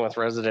same thing with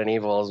Resident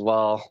Evil as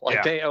well.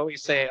 Like, they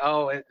always say,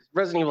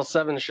 Resident Evil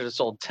 7 should have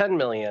sold 10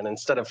 million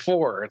instead of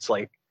 4. It's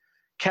like,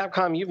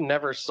 Capcom, you've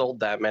never sold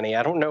that many.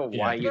 I don't know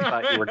why you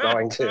thought you were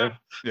going to.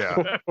 Yeah.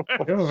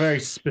 You have a very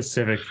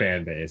specific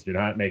fan base. You're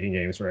not making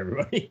games for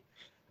everybody.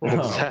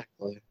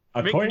 Exactly.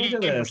 According to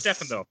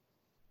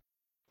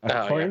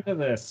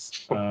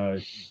this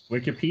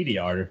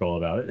Wikipedia article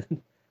about it,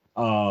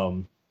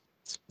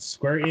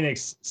 Square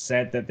Enix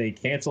said that they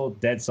canceled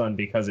Dead Sun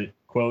because it,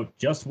 quote,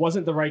 just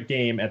wasn't the right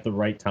game at the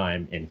right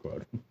time, end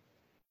quote.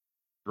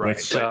 Right. Which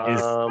is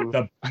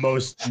the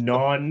most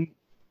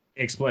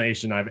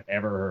non-explanation I've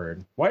ever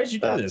heard. Why did you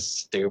do this?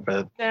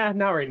 Stupid. Nah,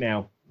 not right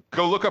now.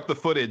 Go look up the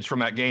footage from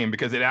that game,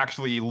 because it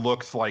actually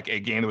looks like a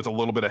game that was a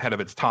little bit ahead of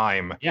its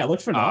time. Yeah, it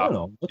looks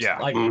phenomenal. Yeah.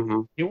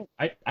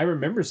 I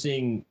remember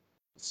seeing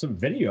some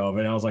video of it,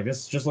 and I was like,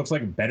 this just looks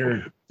like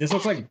better. This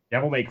looks like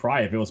Devil May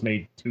Cry if it was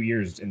made 2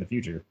 years in the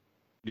future.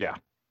 Yeah.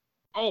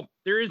 Oh,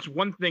 there is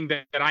one thing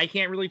that I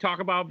can't really talk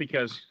about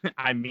because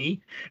I'm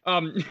me.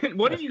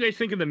 What did you guys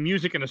think of the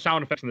music and the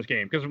sound effects in this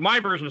game? Because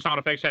my version of sound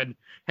effects had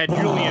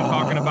Julian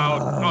talking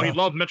about how he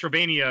loved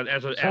Metrovania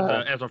as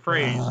a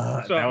phrase.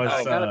 So that was,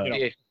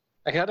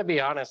 I gotta be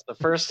honest, the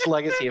first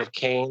Legacy of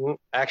Kain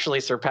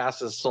actually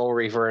surpasses Soul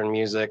Reaver in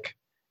music.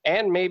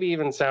 And maybe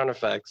even sound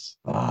effects.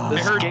 I'm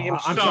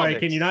sorry,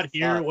 can you not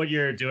hear what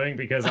you're doing?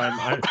 Because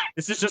I'm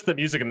this is just the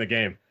music in the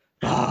game.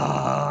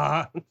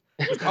 Oh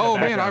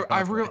man,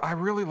 I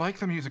really like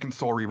the music in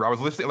Soul Reaver. As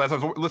I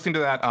was listening to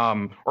that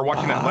or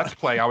watching that Let's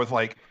Play, I was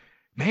like,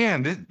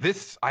 man,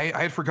 I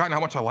had forgotten how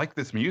much I like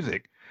this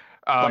music.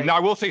 Now I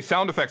will say,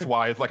 sound effects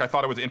wise, like, I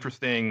thought it was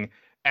interesting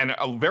and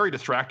very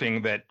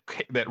distracting that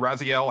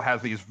Raziel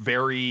has these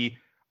very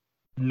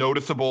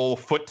noticeable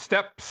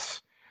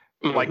footsteps.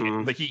 Like,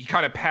 he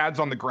kind of pads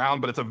on the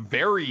ground, but it's a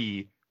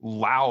very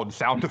loud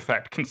sound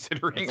effect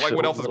considering like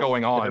what else is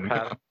going on.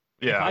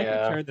 If I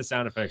could turn the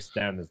sound effects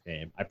down in this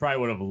game, I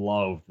probably would have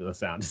loved the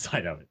sound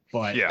design of it.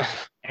 But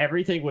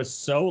everything was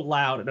so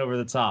loud and over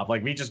the top.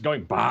 Like, me just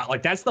going, bah,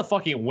 like, that's the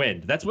fucking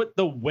wind. That's what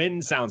the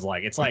wind sounds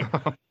like. It's like,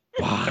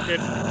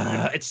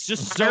 it's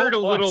just so a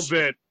little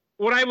bit.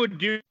 What I would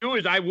do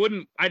is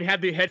I'd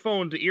have the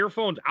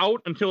earphones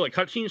out until a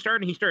cutscene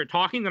started and he started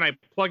talking, then I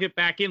plug it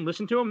back in,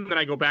 listen to him, then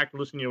I go back to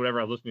listening to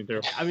whatever I was listening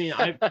to. I mean,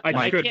 I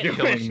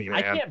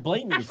can't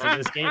blame you for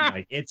this game.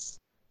 Like, it's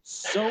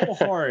so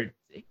hard.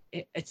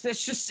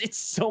 It's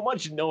so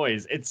much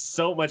noise. It's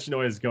so much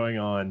noise going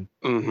on.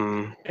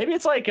 Mm-hmm. Maybe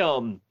it's like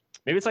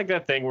Maybe it's like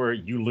that thing where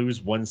you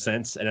lose one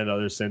sense and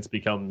another sense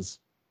becomes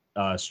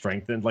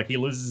strengthened. Like he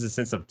loses his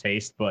sense of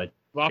taste, but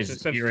Lost his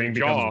his sense hearing of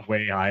jaw. becomes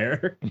way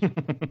higher.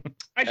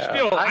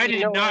 I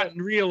did not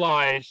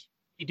realize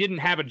he didn't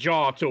have a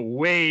jaw till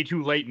way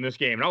too late in this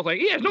game, and I was like,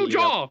 he has no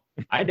jaw.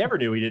 I never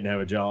knew he didn't have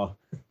a jaw.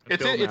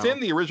 It's in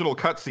the original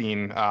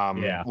cutscene,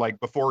 like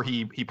before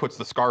he puts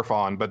the scarf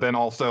on, but then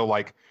also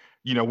like,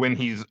 you know, when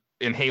he's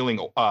inhaling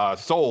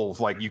souls,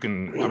 like you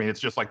can, I mean, it's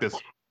just like this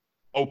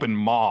open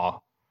maw.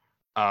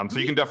 So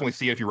you can definitely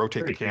see it if you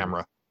rotate the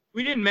camera.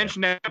 We didn't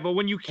mention that, but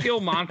when you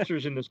kill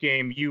monsters in this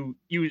game, you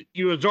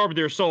absorb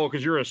their soul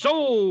because you're a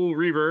soul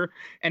reaver,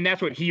 and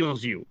that's what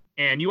heals you.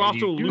 And you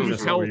also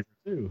lose health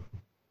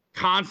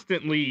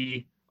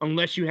constantly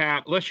unless you're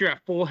at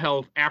full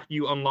health after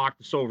you unlock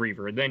the soul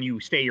reaver. Then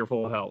you stay your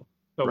full health.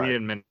 So we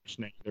didn't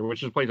mention that either, which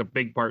just plays a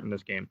big part in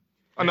this game.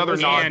 Another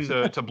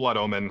nod to Blood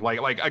Omen.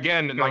 Like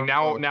again, like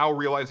now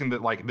realizing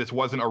that like this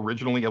wasn't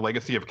originally a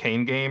Legacy of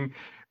Kain game.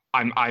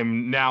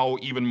 I'm now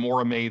even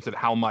more amazed at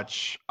how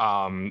much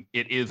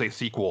it is a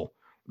sequel,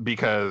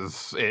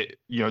 because it,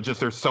 you know, just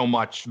there's so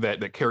much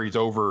that carries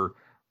over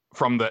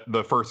from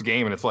the first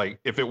game, and it's like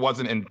if it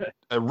wasn't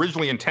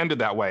originally intended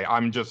that way,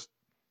 I'm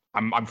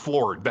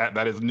floored.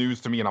 That is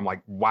news to me, and I'm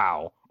like,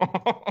 wow.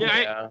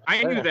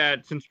 I knew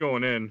that since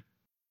going in.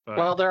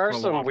 Well, there are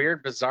some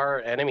weird,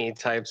 bizarre enemy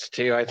types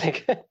too. I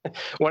think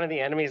one of the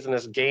enemies in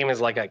this game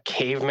is like a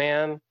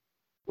caveman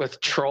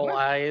with troll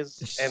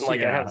eyes, and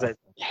like it has a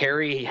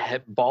hairy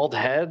bald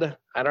head.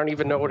 I don't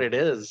even know what it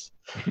is.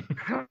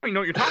 I don't even know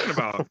what you're talking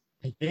about.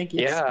 I think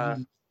it's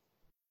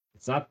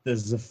not the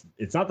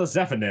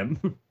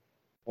Zephanim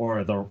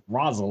or the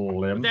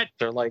Rosalim.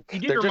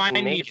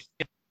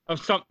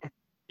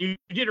 You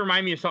did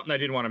remind me of something I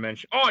did want to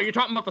mention. Oh, you're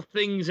talking about the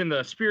things in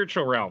the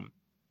spiritual realm.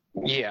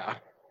 Yeah.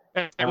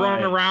 They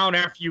run around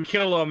after you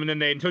kill them, and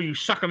then until you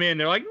suck them in,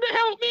 they're like,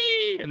 "Help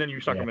me!" And then you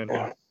suck them in.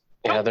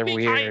 Yeah, they're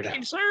weird.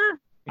 Kind, sir.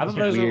 I thought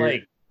those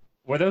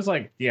were those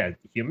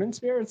human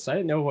spirits? I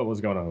didn't know what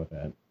was going on with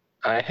that.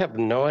 I have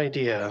no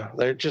idea.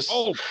 They're just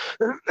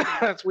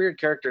that's weird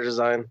character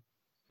design.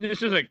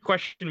 This is a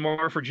question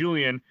more for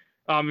Julian.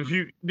 I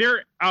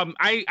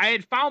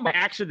had found by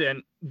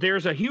accident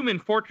there's a human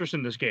fortress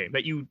in this game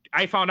that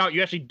I found out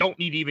you actually don't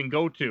need to even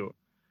go to.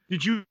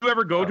 Did you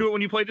ever go to it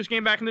when you played this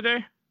game back in the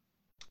day?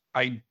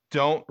 I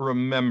don't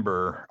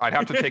remember. I'd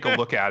have to take a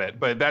look at it,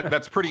 but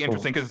that's pretty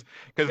interesting because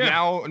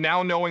now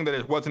knowing that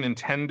it wasn't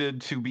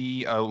intended to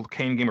be a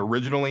Kain game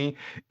originally,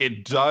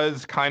 it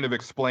does kind of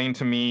explain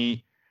to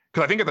me,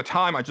 because I think at the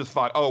time I just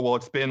thought, oh well,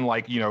 it's been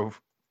like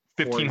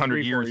 1,500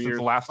 years since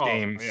the last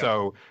game,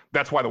 so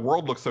that's why the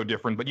world looks so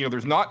different. But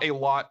there's not a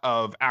lot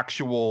of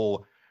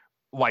actual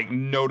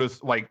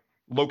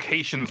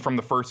locations from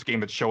the first game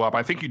that show up.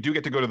 I think you do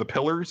get to go to the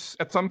pillars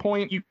at some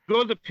point. You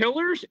go to the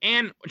pillars,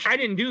 and which I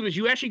didn't do this,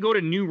 you actually go to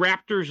New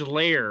Raptor's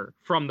lair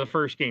from the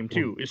first game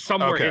too. It's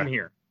somewhere in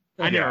here.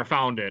 I never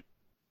found it.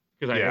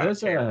 Those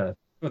are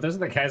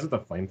the guys with the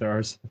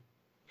flamethrowers.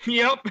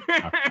 Yep.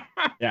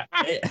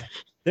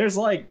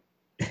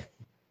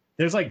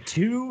 There's like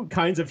two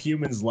kinds of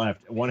humans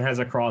left. One has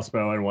a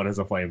crossbow and one has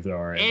a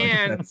flamethrower.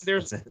 And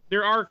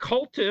there are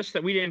cultists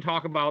that we didn't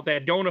talk about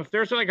that don't. If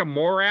there's like a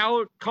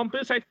morale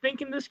compass, I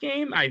think in this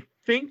game, I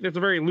think that's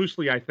very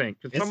loosely. I think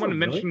because someone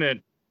mentioned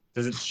it.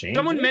 Does it change?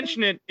 Someone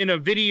mentioned it in a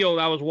video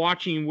I was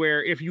watching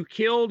where if you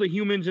kill the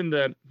humans in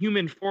the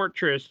human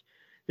fortress,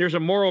 there's a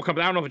moral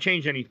compass. I don't know if it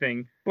changed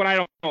anything, but I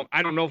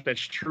don't know if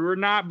that's true or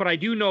not. But I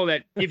do know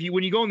that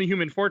when you go in the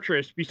human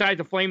fortress, besides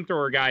the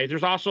flamethrower guys,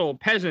 there's also a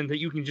peasant that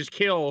you can just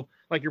kill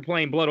like you're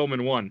playing Blood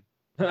Omen 1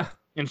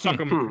 and suck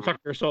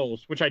their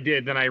souls, which I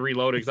did. Then I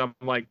reloaded because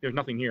I'm like, there's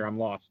nothing here. I'm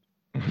lost.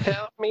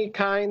 Help me,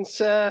 kind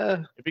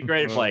sir. It'd be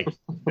great if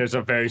there's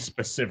a very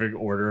specific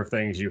order of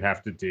things you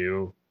have to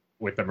do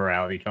with the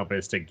morality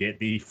compass to get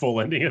the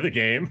full ending of the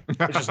game.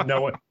 It's just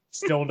no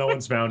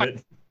one's found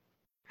it.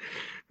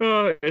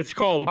 It's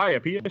called a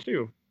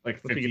PS2.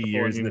 Like 50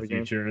 years in the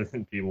future,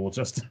 and people will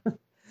just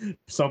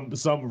some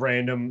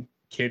random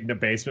kid in a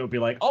basement will be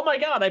like, "Oh my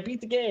god, I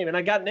beat the game and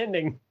I got an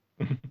ending."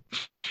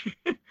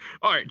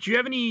 All right. Do you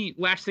have any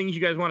last things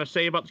you guys want to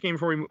say about this game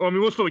before we?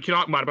 We'll still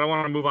talk about it, but I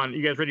want to move on.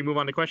 You guys ready to move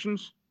on to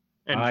questions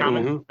and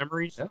comments,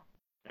 memories? Yeah.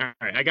 All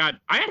right.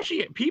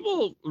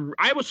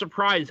 I was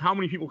surprised how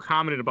many people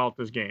commented about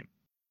this game.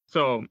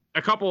 So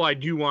a couple I'm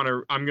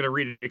going to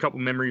read a couple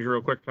memories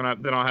real quick, then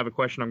I'll have a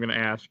question I'm going to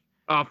ask.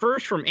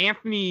 First from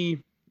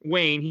Anthony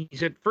Wayne, he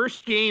said,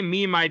 "First game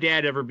me and my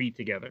dad ever beat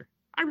together."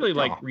 I really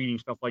like reading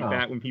stuff like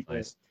that when people,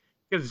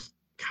 because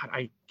God,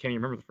 I can't even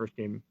remember the first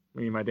game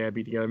me and my dad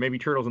beat together. Maybe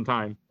Turtles in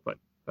Time, but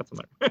that's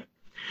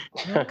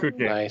another. Good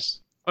game. Nice.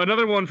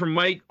 Another one from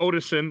Mike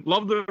Otison.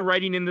 Love the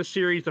writing in this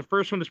series. The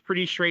first one is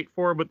pretty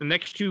straightforward, but the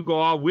next two go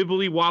all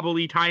wibbly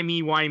wobbly,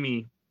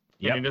 timey-wimey.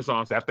 Yeah, it's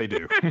awesome. That they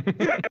do.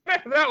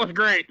 That was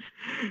great.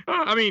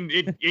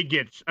 It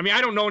gets.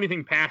 I don't know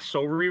anything past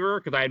Soul Reaver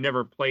because I had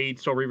never played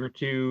Soul Reaver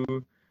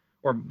 2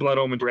 or Blood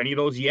Omen or any of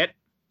those yet.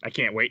 I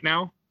can't wait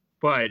now,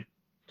 but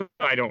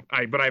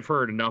I've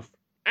heard enough.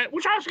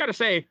 Which I also got to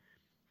say,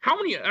 how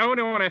many? I want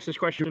to ask this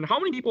question. How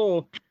many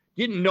people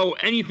didn't know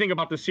anything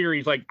about the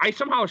series? Like, I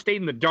somehow stayed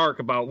in the dark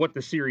about what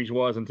the series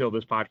was until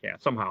this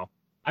podcast. Somehow.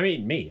 I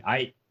mean, me.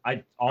 I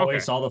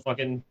always saw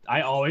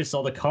I always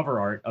saw the cover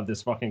art of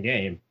this fucking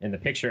game and the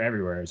picture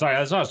everywhere. Sorry,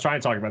 that's what I was trying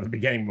to talk about at the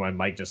beginning. My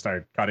mic just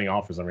started cutting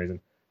off for some reason.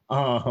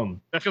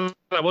 That's because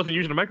I wasn't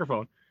using a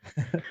microphone.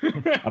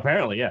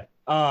 Apparently, yeah.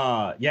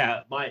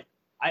 I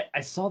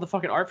saw the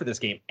fucking art for this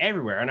game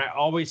everywhere, and I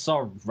always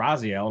saw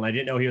Raziel, and I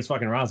didn't know he was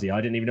fucking Raziel.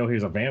 I didn't even know he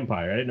was a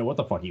vampire. I didn't know what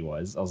the fuck he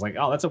was. I was like,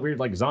 oh, that's a weird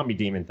like zombie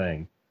demon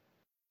thing.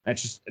 I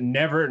just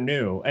never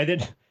knew. And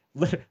then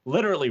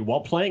literally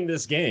while playing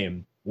this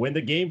game, when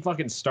the game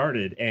fucking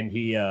started and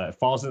he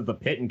falls into the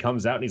pit and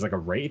comes out and he's like a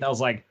wraith, I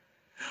was like,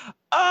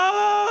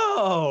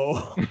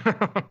 oh,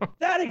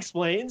 that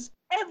explains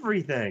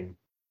everything.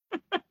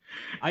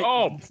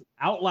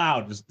 Out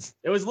loud. Just,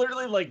 it was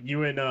literally like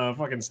you and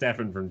fucking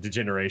Stefan from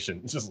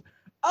Degeneration. It's just,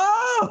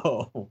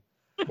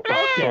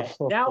 okay.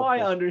 Now I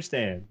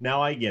understand.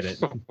 Now I get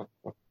it.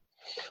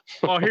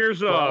 Well,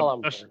 here's a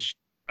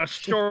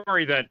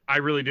story that I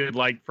really did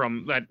like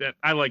from that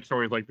I like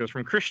stories like this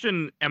from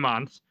Christian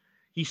Emmons.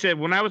 He said,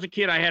 when I was a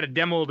kid, I had a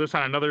demo of this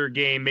on another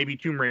game, maybe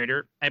Tomb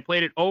Raider. I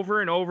played it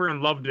over and over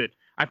and loved it.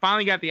 I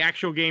finally got the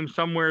actual game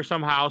somewhere,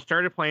 somehow,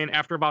 started playing.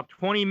 After about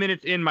 20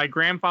 minutes in, my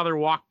grandfather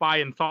walked by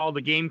and saw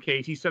the game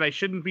case. He said I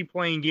shouldn't be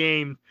playing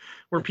games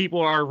where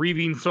people are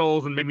reaving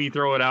souls and made me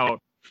throw it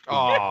out.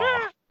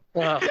 Oh,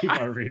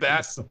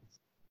 that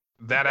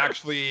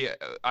actually,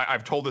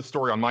 I've told this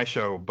story on my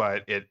show,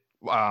 but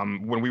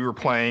when we were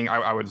playing,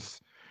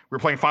 we were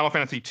playing Final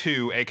Fantasy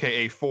II,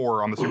 aka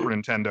 4, on the Super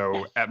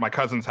Nintendo at my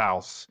cousin's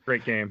house.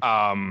 Great game.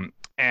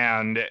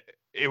 And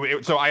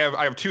so I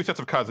have two sets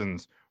of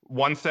cousins.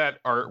 One set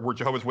were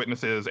Jehovah's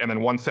Witnesses, and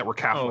then one set were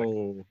Catholic.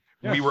 Oh.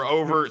 We were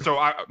over,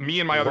 so me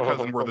and my other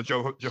cousin were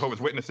the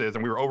Jehovah's Witnesses,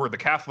 and we were over at the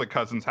Catholic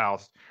cousin's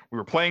house. We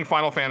were playing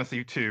Final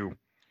Fantasy II,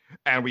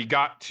 and we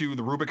got to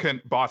the Rubicon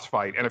boss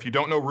fight. And if you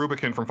don't know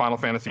Rubicon from Final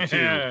Fantasy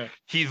II,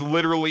 he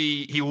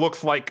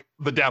looks like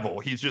the devil.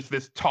 He's just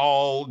this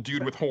tall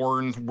dude with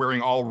horns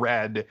wearing all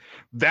red.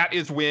 That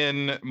is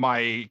when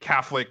my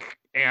Catholic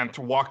aunt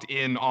walked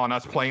in on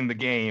us playing the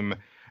game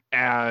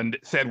and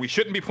said we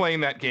shouldn't be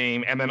playing that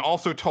game, and then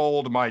also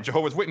told my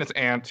Jehovah's Witness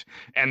aunt,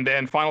 and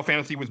then Final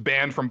Fantasy was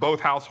banned from both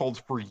households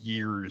for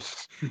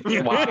years.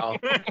 Wow.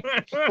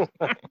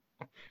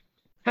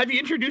 Have you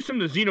introduced them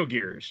to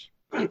Xenogears?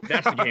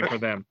 That's the game for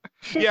them.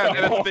 Yeah, and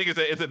that's the thing is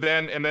that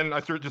then I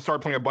just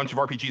started playing a bunch of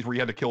RPGs where you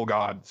had to kill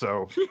God.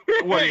 So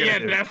what are you gonna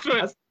do? That's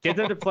what. Get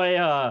them to play.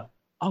 Oh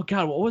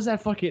god, what was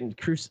that fucking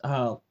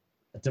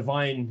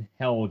Divine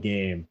Hell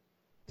game?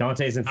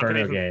 Dante's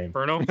Inferno game.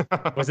 Inferno?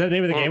 Was that the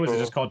name of the game? Was it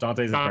just called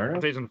Dante's Inferno?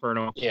 Dante's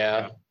Inferno.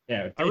 Yeah.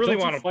 Yeah. I really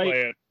want to play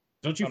it.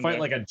 Don't you fight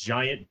like a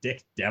giant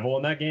dick devil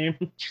in that game?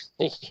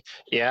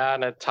 Yeah,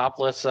 and a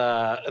topless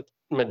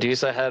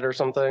Medusa head or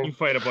something. You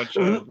fight a bunch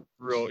of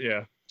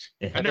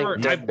I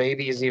think dead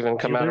babies even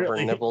come out of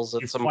her nipples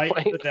at some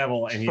point. The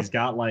devil, and he's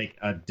got like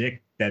a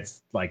dick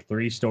that's like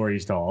 3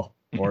 stories tall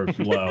or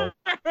low.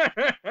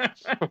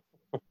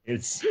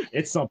 It's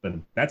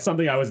something. That's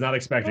something I was not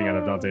expecting out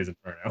of Dante's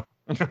Inferno.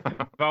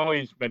 I've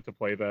always meant to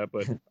play that,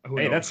 but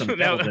hey, that's some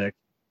devil dick.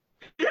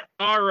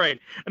 All right.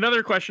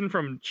 Another question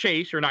from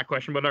Chase, or not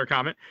question, but another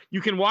comment.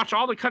 You can watch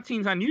all the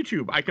cutscenes on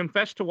YouTube. I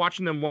confess to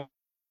watching them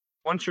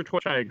once or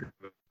twice. I agree.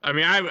 I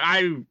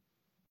mean,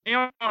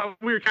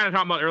 we were kind of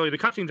talking about earlier. The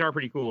cutscenes are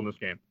pretty cool in this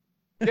game.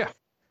 Yeah.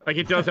 Like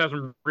it does have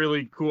some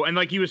really cool, and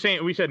like you were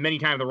saying, we said many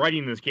times, the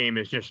writing in this game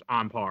is just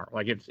on par.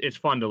 Like it's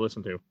fun to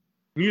listen to.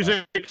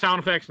 Music, sound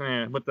effects,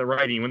 but the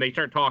writing when they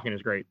start talking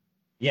is great.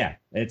 Yeah,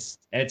 it's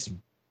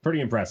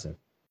pretty impressive.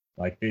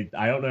 Like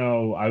I don't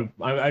know,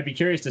 I'd be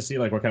curious to see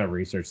like what kind of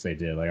research they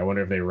did. Like I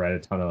wonder if they read a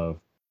ton of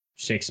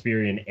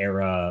Shakespearean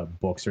era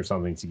books or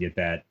something to get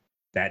that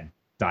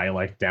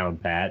dialect down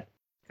pat.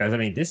 Because I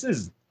mean,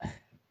 there's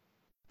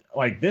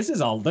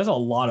a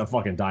lot of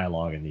fucking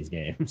dialogue in these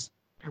games.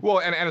 Well,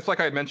 and it's like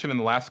I had mentioned in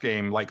the last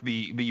game, like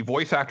the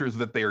voice actors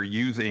that they are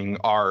using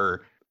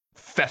are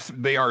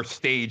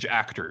stage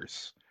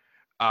actors.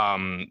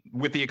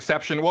 With the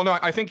exception, well, no,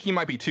 I think he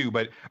might be too,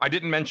 but I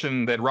didn't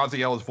mention that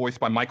Raziel is voiced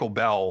by Michael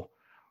Bell,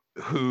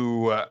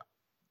 who,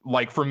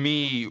 like for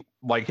me,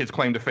 like his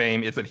claim to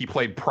fame is that he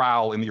played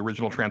Prowl in the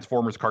original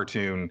Transformers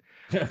cartoon,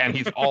 and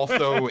he's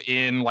also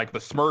in like the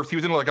Smurfs. He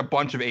was in like a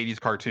bunch of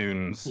 80s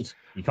cartoons.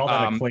 You call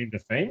that a claim to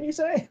fame, you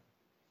say?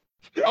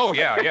 Oh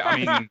yeah. I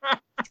mean,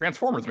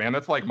 Transformers, man,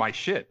 that's like my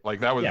shit. Like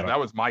that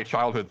was my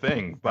childhood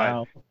thing.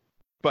 But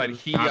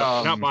he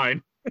not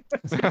mine.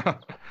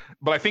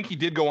 But I think he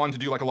did go on to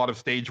do like a lot of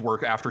stage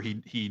work after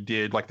he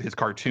did like his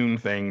cartoon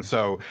thing.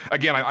 So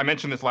again, I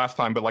mentioned this last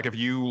time, but like if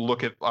you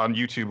look at on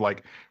YouTube,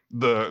 like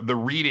the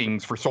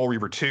readings for Soul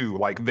Reaver 2,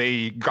 like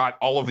they got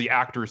all of the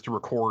actors to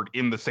record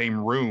in the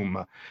same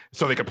room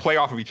so they could play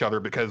off of each other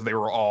because they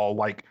were all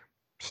like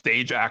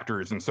stage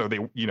actors. And so they,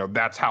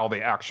 that's how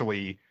they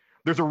actually,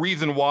 there's a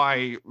reason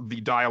why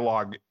the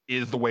dialogue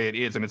is the way it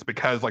is. And it's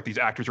because like these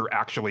actors are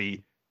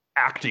actually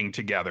acting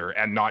together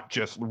and not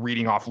just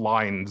reading off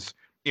lines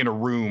in a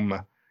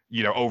room,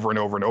 over and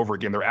over and over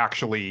again. They're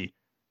actually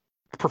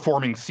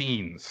performing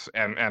scenes,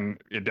 and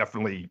it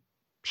definitely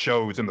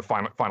shows in the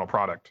final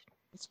product.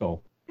 Let's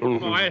go.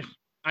 Well,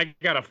 I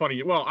got a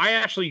funny. Well, I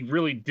actually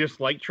really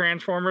dislike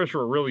Transformers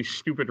for a really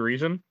stupid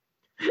reason.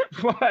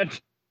 But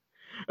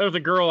there was a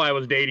girl I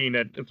was dating.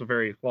 It's a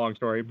very long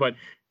story, but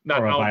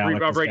not.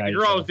 I'll break. The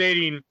girl I was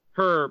dating,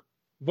 her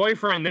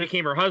boyfriend, then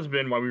became her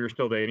husband while we were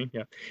still dating.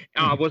 Yeah,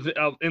 was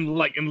in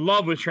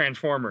love with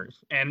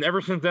Transformers, and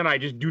ever since then, I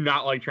just do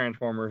not like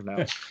Transformers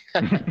now.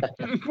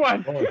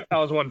 But that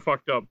was one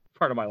fucked up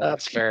part of my life.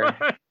 That's fair.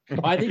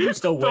 Well, I think you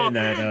still win in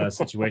that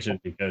situation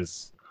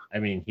because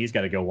he's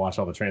got to go watch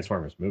all the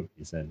Transformers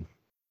movies, and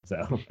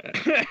so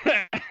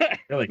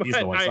really he's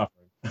the one suffering.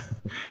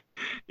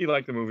 He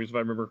liked the movies, if I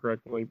remember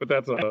correctly, but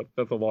that's a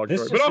long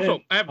story. But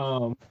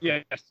also,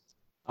 yes.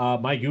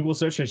 My Google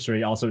search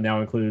history also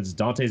now includes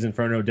Dante's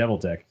Inferno Devil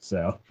Tech.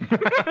 So,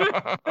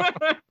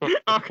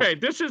 okay,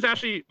 this is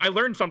actually I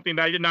learned something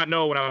that I did not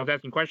know when I was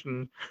asking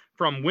questions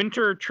from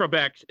Winter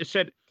Trebek. It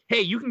said,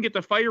 "Hey, you can get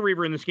the Fire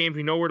Reaver in this game if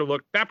you know where to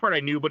look." That part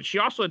I knew, but she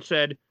also had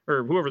said,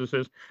 or whoever this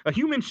is, a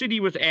human city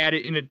was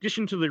added in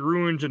addition to the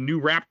ruins of New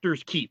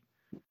Raptor's Keep,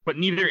 but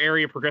neither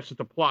area progresses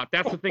the plot.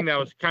 That's the thing that I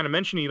was kind of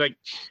mentioning. Like,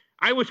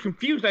 I was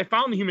confused. I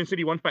found the human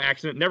city once by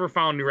accident, never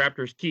found New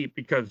Raptor's Keep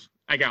because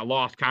I got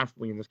lost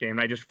constantly in this game.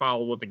 And I just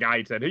followed what the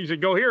guide said. He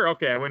said, go here.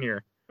 Okay, I went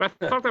here. But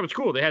I thought that was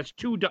cool. It has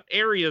two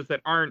areas that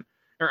are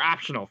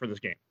optional for this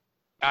game.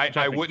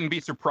 I wouldn't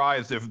be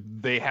surprised if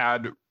they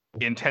had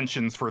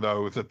intentions for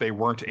those that they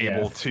weren't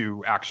able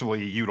to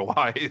actually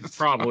utilize.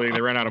 Probably.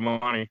 They ran out of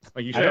money.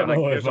 Like you said, I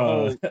don't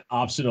know if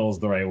optional is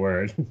the right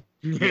word.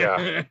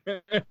 Yeah.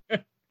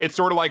 It's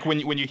sort of like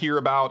when you hear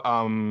about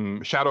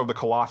Shadow of the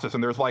Colossus,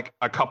 and there's like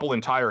a couple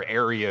entire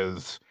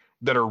areas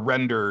that are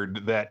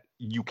rendered that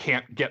you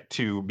can't get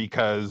to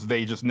because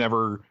they just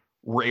never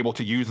were able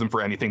to use them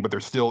for anything, but they're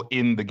still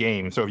in the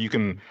game. So if you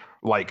can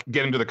like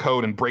get into the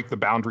code and break the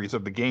boundaries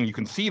of the game, you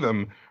can see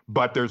them,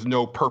 but there's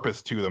no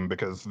purpose to them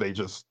because they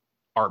just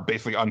are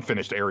basically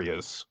unfinished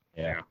areas.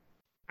 Yeah.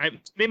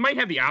 They might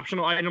have the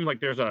optional item, like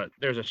there's a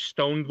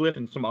stone glyph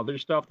and some other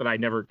stuff that I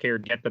never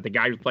cared yet, that the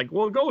guy was like,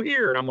 well, go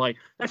here. And I'm like,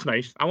 that's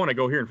nice. I want to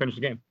go here and finish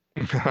the game.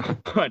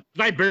 But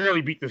I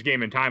barely beat this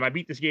game in time. I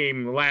beat this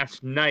game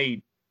last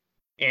night.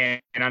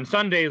 And on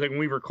Sundays, like when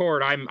we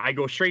record, I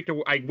go straight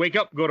to, I wake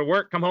up, go to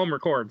work, come home,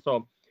 record.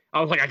 So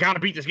I was like, I got to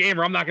beat this game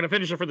or I'm not going to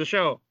finish it for the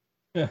show.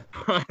 Yeah.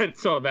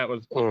 So that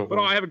was, but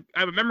I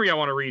have a memory I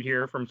want to read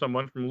here from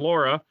someone, from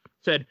Laura.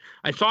 Said,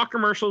 I saw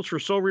commercials for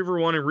Soul Reaver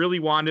 1 and really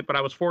wanted it, but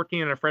I was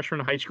 14 and a freshman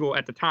in high school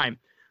at the time.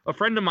 A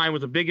friend of mine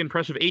was a big,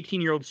 impressive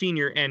 18-year-old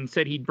senior and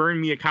said he'd burn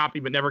me a copy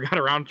but never got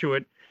around to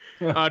it.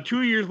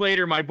 2 years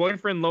later, my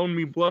boyfriend loaned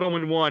me Blood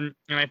Omen 1,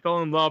 and I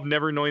fell in love,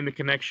 never knowing the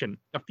connection.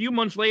 A few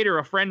months later,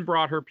 a friend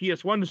brought her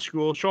PS1 to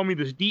school, showed me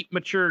this deep,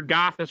 mature,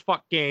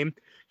 goth-as-fuck game.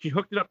 She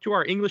hooked it up to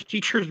our English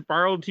teacher's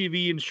borrowed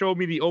TV and showed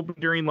me the open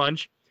during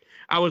lunch.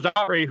 I was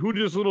outraged. Who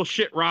does this little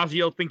shit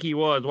Raziel think he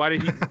was? Why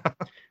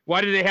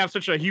did they have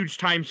such a huge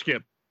time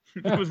skip?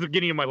 It was the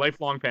beginning of my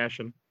lifelong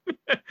passion.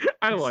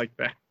 I like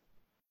that.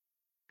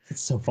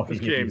 It's so fucking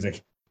confusing.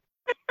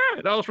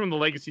 That was from the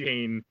Legacy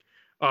Kain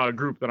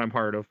group that I'm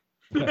part of.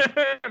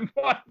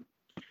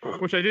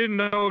 Which I didn't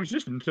know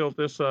existed until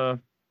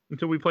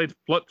we played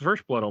the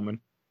first Blood Omen.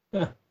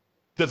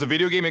 Does a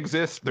video game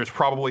exist? There's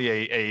probably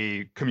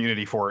a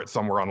community for it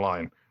somewhere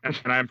online. And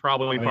I'm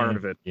probably part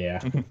of it. Yeah.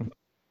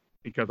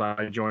 Because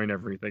I join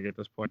everything at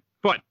this point.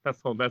 But that's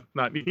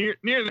not here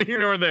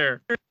nor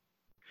there.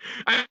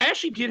 I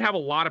actually did have a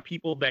lot of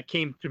people that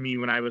came to me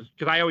when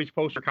because I always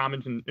post or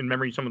comments in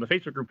memory of some of the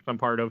Facebook groups I'm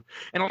part of,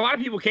 and a lot of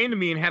people came to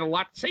me and had a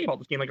lot to say about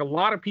this game. Like, a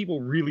lot of people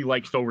really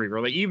like Soul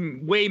Reaver, like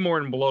even way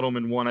more than Blood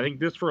Omen 1. I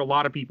think this, for a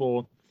lot of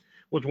people,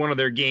 was one of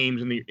their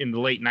games in the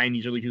late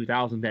 90s, early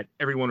 2000s that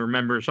everyone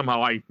remembers.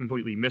 Somehow I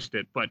completely missed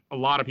it, but a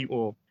lot of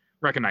people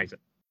recognize it.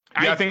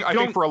 Yeah, I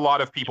think for a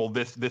lot of people,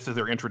 this is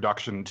their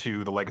introduction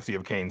to the Legacy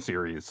of Kain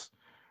series.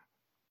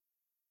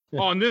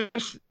 On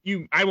this,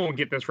 I won't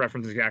get this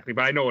reference exactly,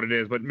 but I know what it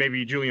is. But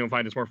maybe Julian will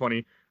find this more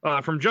funny.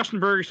 From Justin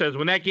Berger says,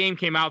 when that game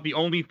came out, the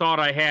only thought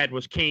I had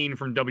was Kain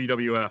from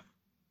WWF.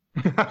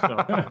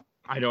 So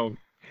I don't.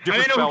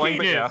 Different spelling,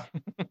 but yeah.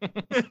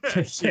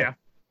 Yeah.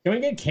 Can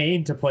we get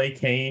Kain to play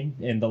Kain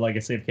in the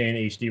Legacy of Kain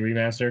HD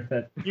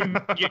remaster? You can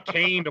get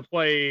Kain to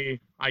play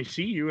I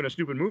See You in a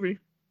stupid movie.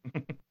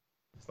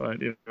 But,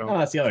 Oh,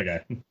 that's the other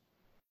guy.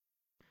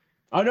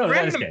 Oh, no,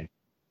 that is Kain.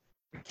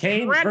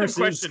 Kain versus...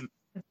 question.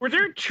 Were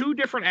there two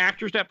different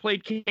actors that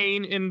played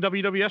Kain in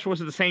WWF, or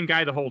was it the same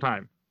guy the whole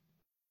time?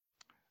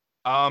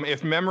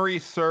 If memory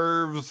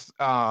serves,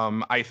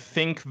 I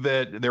think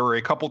that there were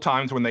a couple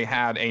times when they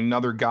had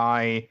another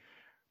guy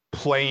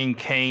playing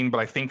Kain, but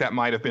I think that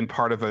might have been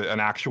part of an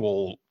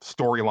actual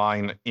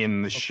storyline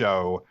in the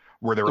show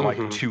where there were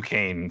like two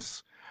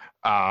Kains.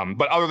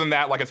 But other than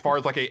that, like as far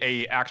as like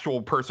a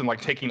actual person like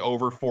taking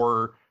over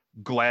for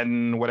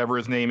Glenn, whatever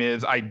his name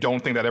is, I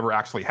don't think that ever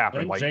actually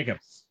happened. Glenn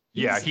Jacobs.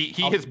 Yeah,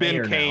 he has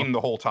been Kain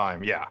the whole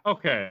time. Yeah.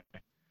 Okay.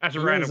 That's a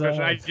random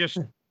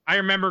question. I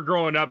remember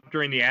growing up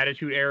during the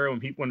Attitude Era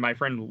when my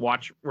friends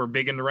were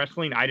big into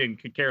wrestling. I didn't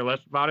care less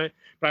about it,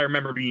 but I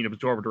remember being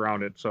absorbed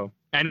around it. So,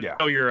 and I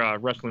know you're a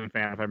wrestling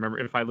fan.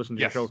 If I listened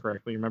to your show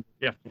correctly, remember?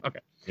 Yeah. Okay.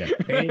 Yeah.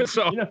 Kain,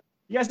 so you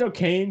guys know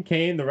Kain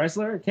the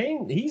wrestler.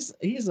 Kain, he's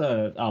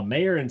a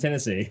mayor in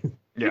Tennessee.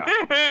 Yeah.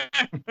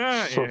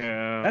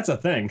 Yeah. That's a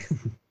thing.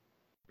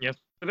 Yes,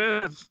 it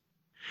is.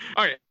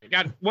 All right,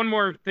 got one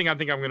more thing I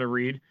think I'm going to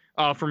read.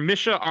 From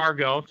Misha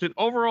Argo. Said,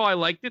 overall, I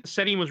liked it. The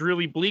setting was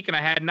really bleak, and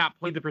I had not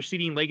played the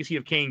preceding Legacy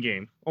of Kain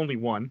game. Only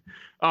one.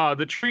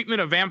 The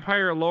treatment of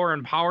vampire lore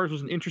and powers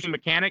was an interesting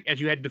mechanic,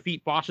 as you had to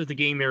defeat bosses to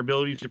gain their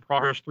abilities to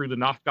progress through the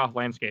Nothgoth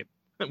landscape.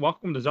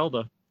 Welcome to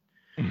Zelda.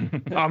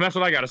 That's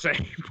what I got to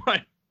say.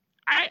 But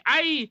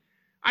I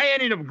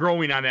ended up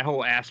growing on that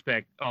whole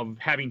aspect of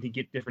having to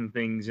get different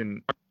things,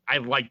 and I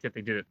like that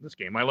they did it in this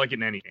game. I like it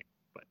in any game,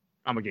 but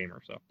I'm a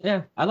gamer, so.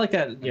 Yeah, I like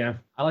that. Yeah,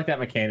 I like that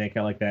mechanic.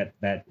 I like that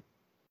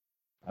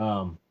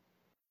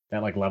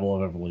like level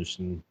of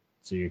evolution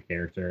to your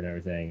character and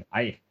everything.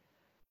 I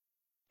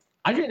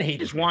didn't hate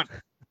this.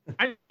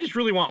 I just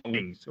really want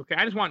wings. Okay,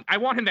 I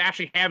want him to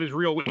actually have his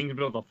real wings and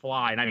be able to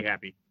fly, and I'd be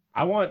happy.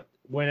 I want,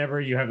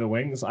 whenever you have the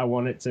wings, I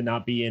want it to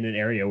not be in an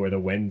area where the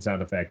wind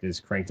sound effect is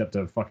cranked up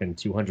to fucking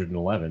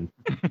 211.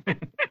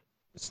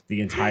 Just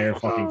the entire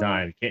fucking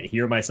time. Can't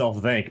hear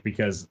myself think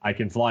because I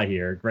can fly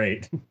here.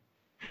 Great.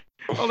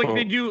 Well, like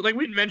they do, like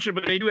we mentioned,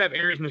 but they do have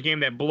areas in this game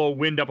that blow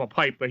wind up a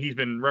pipe that he's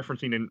been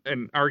referencing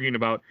and arguing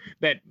about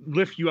that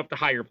lift you up to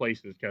higher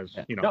places because,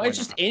 you know. No, it's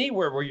just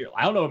anywhere where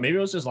I don't know, maybe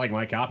it was just like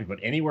my copy, but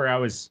anywhere I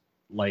was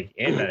like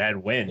in that had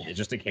wind, it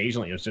just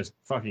occasionally, it was just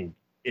fucking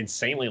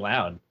insanely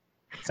loud.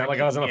 It sounded like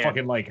I was in a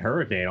fucking like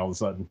hurricane all of a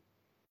sudden.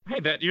 Hey,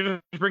 you're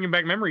just bringing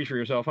back memories for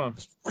yourself, huh?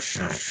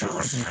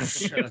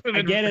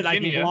 I get it. I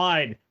can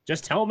glide.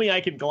 Just tell me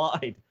I can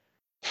glide.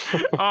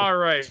 All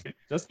right.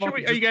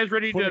 Are you guys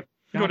ready to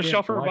go to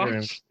Shelf or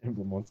Box?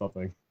 Emblem on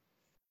something.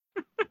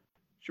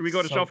 Should we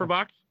go to Shelf or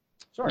Box?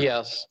 Sure.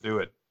 Yes. Do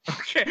it.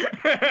 Okay.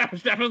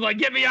 Stefan's like,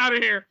 get me out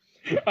of here.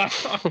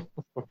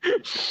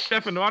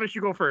 Stefan, why don't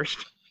you go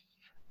first?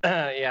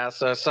 Yeah.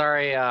 So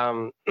sorry.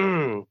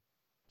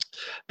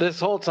 This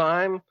whole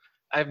time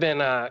I've been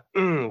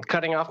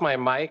cutting off my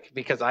mic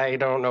because I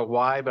don't know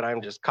why, but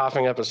I'm just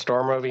coughing up a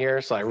storm over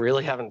here, so I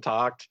really haven't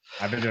talked.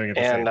 I've been doing it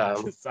I'm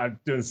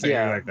doing the same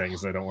exact thing,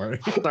 so don't worry.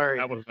 Sorry.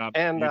 That was not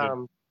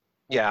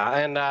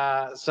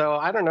so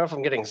I don't know if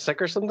I'm getting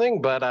sick or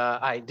something, but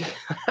I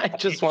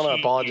just want to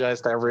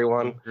apologize to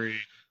everyone.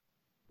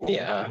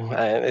 Yeah,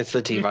 it's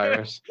the T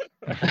virus.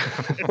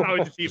 It's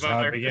always the T virus.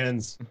 How it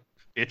begins.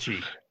 Itchy,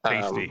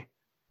 tasty.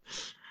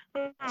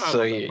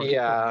 So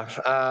yeah,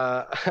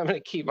 I'm gonna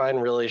keep mine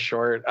really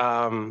short.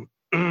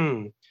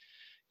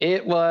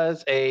 It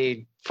was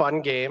a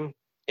fun game.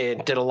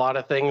 It did a lot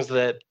of things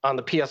that on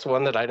the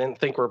PS1 that I didn't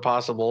think were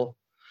possible,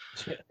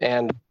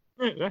 and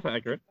that's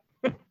accurate.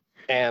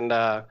 And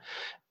I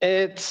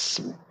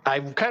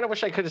kind of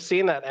wish I could have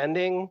seen that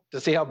ending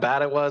to see how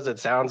bad it was. It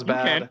sounds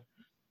bad.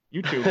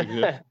 YouTube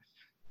exists.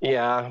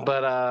 Yeah,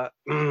 but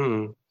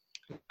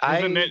this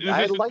isn't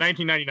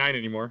 1999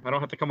 anymore. I don't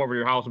have to come over to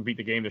your house and beat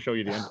the game to show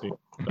you the end scene.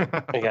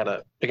 I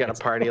gotta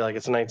party like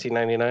it's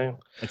 1999.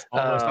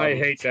 I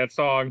hate that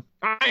song.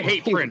 I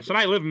hate Prince, and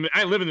I live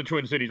in the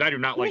Twin Cities. I do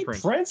not like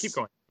Prince. Keep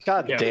going.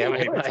 God damn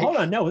it! Hold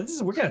on, no,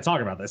 we're gonna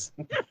talk about this.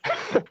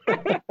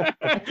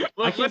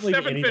 Let's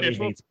Stefan finish.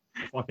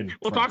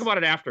 We'll talk about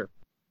it after.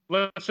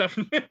 Let's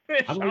Stefan finish.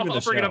 I'll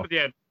bring it up at the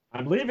end.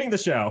 I'm leaving the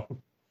show.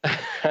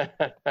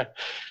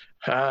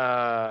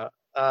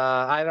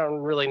 I don't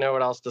really know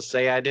what else to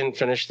say. I didn't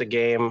finish the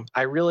game.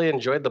 I really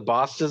enjoyed the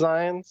boss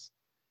designs.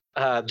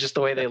 Just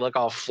the way they look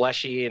all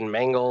fleshy and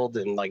mangled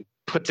and like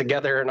put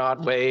together in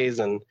odd ways.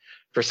 And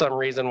for some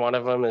reason, one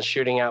of them is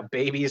shooting out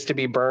babies to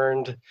be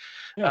burned.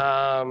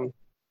 Yeah.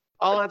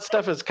 All that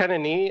stuff is kind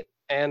of neat.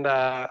 And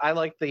I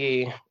like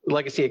the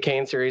Legacy of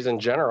Kain series in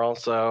general.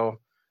 So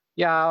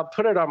yeah, I'll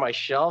put it on my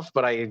shelf,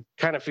 but I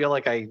kind of feel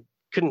like I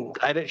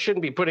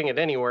shouldn't be putting it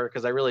anywhere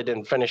because I really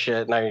didn't finish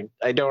it, and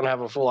I don't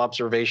have a full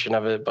observation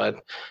of it,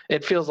 but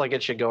it feels like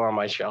it should go on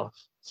my shelf.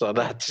 So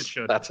that's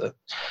it.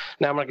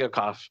 Now I'm gonna go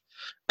cough.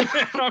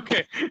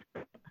 Okay.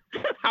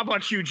 How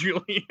about you,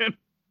 Julian?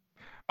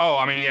 Oh,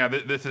 I mean, yeah,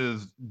 this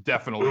is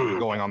definitely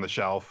going on the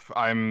shelf.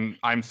 I'm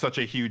such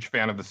a huge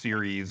fan of the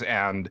series,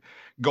 and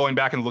going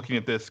back and looking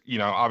at this, you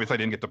know, obviously I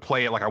didn't get to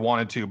play it like I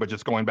wanted to, but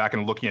just going back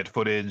and looking at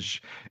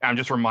footage, I'm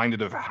just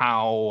reminded of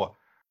how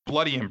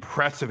bloody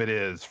impressive it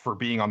is for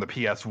being on the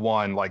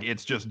PS1. Like,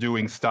 it's just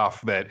doing stuff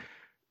that,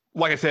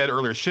 like I said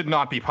earlier, should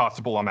not be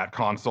possible on that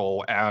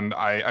console. And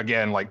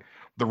like,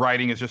 the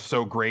writing is just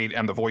so great,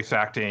 and the voice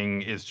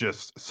acting is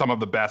just some of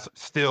the best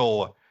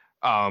still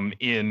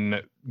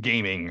in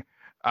gaming.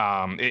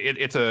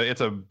 It's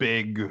a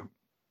big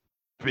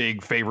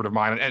favorite of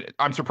mine, and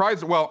I'm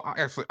surprised. Well,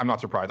 actually, I'm not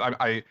surprised. I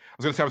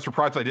was going to say I was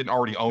surprised I didn't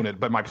already own it,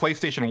 but my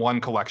PlayStation 1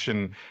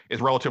 collection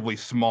is relatively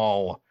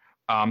small.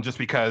 just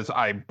because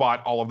I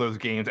bought all of those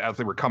games as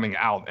they were coming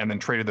out and then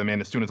traded them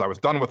in as soon as I was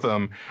done with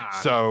them.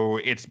 So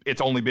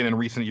it's only been in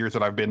recent years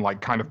that I've been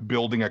like kind of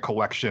building a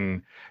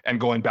collection and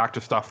going back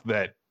to stuff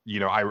that, you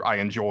know, I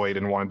enjoyed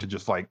and wanted to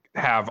just like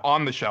have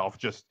on the shelf,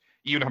 just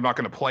even if I'm not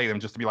going to play them,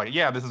 just to be like,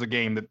 yeah, this is a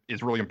game that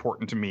is really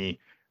important to me,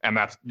 and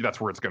that's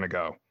where it's going to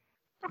go.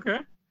 Okay,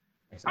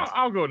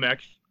 I'll go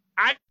next.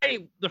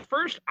 The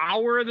first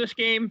hour of this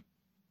game,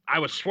 I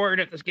was swearing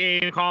at this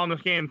game, calling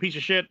this game a piece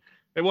of shit.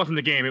 It wasn't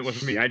the game, it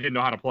was me. I didn't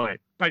know how to play.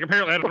 Like,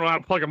 apparently I don't know how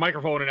to plug a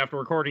microphone in after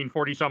recording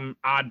 40-some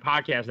odd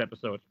podcast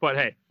episodes. But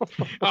hey,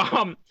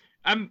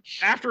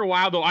 after a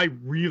while, though, I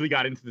really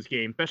got into this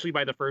game, especially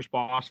by the first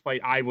boss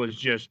fight. I was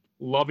just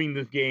loving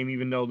this game,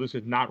 even though this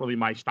is not really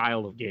my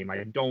style of game.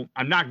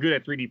 I'm not good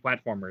at 3D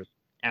platformers,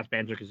 as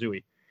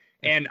Banjo-Kazooie.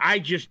 And I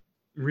just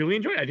really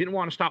enjoyed it. I didn't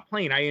want to stop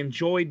playing. I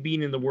enjoyed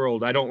being in the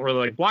world. I don't really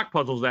like block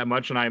puzzles that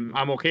much, and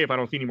I'm okay if I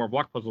don't see any more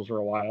block puzzles for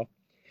a while.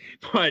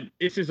 But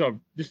this is a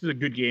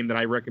good game that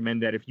I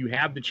recommend that if you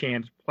have the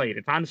chance, play it.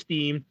 It's on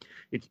Steam.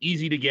 It's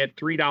easy to get,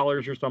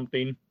 $3 or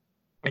something,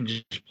 and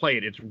just play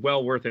it. It's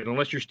well worth it,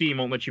 unless your Steam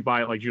won't let you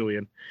buy it like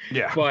Julian.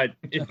 Yeah. But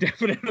it's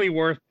definitely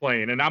worth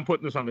playing, and I'm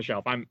putting this on the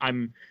shelf.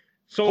 I'm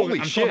so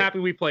happy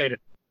we played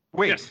it.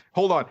 Wait, yes.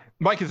 Hold on,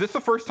 Mike. Is this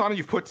the first time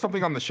you've put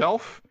something on the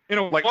shelf in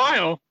a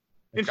while?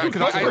 I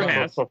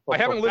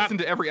haven't listened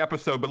to every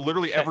episode, but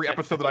literally every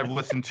episode that I've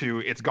listened to,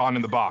 it's gone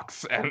in the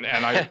box, and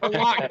I a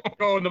lot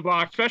go in the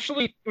box,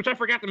 especially, which I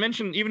forgot to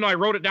mention, even though I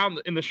wrote it down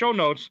in the show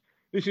notes.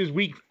 This is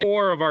week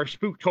 4 of our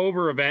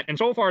Spooktober event, and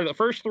so far the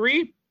first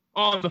 3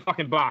 all in the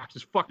fucking box.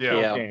 It's fucking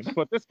games,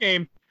 but this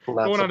game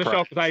going on the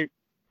shelf because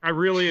I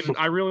really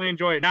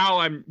enjoy it. Now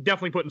I'm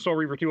definitely putting Soul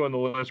Reaver 2 on the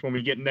list when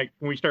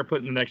we start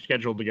putting the next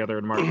schedule together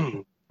in March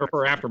or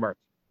for after March.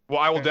 Well,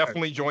 I will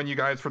definitely join you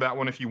guys for that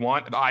one if you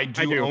want. I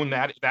do own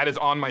that. That is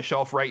on my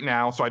shelf right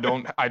now, so I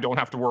don't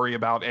have to worry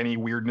about any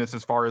weirdness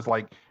as far as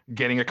like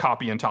getting a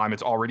copy in time.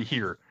 It's already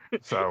here.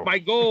 So my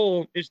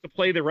goal is to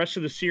play the rest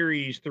of the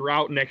series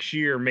throughout next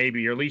year,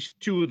 maybe, or at least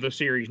 2 of the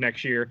series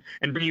next year,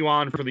 and bring you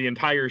on for the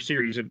entire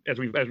series as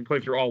we play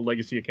through all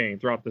Legacy of Kain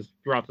throughout this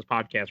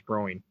podcast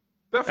growing.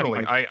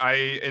 Definitely, I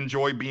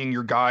enjoy being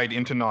your guide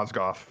into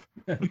Nosgoth.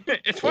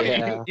 It's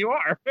funny you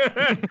are.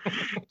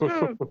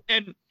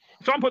 And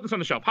so I'm putting this on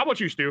the shelf. How about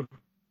you, Stu?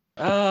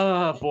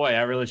 Oh boy,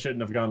 I really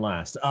shouldn't have gone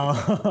last.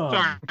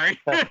 Sorry.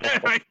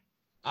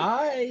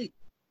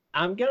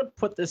 I'm gonna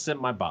put this in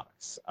my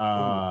box.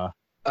 Yeah,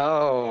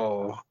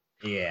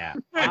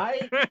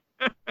 I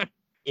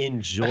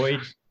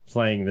enjoyed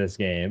playing this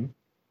game.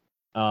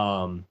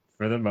 For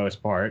the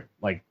most part,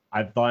 like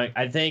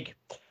I think.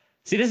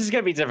 See, this is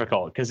gonna be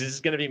difficult because this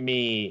is gonna be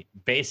me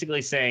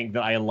basically saying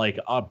that I like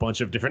a bunch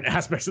of different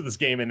aspects of this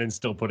game and then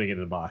still putting it in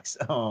the box.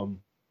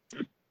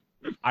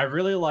 I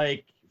really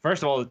like.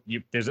 First of all,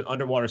 there's an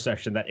underwater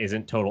section that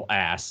isn't total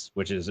ass,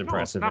 which is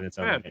impressive in its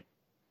own way.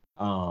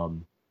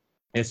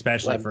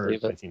 Especially for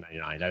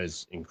 1999, that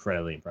is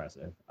incredibly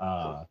impressive.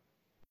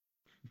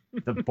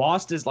 The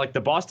boss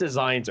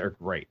designs are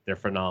great; they're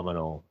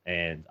phenomenal,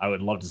 and I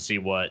would love to see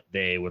what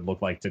they would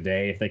look like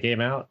today if they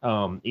came out.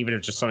 Even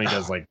if just somebody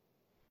does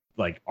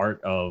like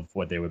art of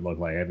what they would look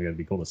like, I think it'd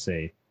be cool to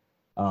see.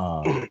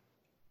 I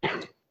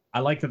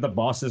like that the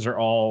bosses are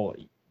all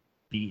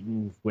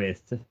beaten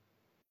with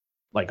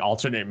like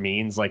alternate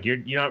means. Like you're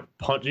not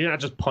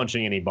just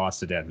punching any boss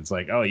to death. It's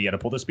like, oh, you got to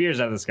pull the spears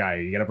out of the sky,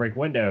 you got to break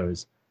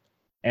windows,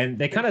 and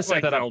they kind of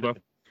set that up.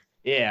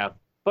 Yeah,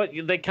 but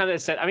they kind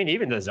of said, I mean,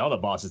 even the Zelda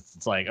bosses,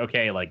 it's like,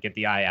 okay, like get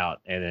the eye out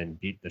and then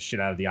beat the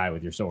shit out of the eye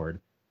with your sword.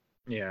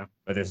 Yeah,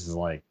 But this is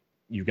like,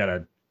 you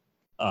gotta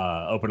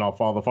open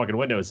up all the fucking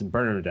windows and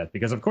burn him to death,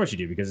 because of course you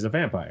do, because he's a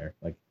vampire.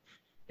 Like,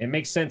 it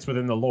makes sense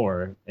within the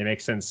lore. It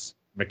makes sense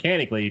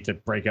mechanically to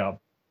break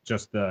up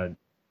just the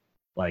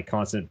like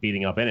constant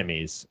beating up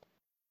enemies.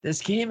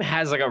 This game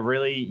has like a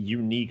really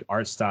unique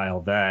art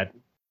style that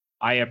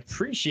I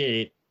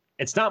appreciate.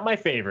 It's not my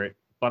favorite,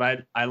 but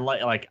I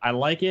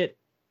like it.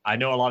 I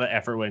know a lot of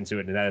effort went into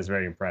it, and that is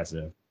very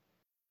impressive.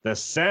 The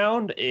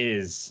sound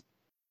is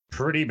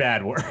pretty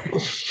bad work.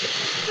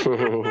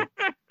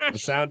 The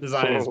sound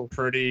design is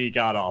pretty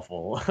god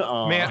awful.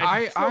 Man,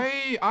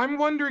 I'm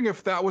wondering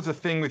if that was a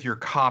thing with your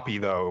copy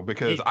though,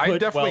 because I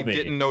definitely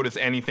didn't notice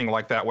anything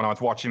like that when I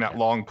was watching that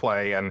long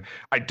play, and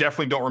I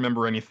definitely don't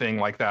remember anything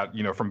like that,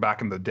 from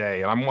back in the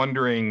day. And I'm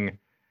wondering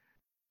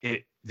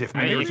if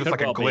maybe it was just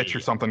like a glitch or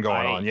something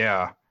going on.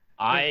 Yeah.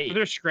 Are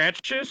there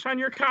scratches on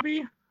your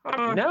copy?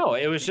 No,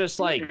 it was just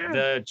like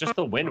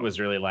the wind was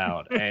really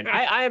loud, and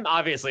I'm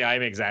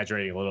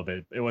exaggerating a little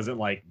bit. It wasn't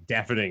like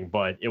deafening,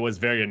 but it was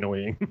very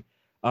annoying.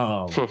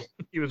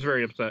 He was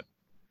very upset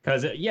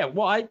because I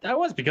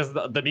was, because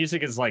the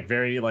music is like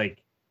very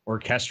like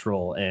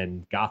orchestral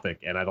and gothic,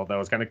 and I thought that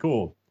was kind of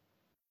cool.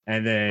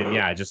 And then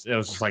it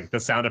was just like the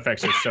sound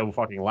effects are so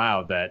fucking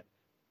loud that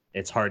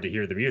it's hard to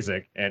hear the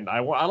music, and I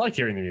like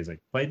hearing the music.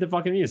 Play the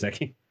fucking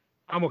music.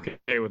 I'm okay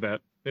with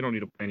that. They don't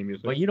need to play any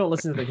music. Well, you don't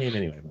listen to the game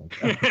anyway,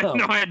 Mike.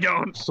 No, I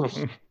don't.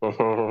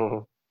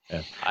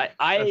 Yeah.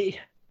 I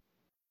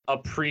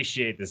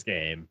appreciate this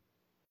game.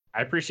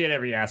 I appreciate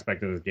every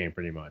aspect of this game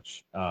pretty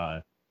much.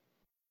 I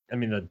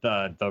mean,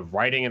 the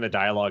writing and the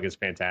dialogue is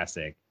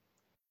fantastic.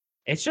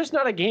 It's just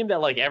not a game that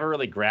like ever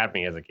really grabbed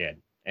me as a kid,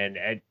 and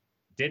it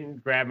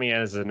didn't grab me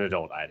as an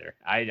adult either.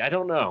 I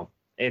don't know.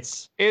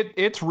 It's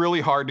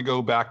really hard to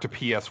go back to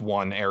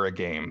PS1 era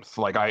games.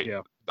 Like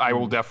I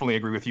will definitely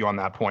agree with you on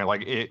that point.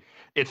 Like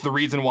it's the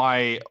reason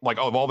why, like,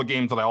 of all the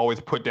games that I always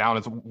put down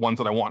as ones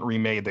that I want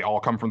remade, they all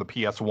come from the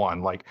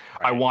PS1. Like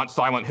I want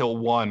Silent Hill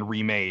 1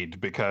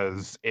 remade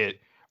because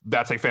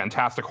that's a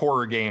fantastic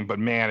horror game, but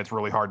man, it's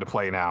really hard to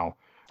play now.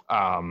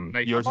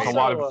 There's a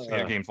lot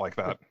of games like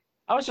that.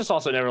 I was just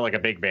also never like a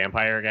big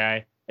vampire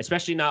guy,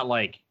 especially not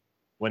like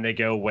when they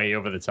go way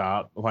over the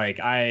top. Like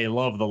I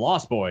love the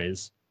Lost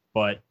Boys,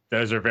 but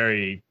those are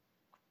very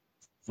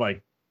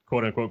like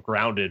quote unquote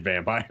grounded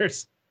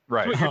vampires.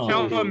 Right. So what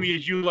you're telling me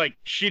is you like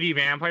shitty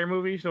vampire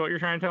movies? So what you're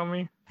trying to tell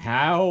me?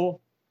 How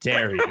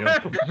dare you?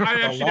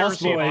 I've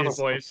Lost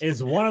Boys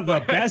is one of the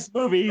best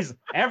movies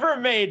ever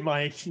made,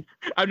 Mike.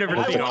 I've never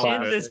seen all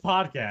of it. This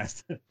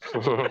podcast.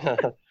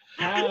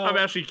 I'm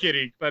actually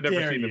kidding. I've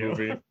never seen the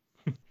movie.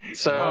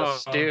 So,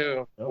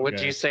 Stu, would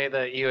you say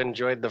that you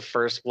enjoyed the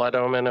first Blood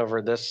Omen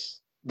over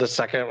the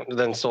second,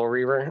 then Soul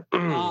Reaver?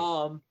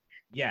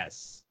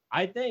 Yes.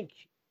 I think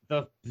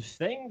the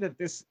thing that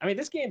this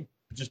game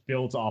just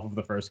builds off of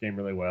the first game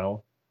really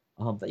well.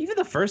 Even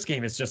the first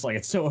game is just like,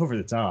 it's so over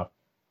the top.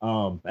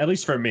 At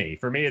least for me.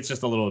 For me, it's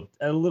just a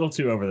little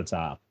too over the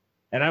top.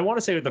 And I want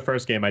to say with the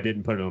first game, I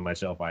didn't put it on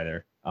myself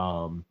either.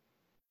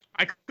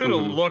 I could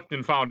have looked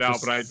and found out,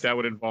 but that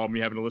would involve me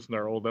having to listen to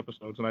our old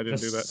episodes, and I didn't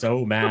do that.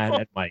 So mad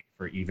at Mike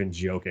for even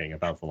joking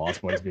about the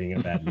Lost Boys being a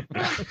bad movie.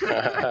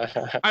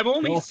 I've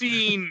only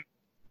seen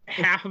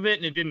half of it,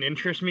 and it didn't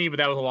interest me, but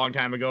that was a long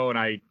time ago,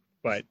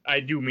 but I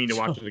do mean to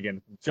watch it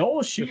again.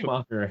 Joel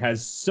Schumacher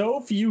has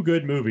so few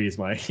good movies,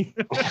 Mike.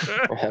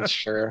 That's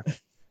true.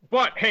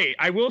 But hey,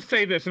 I will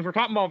say this, if we're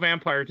talking about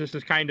vampires, this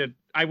is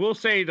I will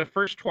say the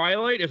first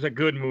Twilight is a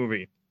good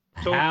movie.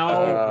 So,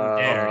 how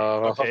dare you?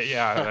 Okay,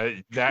 yeah,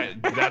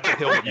 that's a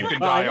hill that you can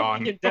die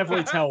on. You can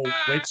definitely tell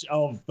which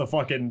of the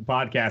fucking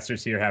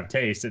podcasters here have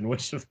taste and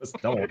which of us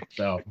don't.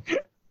 So,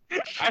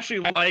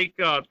 actually, like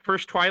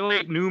first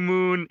Twilight, New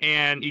Moon,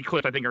 and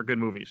Eclipse, I think are good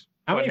movies.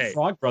 How many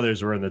Frog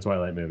Brothers were in the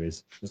Twilight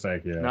movies? Just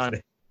like yeah,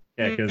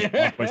 because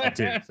Frog Boys had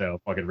two. So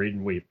fucking read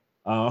and weep.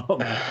 I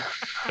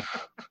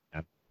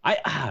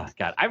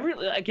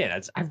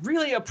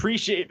really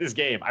appreciate this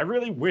game. I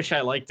really wish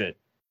I liked it.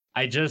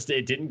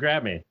 It didn't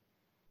grab me.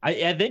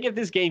 I think if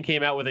this game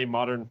came out with a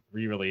modern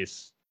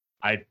re-release,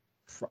 I'd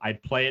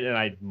play it and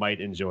I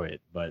might enjoy it,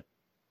 but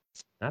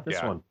not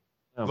this one.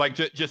 No. Like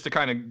just to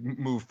kind of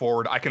move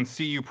forward, I can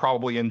see you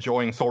probably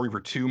enjoying Soul Reaver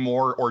 2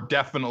 more, or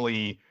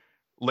definitely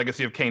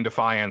Legacy of Kain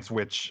Defiance,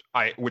 which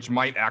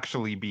might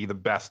actually be the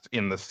best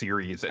in the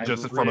series,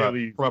 just from a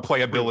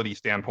playability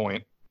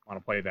standpoint. I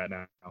want to play that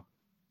now.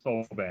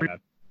 So bad.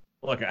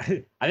 Look,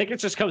 I think it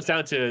just comes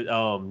down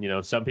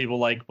to, some people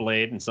like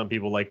Blade and some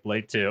people like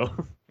Blade 2.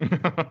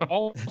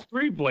 All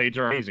three Blades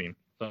are amazing.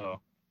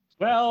 So,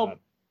 well,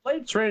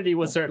 Blade Trinity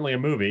was certainly a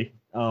movie.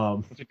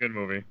 It's a good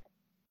movie.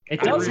 It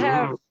does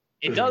have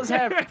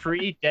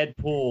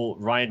pre-Deadpool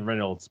Ryan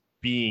Reynolds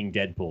being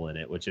Deadpool in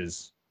it, which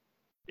it's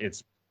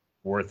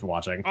worth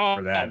watching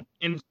for that.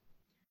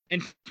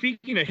 And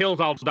speaking of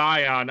hills I'll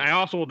die on, I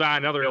also will die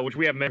on another hill, which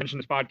we haven't mentioned in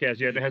this podcast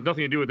yet. It has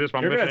nothing to do with this,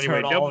 but You're going to turn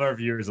anyway. all of our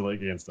viewers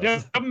against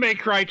us. Devil May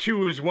Cry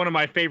 2 is one of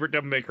my favorite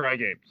Devil May Cry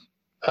games.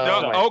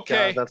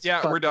 Okay,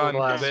 God, we're done.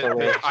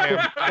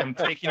 I'm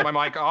taking my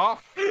mic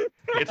off.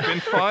 It's been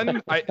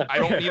fun. I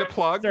don't need a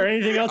plug. Is there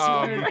anything else you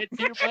want to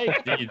get to,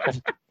 Mike?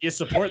 Do you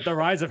support the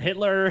rise of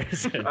Hitler?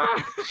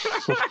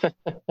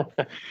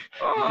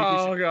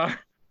 Oh, God.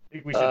 I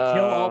think we should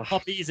kill all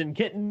puppies and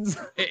kittens.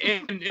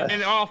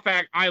 In all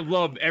fact, I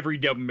love every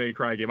Devil May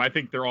Cry game. I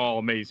think they're all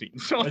amazing.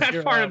 So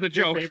that's part of the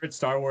joke. Favorite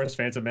Star Wars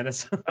Phantom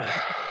Menace? Mike,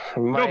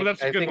 but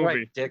that's a good movie.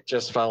 My dick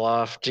just fell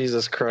off.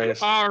 Jesus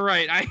Christ. All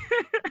right.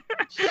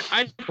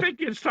 I think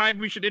it's time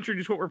we should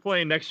introduce what we're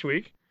playing next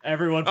week.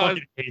 Everyone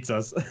fucking hates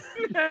us.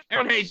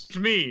 Everyone hates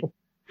me.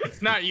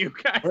 It's not you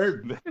guys.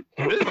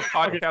 This is a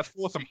podcast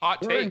full of some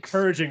hot takes. We're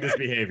encouraging this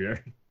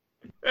behavior.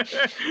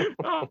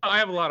 I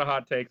have a lot of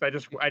hot takes. I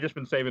just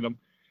been saving them.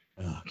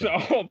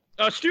 So,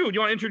 Stu, do you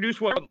want to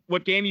introduce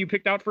what game you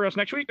picked out for us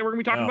next week that we're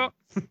gonna be talking about?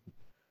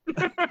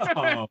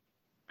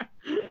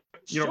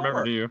 You don't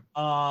remember, do you?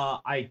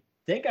 I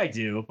think I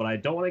do, but I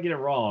don't want to get it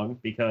wrong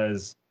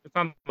because it's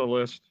on the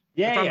list.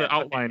 Yeah, it's on the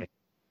outline. Okay.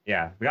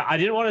 Yeah, I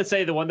didn't want to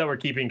say the one that we're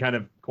keeping kind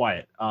of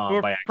quiet.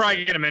 We're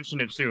probably gonna mention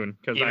it soon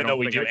because even though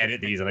we do edit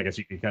these, and I guess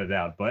you can cut it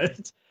out.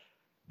 But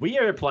we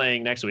are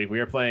playing next week. We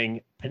are playing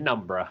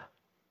Penumbra.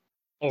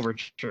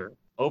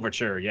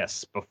 Overture,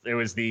 yes. It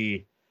was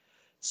the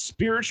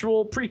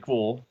spiritual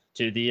prequel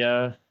to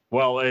the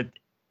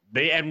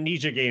the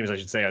Amnesia games, I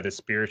should say, are the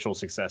spiritual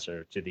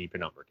successor to the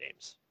Penumbra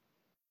games.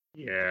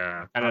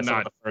 Yeah, and that's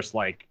not the first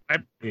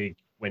big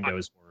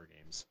Windows horror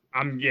games.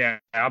 I'm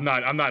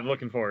not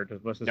looking forward to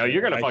listening. No,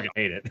 you're gonna fucking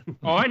hate it.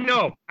 Oh, I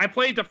know. I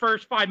played the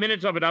first 5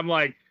 minutes of it. I'm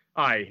like,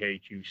 I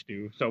hate you,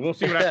 Stu. So we'll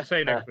see what I have to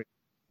say next week.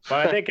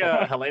 But I think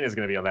Helena's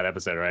going to be on that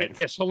episode, right?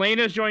 Yes,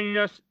 Helena's joining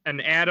us,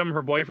 and Adam,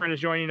 her boyfriend, is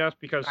joining us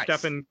because Nice.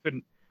 Stefan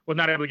was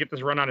not able to get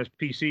this run on his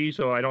PC,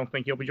 so I don't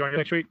think he'll be joining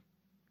next week.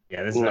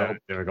 Yeah, this is a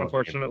difficult.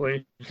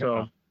 Unfortunately.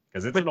 So,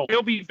 because it's but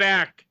he'll be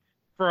back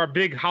for our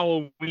big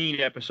Halloween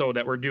episode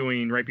that we're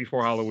doing right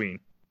before Halloween.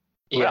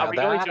 Yeah, are we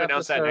going that to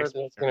announce that next episode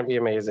week? is going to be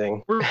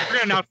amazing. We're going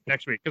to announce it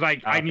next week because I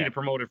Okay. need to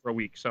promote it for a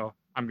week, so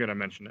I'm going to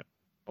mention it.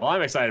 Well,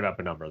 I'm excited about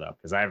Penumbra though,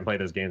 because I haven't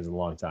played those games in a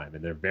long time,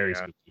 and they're very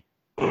spooky.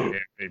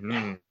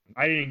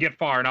 I didn't get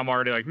far, and I'm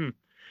already like,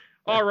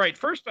 All right.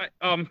 First,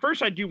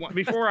 I do want,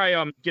 before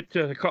I get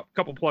to the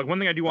couple plug, one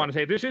thing I do want to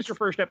say, this is your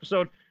first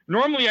episode.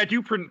 Normally, I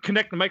do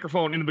connect the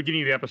microphone in the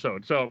beginning of the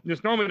episode, so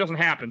this normally doesn't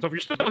happen. So if you're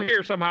still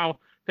here somehow,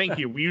 thank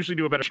you. We usually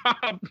do a better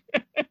job.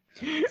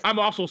 I'm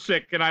also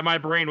sick, and my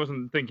brain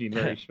wasn't thinking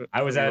very.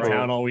 I was out of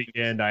town all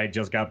weekend. I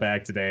just got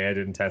back today. I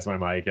didn't test my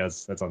mic.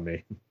 That's on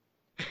me.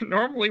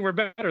 Normally, we're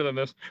better than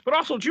this. But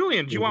also,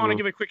 Julian, do you want to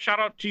give a quick shout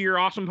out to your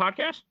awesome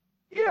podcast?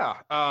 Yeah.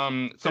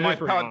 So my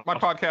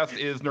podcast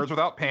is Nerds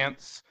Without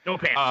Pants. No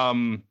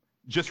pants.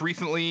 Just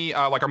recently,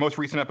 like our most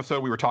recent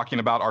episode, we were talking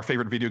about our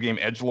favorite video game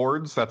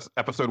edgelords. That's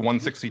episode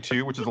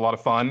 162, which is a lot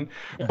of fun.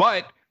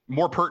 But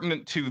more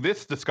pertinent to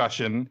this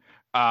discussion,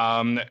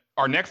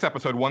 our next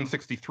episode,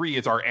 163,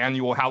 is our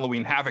annual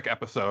Halloween Havoc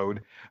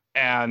episode.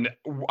 And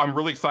I'm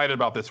really excited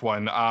about this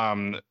one.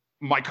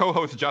 My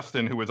co-host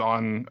Justin, who was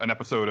on an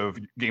episode of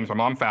Games My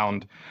Mom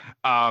Found,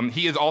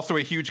 he is also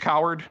a huge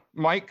coward,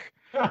 Mike.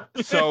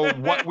 So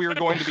what we're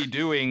going to be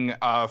doing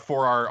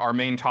for our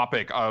main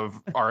topic of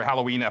our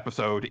Halloween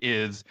episode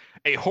is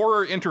a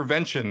horror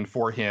intervention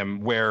for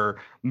him, where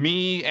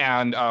me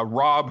and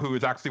Rob, who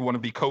is actually one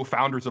of the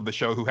co-founders of the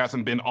show, who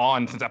hasn't been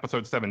on since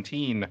episode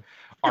 17,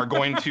 are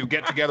going to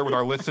get together with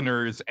our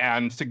listeners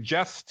and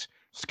suggest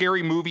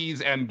scary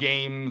movies and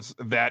games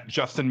that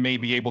Justin may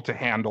be able to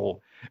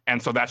handle.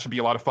 And so that should be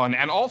a lot of fun.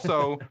 And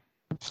also,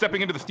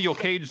 stepping into the steel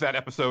cage that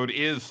episode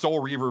is Soul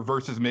Reaver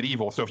versus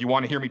Medieval. So if you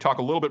want to hear me talk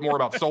a little bit more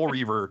about Soul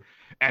Reaver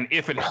and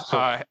if it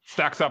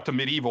stacks up to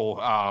Medieval,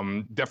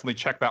 definitely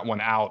check that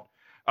one out.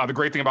 The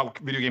great thing about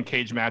Video Game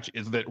Cage Match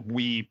is that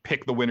we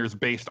pick the winners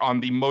based on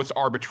the most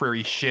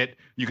arbitrary shit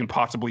you can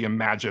possibly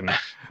imagine.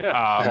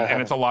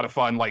 And it's a lot of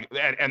fun.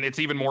 And it's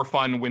even more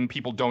fun when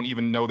people don't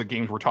even know the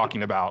games we're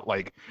talking about.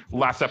 Like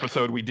last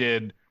episode we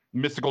did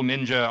Mystical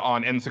Ninja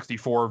on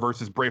N64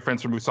 versus Brave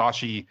Fencer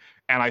Musashi,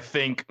 and I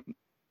think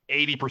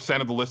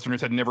 80% of the listeners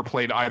had never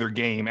played either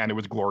game, and it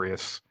was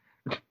glorious.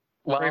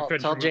 Well,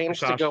 tell James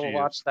to go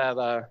watch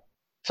that.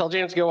 Tell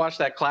James to go watch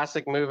that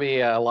classic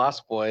movie,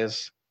 Lost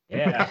Boys.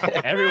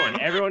 Yeah,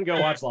 everyone, go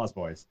watch Lost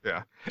Boys.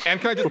 Yeah, and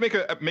can I just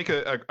make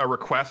a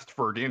request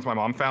for Games My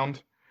Mom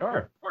Found? Sure,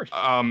 of course.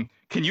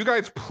 Can you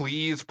guys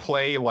please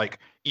play like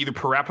either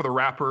Parappa the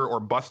Rapper or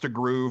Bust a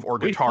Groove or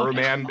Guitar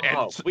Man,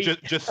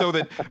 just so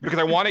that, because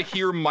I want to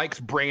hear Mike's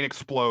brain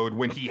explode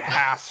when he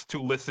has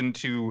to listen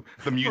to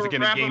the music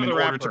in a game in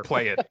order to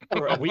play it.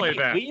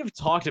 We've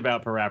talked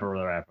about Parappa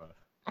the Rapper,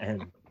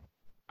 and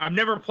I've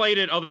never played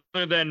it other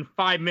than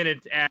 5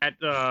 minutes at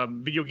the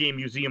video game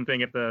museum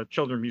thing at the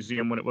Children's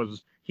Museum when it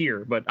was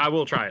here, but I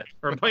will try it.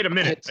 Or played a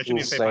minute. It's I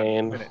shouldn't say 5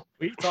 minutes.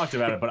 We've talked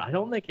about it, but I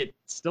don't think it's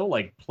still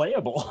like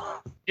playable.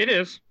 It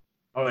is.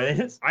 Oh, it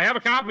is? I have a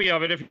copy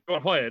of it if you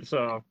want to play it,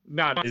 so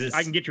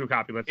I can get you a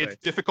copy, let's say. It's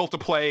difficult to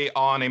play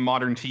on a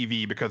modern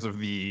TV because of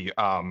the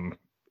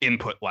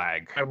input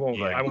lag. I won't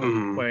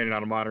be playing it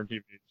on a modern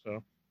TV,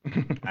 so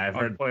I've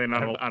heard playing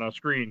on a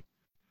screen.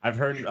 I've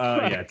heard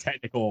there's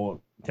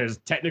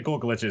technical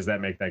glitches that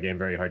make that game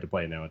very hard to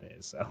play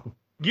nowadays. So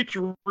Get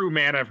Your Through,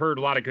 man, I've heard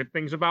a lot of good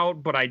things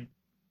about, but I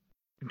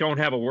don't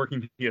have a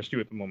working PS2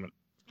 at the moment.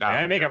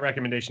 I make a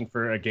recommendation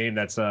for a game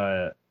that's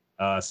a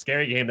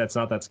scary game that's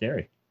not that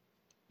scary.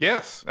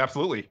 Yes,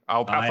 absolutely.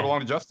 I'll pass it along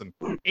to Justin.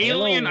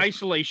 Alien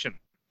Isolation.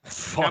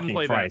 Fucking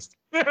Christ.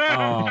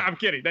 I'm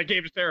kidding. That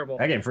game is terrible.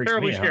 That game freaks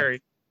terribly me scary.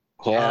 out.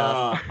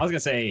 I was gonna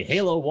say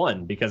Halo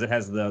 1 because it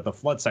has the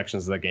flood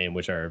sections of the game,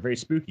 which are very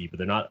spooky, but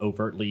they're not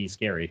overtly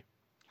scary.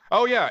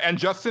 Oh yeah, and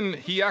Justin,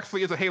 he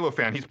actually is a Halo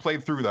fan. He's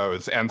played through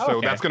those, and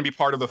so that's going to be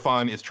part of the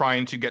fun, is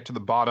trying to get to the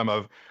bottom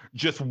of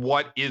just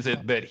what is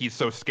it that he's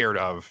so scared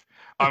of.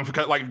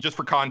 Like, just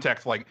for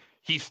context, like,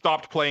 he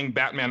stopped playing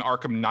Batman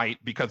Arkham Knight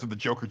because of the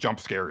Joker jump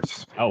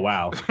scares. Oh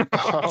wow!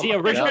 See,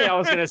 originally I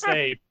was gonna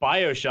say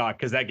BioShock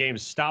because that game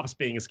stops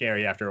being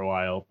scary after a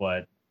while,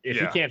 but if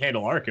he can't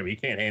handle Arkham, he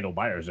can't handle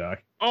BioShock.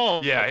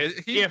 Oh yeah,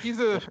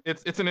 because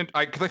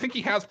I think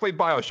he has played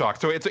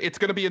BioShock, so it's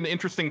going to be an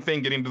interesting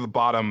thing getting to the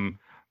bottom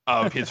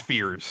of his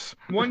fears.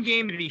 One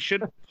game that he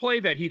should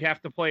play that he'd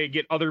have to play,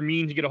 get other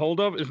means to get a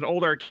hold of, is an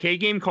old arcade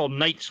game called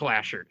Night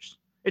Slashers.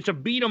 It's a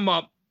beat 'em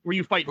up where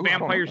you fight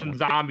vampires and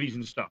zombies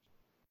and stuff.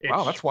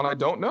 Wow, that's one I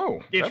don't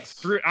know.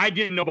 I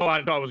didn't know about it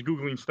until I was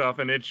Googling stuff,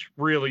 and it's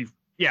really,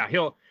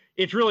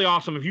 it's really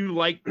awesome. If you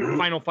like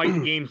Final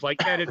Fight games like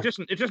that, it's just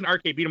an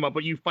arcade beat 'em up,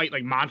 but you fight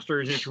like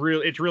monsters. It's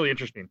really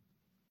interesting.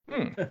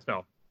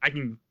 So I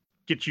can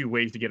get you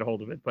ways to get a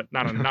hold of it, but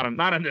not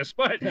on this.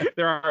 But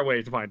there are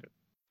ways to find it.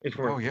 It's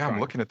Oh yeah, I'm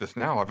looking at this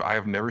now. I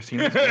have never seen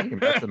this game.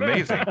 That's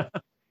amazing.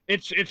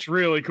 It's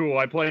really cool.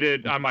 I played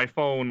it on my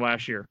phone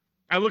last year.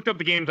 I looked up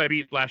the games I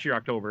beat last year,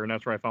 October, and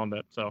that's where I found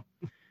it. So,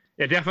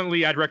 yeah,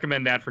 definitely, I'd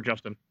recommend that for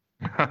Justin.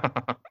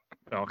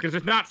 So, because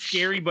it's not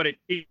scary, but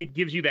it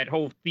gives you that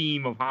whole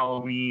theme of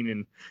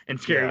Halloween and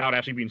scary without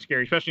actually being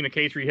scary, especially in a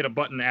case where you hit a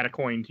button to add a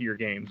coin to your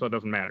game, so it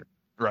doesn't matter.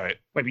 Right.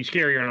 Might be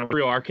scarier in a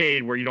real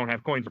arcade where you don't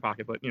have coins in your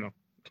pocket, but,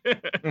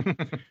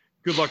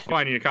 good luck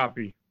finding a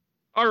copy.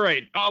 All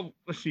right.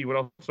 Let's see. What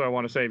else do I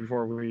want to say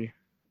before we...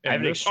 I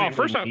have an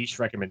extremely niche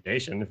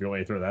recommendation, if you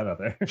want me to throw that out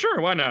there.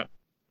 Sure, why not?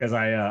 Because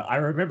I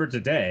remember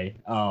today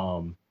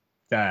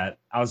that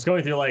I was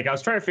going through, I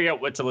was trying to figure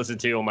out what to listen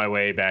to on my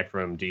way back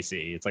from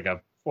DC. It's like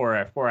a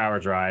 4-hour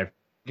drive.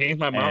 Games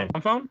My Mom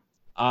Found?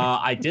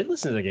 I did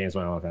listen to the Games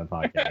My Mom Found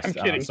podcast. I'm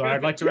kidding. So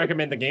I'd like to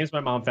recommend the Games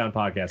My Mom Found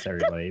podcast to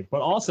everybody. But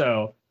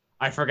also,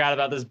 I forgot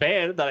about this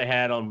band that I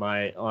had on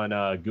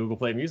Google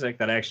Play Music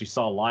that I actually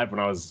saw live when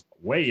I was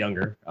way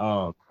younger.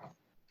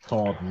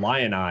 Called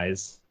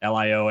Lionize,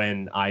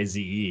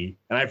 Lionize,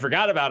 and I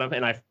forgot about them,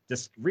 and I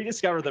just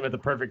rediscovered them at the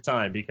perfect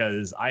time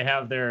because I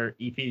have their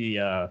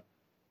EP,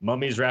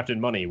 Mummies Wrapped in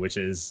Money,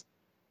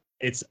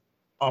 it's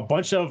a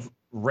bunch of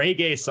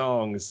reggae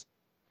songs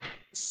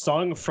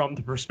sung from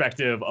the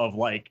perspective of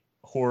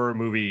horror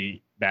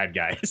movie bad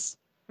guys.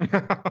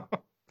 So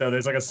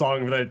there's a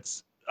song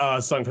that's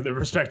sung from the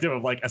perspective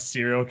of a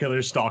serial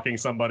killer stalking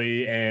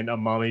somebody and a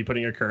mummy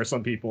putting a curse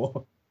on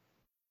people.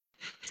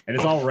 And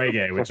it's all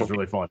reggae, which is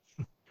really fun.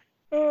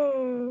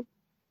 All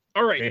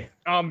right.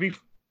 Okay.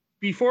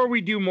 Before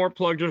we do more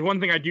plugs, there's one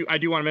thing I do want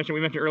to mention.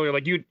 We mentioned earlier,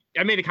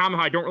 I made a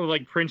comment how I don't really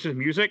like Prince's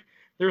music.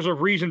 There's a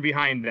reason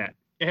behind that.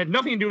 It had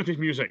nothing to do with his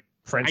music.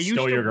 Prince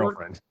stole your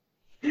girlfriend.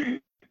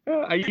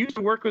 I used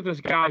to work with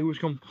this guy who was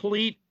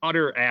complete,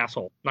 utter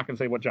asshole. Not going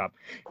to say what job.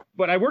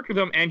 But I worked with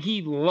him, and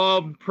he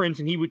loved Prince,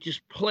 and he would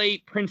just play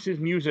Prince's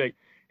music.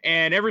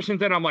 And ever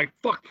since then, I'm like,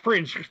 fuck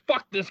Prince,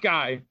 fuck this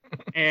guy.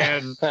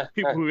 And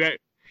people who...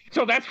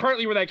 So that's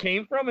partly where that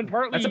came from, and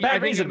partly... That's a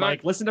bad reason,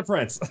 Mike. Listen to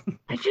Prince.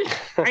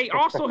 I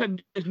also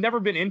had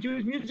never been into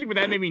his music, but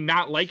that made me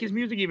not like his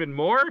music even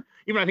more.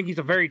 Even though I think he's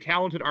a very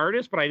talented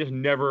artist, but it's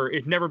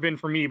never been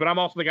for me. But I'm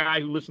also the guy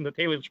who listened to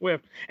Taylor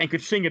Swift and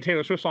could sing a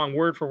Taylor Swift song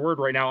word for word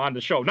right now on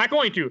the show. Not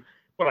going to,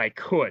 but I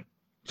could.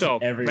 So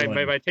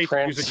my taste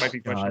in music might be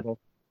questionable.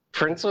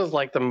 Prince was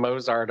like the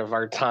Mozart of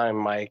our time,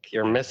 Mike.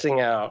 You're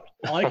missing out.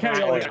 I like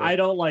how I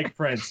don't like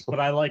Prince, but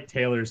I like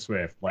Taylor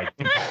Swift.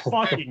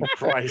 Fucking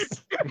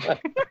Christ.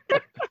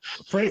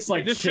 Prince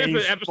this is an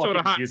episode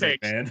of Hot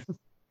Takes. Man.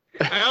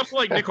 I also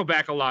like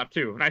Nickelback a lot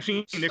too, and I've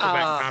seen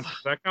Nickelback concerts.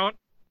 Does that count?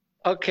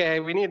 Okay,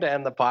 we need to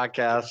end the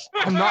podcast.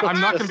 I'm not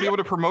going to be able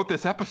to promote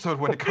this episode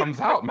when it comes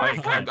out, Mike.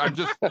 I'm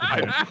just.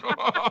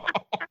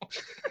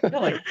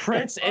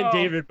 Prince and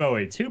David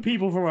Bowie, two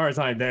people from our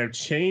time that have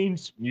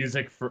changed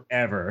music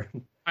forever.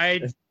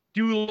 I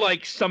do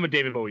like some of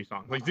David Bowie's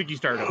songs, like Ziggy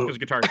Stardust, because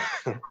guitar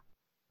guy.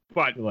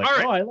 But all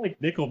right. I like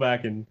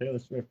Nickelback and Taylor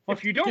Swift.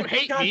 If you don't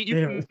hate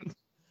me,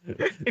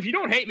 if you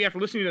don't hate me after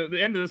listening to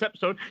the end of this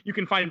episode, you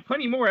can find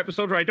plenty more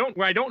episodes where I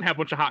don't have a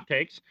bunch of hot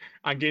takes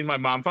on Games My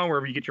Mom Found,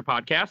 wherever you get your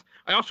podcast.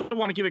 I also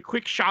want to give a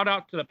quick shout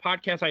out to the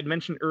podcast I'd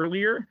mentioned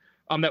earlier.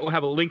 That will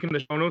have a link in the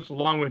show notes,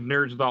 along with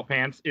Nerds Without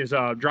Pants, is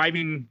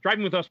Driving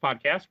with Us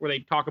podcast, where they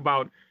talk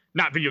about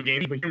not video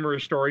games, but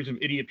humorous stories of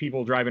idiot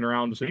people driving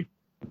around the city,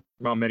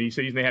 around many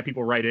cities. And they have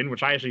people write in,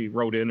 which I actually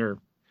wrote in or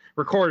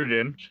recorded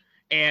in.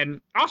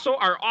 And also,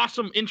 our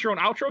awesome intro and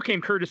outro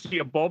came courtesy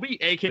of Bulby,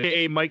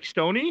 a.k.a. Mike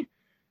Stoney,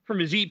 from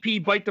his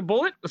EP, Bite the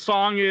Bullet. The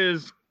song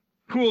is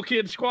Cool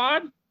Kid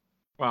Squad.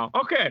 Wow.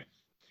 Okay.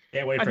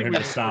 Can't wait for him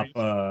to stop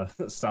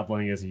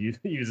letting us use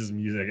his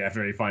music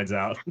after he finds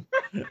out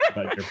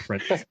about your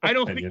Prince. I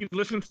don't think he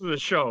listens to the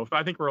show, so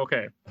I think we're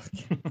okay.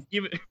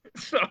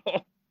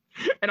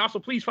 And also,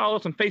 please follow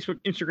us on Facebook,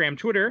 Instagram,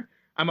 Twitter.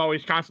 I'm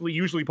always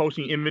usually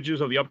posting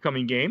images of the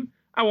upcoming game.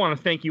 I want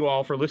to thank you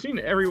all for listening.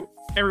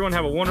 Everyone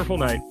have a wonderful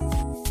night.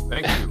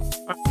 Thank you.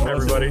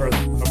 Everybody.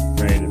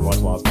 And watch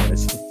Lost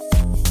Boys.